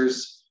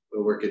answers,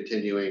 but we're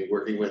continuing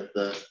working with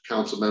the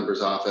council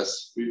member's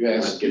office. We've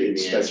asked the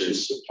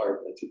inspections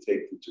department to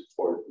take them to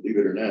court, believe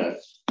it or not.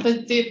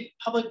 The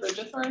Public Bridge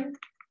Authority?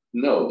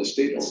 No, the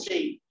state.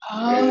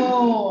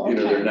 Oh, and,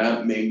 you know, they're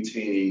not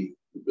maintaining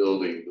the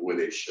building the way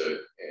they should,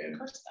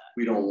 and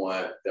we don't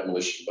want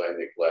demolition by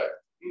neglect.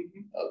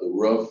 The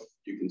roof,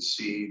 you can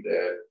see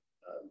that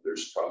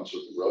there's problems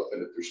with the roof,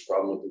 and if there's a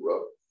problem with the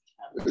roof,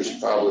 there's a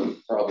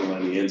problem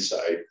on the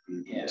inside.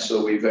 Yeah.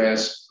 So we've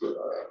asked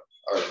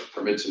our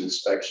permits and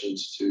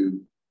inspections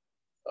to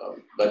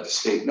let the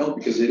state know,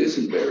 because it is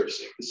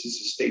embarrassing. This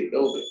is a state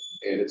building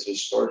and it's a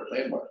historic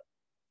landmark,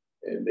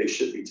 and they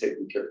should be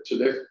taken care of. So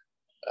there,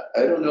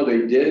 I don't know,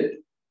 they did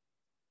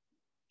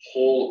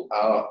pull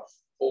off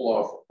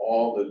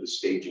all the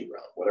staging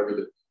ground, whatever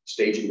the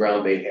staging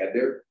ground they had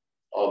there.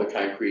 all the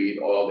concrete,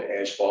 all the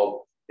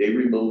asphalt. They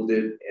removed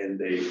it and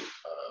they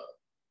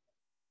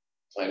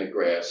planted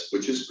grass,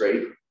 which is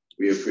great.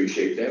 We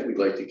appreciate that. We'd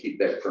like to keep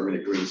that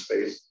permanent green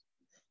space.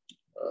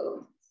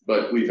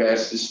 But we've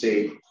asked the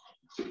state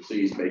to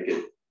please make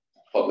it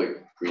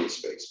public green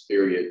space,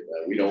 period.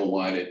 We don't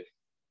want it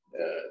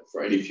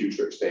for any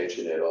future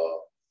expansion at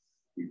all.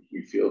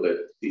 We feel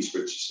that these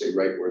routes should stay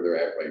right where they're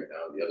at right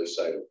now, on the other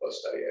side of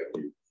Bust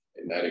Avenue,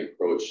 and not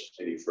encroach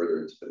any further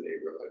into the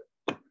neighborhood.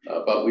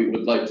 But we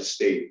would like to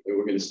state that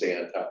we're going to stay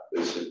on top of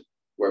this, and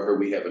wherever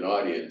we have an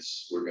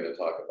audience, we're going to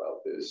talk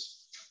about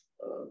this.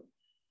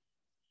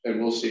 And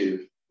we'll see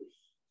if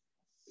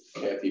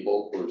Kathy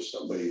Volk or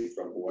somebody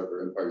from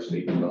whoever Empire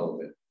State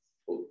Development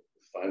will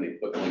finally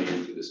put money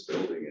into this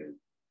building. And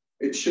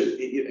it should,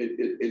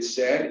 it's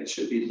sad, it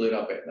should be lit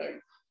up at night.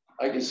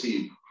 I can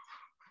see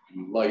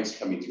lights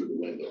coming through the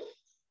window,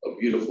 a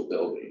beautiful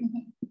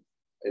building.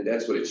 And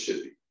that's what it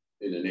should be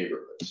in a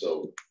neighborhood.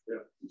 So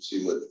yeah, we'll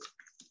see what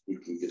we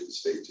can get the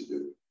state to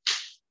do.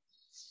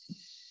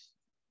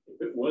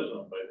 If it was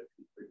owned by the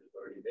Peace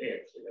Authority, they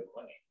actually have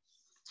money.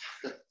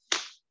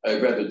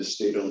 I'd rather the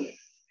state own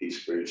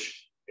Peace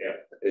Bridge. Yeah,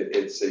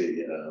 it's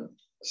a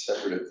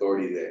separate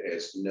authority that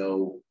has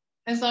no.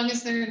 As long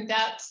as they're in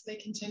debt, they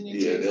continue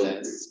to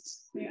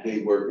exist.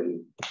 They work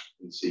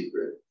in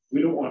secret.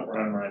 We don't want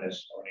Ron Rhinus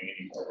owning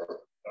any more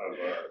of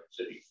our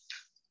city.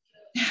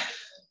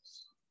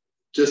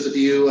 Just a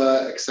few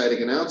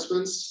exciting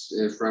announcements.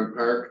 In Front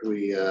Park,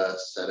 we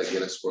set a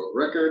Guinness World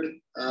Record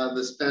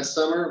this past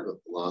summer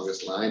with the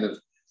longest line of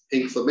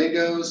pink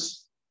flamingos.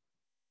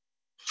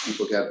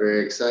 People got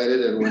very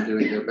excited and were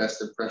doing their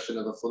best impression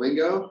of a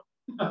flamingo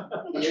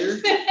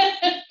here.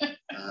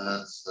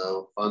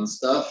 So fun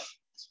stuff.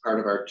 It's part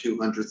of our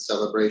 200th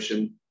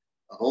celebration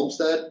of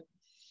Olmsted.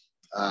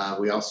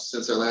 We also,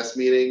 since our last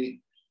meeting,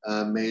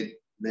 made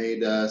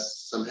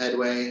some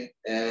headway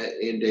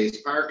in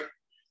Days Park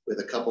with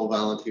a couple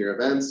volunteer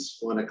events,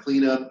 one a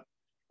cleanup,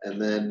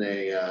 and then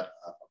a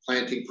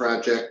planting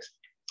project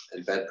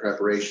and bed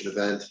preparation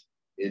event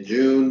in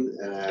June,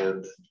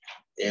 and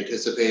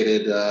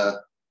anticipated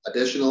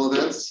additional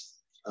events.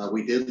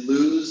 We did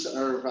lose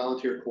our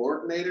volunteer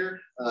coordinator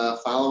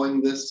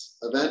following this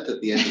event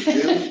at the end of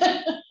June.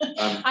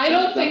 I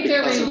don't think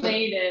they're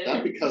related.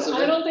 Not because of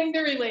it. I don't think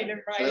they're related,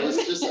 Brian. I was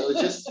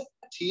just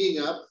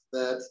teeing up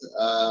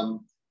that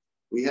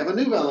we have a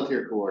new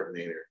volunteer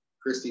coordinator.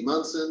 Christy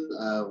Munson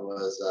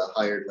was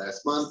hired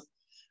last month,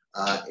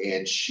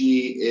 and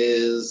she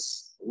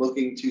is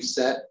looking to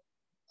set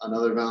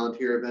another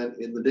volunteer event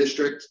in the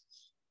district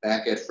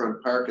back at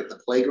Front Park at the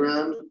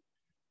playground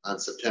on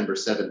September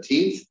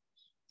 17th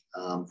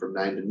from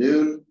 9 to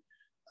noon.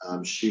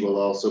 She will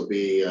also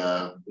be,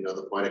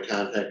 the point of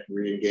contact,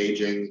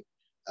 re-engaging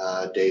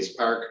Days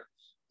Park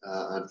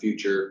on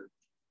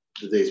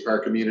the Days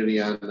Park community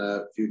on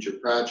future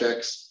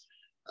projects.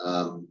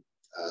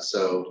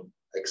 So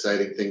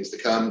exciting things to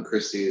come.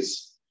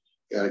 Christy's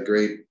got a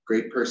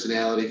great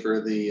personality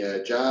for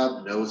the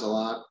job, knows a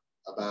lot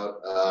about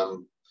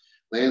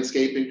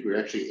landscaping. We were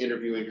actually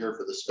interviewing her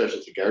for the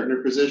specialty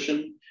gardener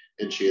position,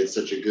 and she had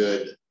such a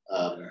good,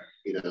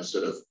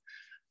 sort of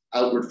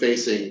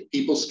outward-facing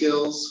people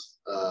skills,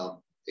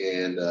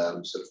 and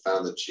sort of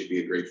found that she'd be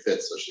a great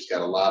fit. So she's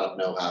got a lot of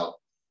know-how,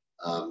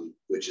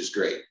 which is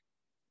great.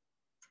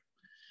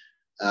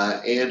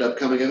 And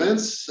upcoming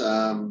events,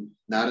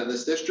 not in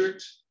this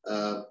district.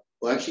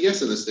 Well, actually,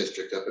 yes, in this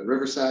district, up in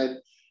Riverside,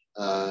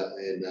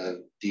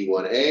 in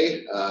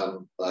D1A.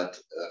 But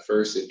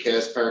first in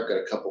Cass Park, got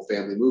a couple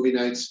family movie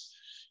nights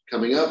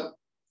coming up.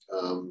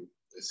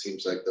 It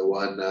seems like the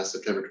one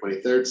September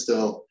 23rd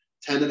still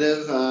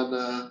tentative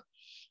on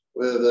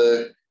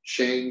whether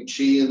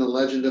Shang-Chi and the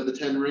Legend of the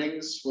Ten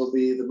Rings will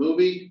be the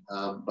movie,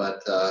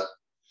 but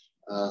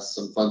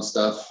some fun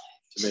stuff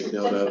to make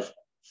note of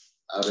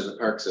out in the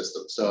park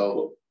system.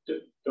 So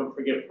don't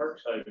forget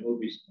Parkside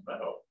Movies in the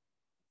Meadow.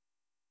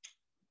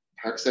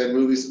 Parkside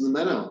Movies in the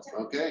Meadow.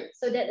 Okay.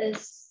 So that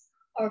is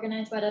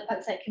organized by the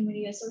Parkside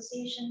Community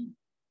Association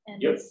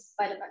and Yep. It's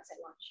by the Parkside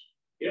Launch.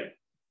 Yeah,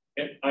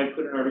 and I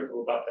put an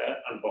article about that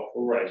on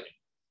Buffalo Rising.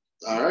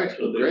 All right.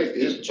 So Great.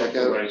 Yeah, check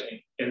out.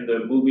 Rising. And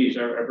the movies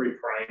are every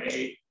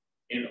Friday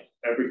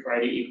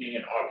evening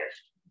in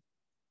August.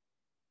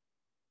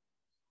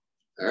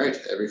 All right.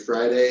 Every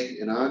Friday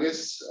in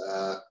August.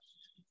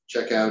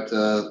 Check out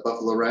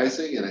Buffalo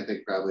Rising, and I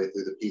think probably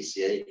through the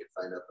PCA you can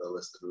find out the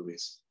list of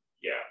movies.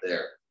 Yeah.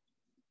 There.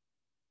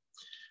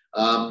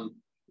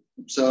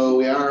 So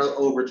we are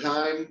over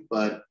time,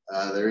 but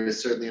there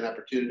is certainly an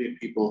opportunity if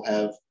people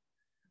have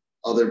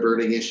other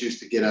burning issues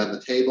to get on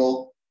the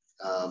table.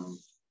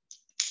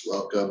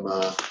 Welcome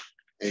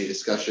any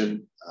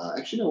discussion.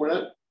 Actually, no, we're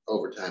not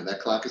overtime. That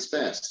clock is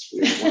fast.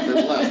 We have 1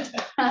 minute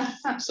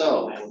left.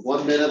 So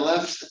 1 minute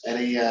left.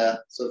 Any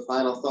sort of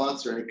final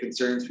thoughts or any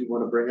concerns we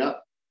want to bring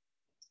up?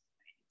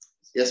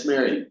 Yes,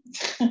 Mary.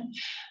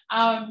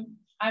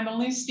 I'm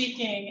only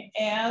speaking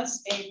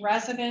as a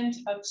resident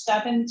of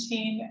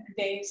 17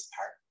 Days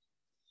Park.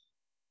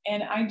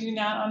 And I do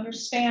not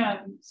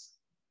understand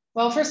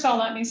Well, first of all,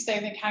 let me say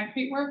the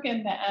concrete work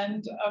in the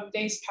end of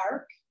Days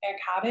Park at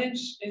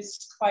Cottage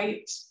is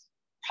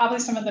probably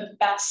some of the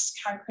best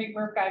concrete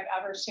work I've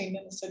ever seen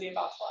in the city of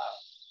Buffalo.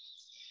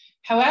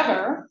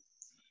 However,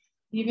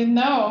 even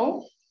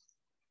though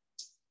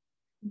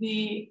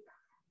the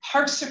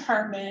Parks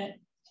Department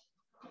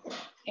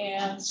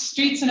and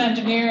Streets and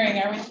Engineering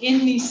are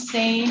within the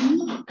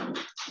same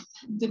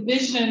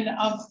division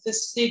of the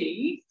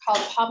city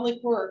called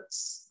Public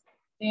Works,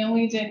 they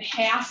only did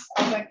half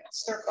of a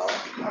circle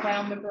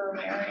around the berm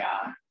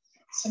area.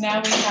 So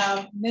now we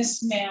have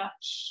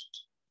mismatched.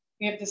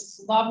 We have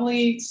this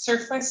lovely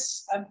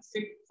surface of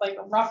like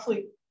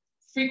roughly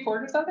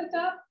 3/4 of it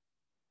done.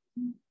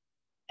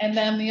 And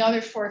then the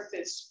other 1/4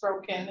 is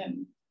broken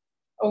and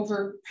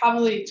over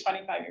probably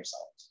 25 years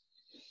old.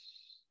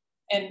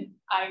 And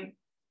I'm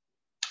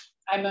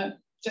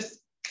just,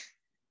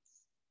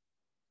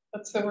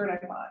 what's the word I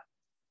want?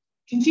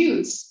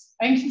 Confused.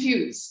 I'm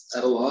confused.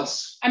 At a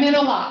loss. I'm at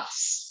a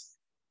loss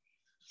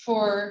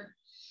for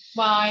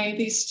why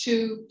these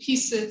two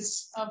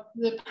pieces of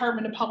the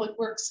Department of Public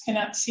Works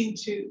cannot seem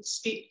to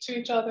speak to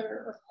each other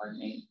or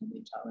coordinate with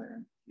each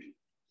other.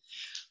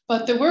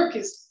 But the work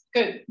is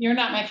good. You're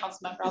not my council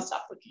member. I'll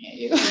stop looking at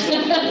you. It's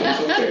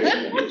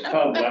okay. It's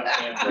called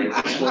left-hand I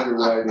right. just wonder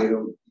why they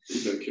don't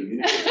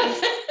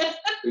communicate.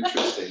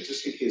 Interesting,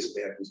 just in case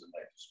it happens in my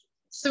district.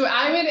 So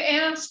I would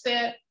ask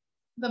that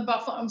the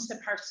Buffalo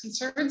Olmsted Parks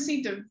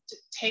Conservancy to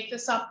take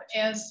this up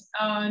as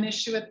an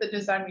issue with the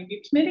Design Review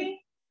Committee.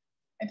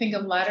 I think a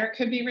letter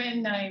could be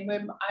written. I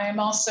am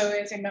also,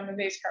 as a member of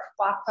the Days Park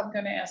Block Club,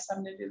 going to ask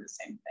them to do the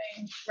same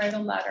thing. Write a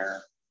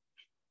letter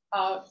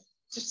of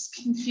just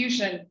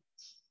confusion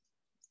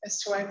as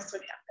to why this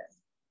would happen.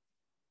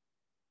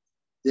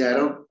 Yeah, I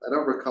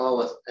don't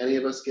recall if any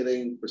of us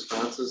getting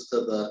responses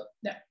to the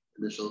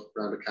initial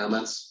round of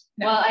comments.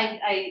 No. Well,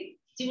 I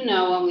do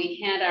know when we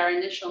had our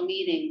initial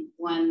meeting,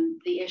 when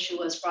the issue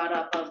was brought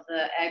up of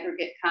the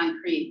aggregate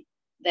concrete,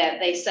 that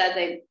they said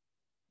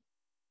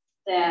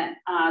that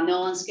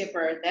Nolan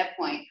Skipper at that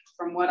point,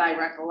 from what I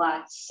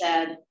recollect,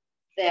 said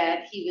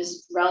that he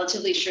was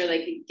relatively sure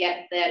they could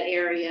get that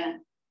area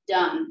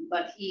done,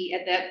 but he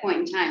at that point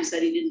in time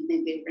said he didn't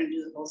think they were going to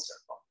do the whole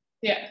circle.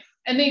 Yeah,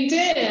 and they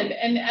did,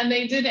 and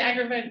they did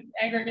aggravated,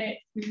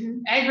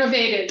 and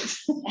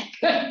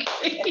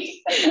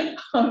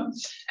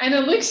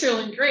it looks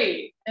really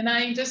great. And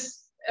I'm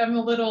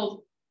a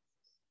little.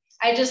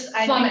 I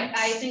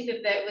think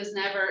that was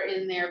never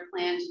in their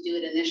plan to do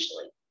it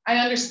initially. I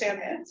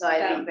understand that. So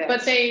I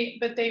think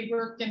but they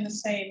work in the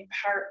same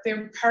part.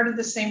 They're part of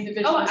the same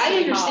division. Oh, I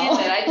understand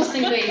that.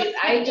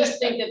 I just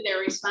think that their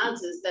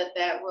response is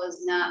that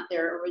was not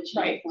their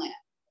original plan.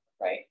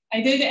 Right. I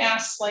did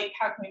ask, like,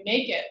 how can we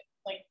make it?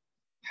 Like,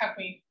 how can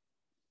we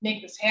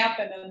make this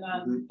happen? And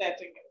that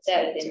didn't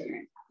get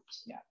it.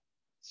 Yeah.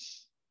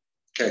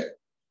 Okay.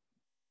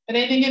 But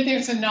I think if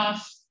there's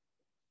enough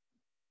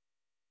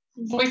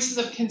voices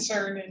of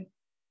concern and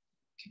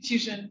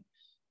confusion,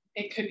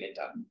 it could get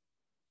done.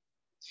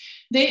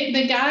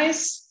 The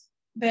guys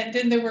that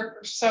did the work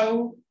were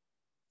so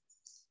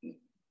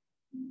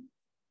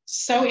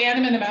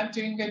adamant about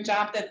doing a good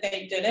job that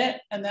they did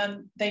it, and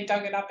then they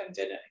dug it up and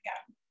did it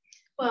again.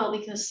 Well,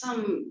 because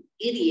some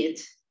idiot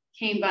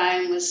came by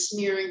and was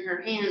smearing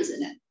her hands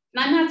in it.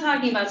 And I'm not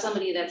talking about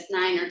somebody that's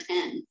 9 or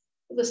 10.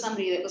 It was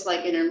somebody that was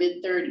like in her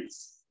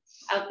mid-30s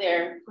out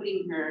there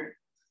putting her,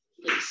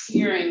 like,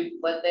 smearing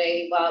while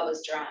it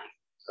was drying.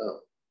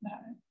 Oh.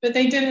 But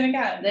they did it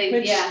again.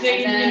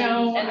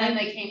 And then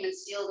they came and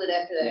sealed it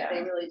after that. Yeah.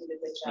 They really did a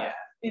good job. Yeah,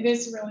 it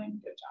is really a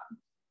good job.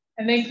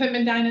 And they put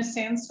Medina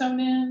sandstone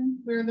in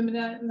where the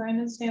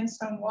Medina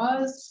sandstone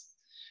was.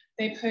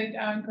 They put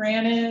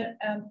granite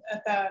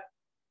at the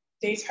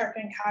Days Park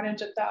and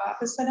Cottage at the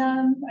opposite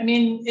end. I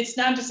mean, it's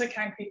not just a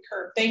concrete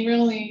curb. They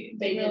really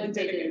did a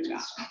good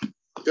job.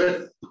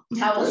 Good.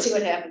 Now we'll see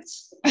what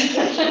happens.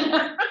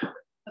 The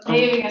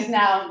paving is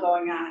now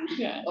going on.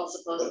 Yeah. Well,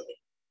 supposedly.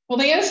 Well,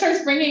 they gotta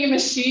start bringing a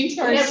machine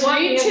to our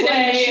street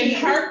today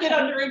and park it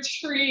under a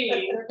tree.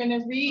 They're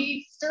gonna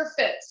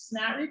resurface,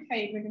 not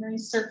repave. They're gonna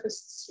resurface the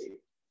street.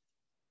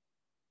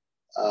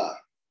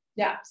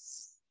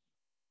 Yes.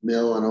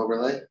 Mill and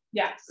overlay?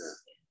 Yes. Yeah.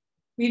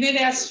 We did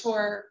ask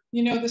for,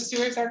 the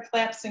sewers are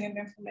collapsing and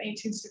they're from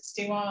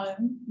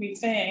 1861, we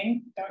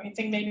think. Don't you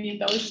think maybe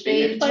those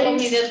They told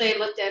me that they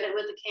looked at it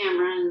with the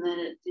camera and that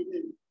it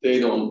didn't.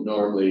 They don't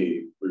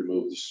normally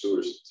remove the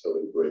sewers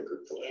until they break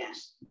or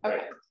collapse. Yeah.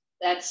 Okay.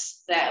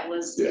 That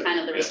was kind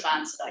of the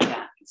response that I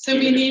got. So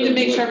we need to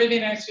make sure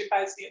everybody actually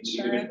buys the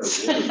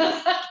insurance.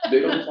 They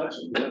don't touch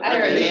them. I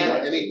heard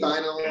any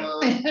final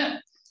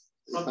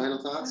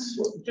thoughts?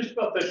 Just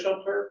about the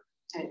shelter.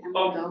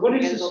 What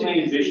is the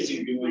city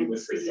envisioning doing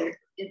with the shelter?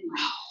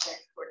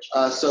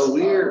 So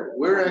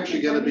we're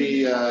actually going to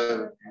be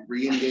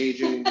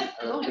re-engaging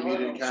a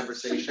community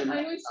conversation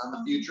on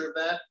the future of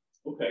that.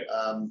 Okay.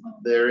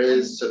 There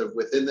is sort of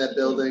within that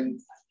building,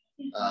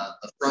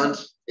 the front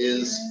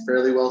is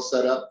fairly well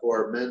set up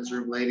for men's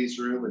room, ladies'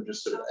 room, and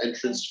just sort of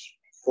entrance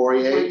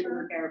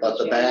foyer. But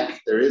the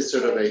back, there is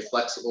sort of a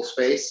flexible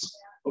space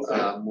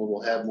Okay.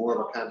 We'll have more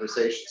of a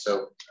conversation.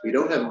 So we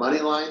don't have money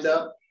lined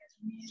up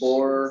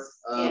for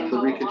the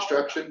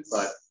reconstruction,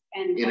 but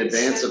in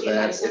advance of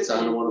that, it's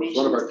on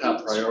one of our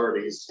top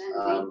priorities.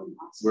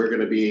 We're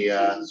going to be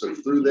sort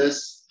of through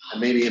this,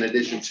 and maybe in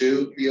addition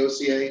to the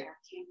OCA,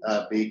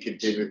 be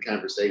continuing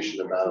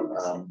conversation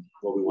about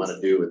what we want to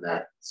do in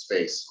that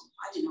space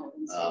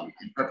in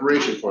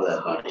preparation for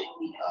that money.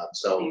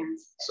 So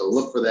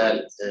look for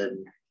that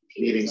in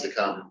meetings to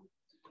come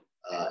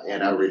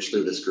and outreach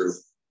through this group.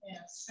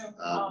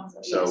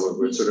 So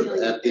we're sort of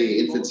at the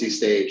infancy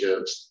stage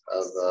of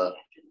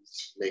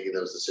making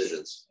those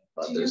decisions,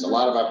 but there's a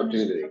lot of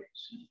opportunity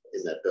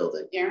in that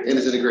building, and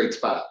it's in a great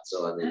spot.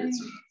 So I mean,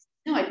 it's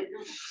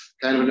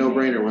kind of a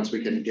no-brainer once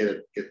we can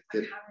get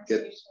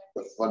the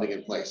funding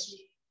in place.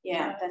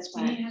 Yeah, that's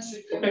fine.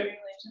 Okay.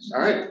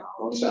 All right.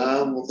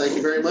 Well, thank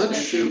you very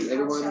much to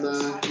everyone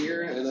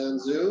here and on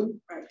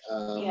Zoom.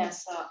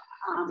 Yes.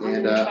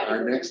 And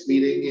our next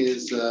meeting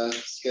is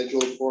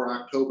scheduled for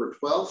October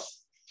 12th.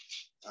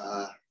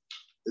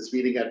 This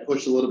meeting got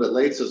pushed a little bit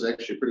late, so it's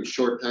actually a pretty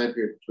short time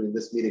period between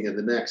this meeting and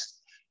the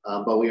next.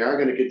 But we are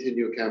going to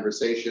continue a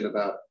conversation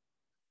about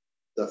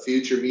the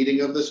future meeting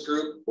of this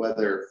group,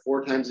 whether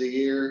 4 times a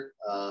year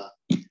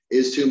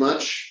is too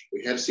much.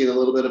 We have seen a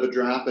little bit of a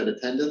drop in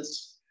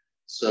attendance.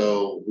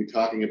 So we're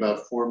talking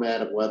about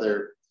format of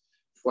whether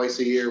twice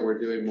a year we're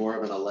doing more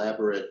of an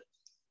elaborate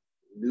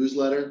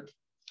newsletter,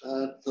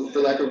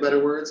 for lack of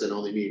better words, and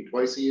only meeting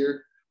twice a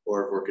year,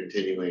 or if we're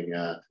continuing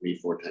to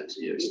meet 4 times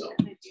a year. So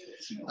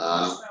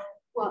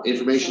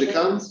information to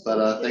come,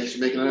 but thanks for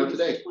making it out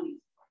today.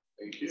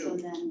 Thank you. So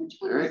then the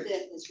 25th All right.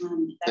 is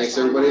when. Thanks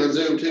everybody on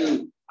Zoom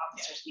too.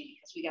 Officers meeting,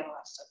 because we got a lot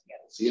of stuff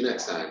together. See you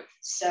next time.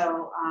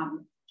 So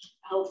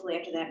hopefully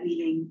after that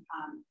meeting,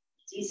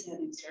 Dee's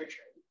having surgery.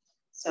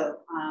 So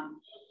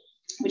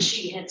which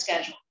she had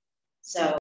scheduled. So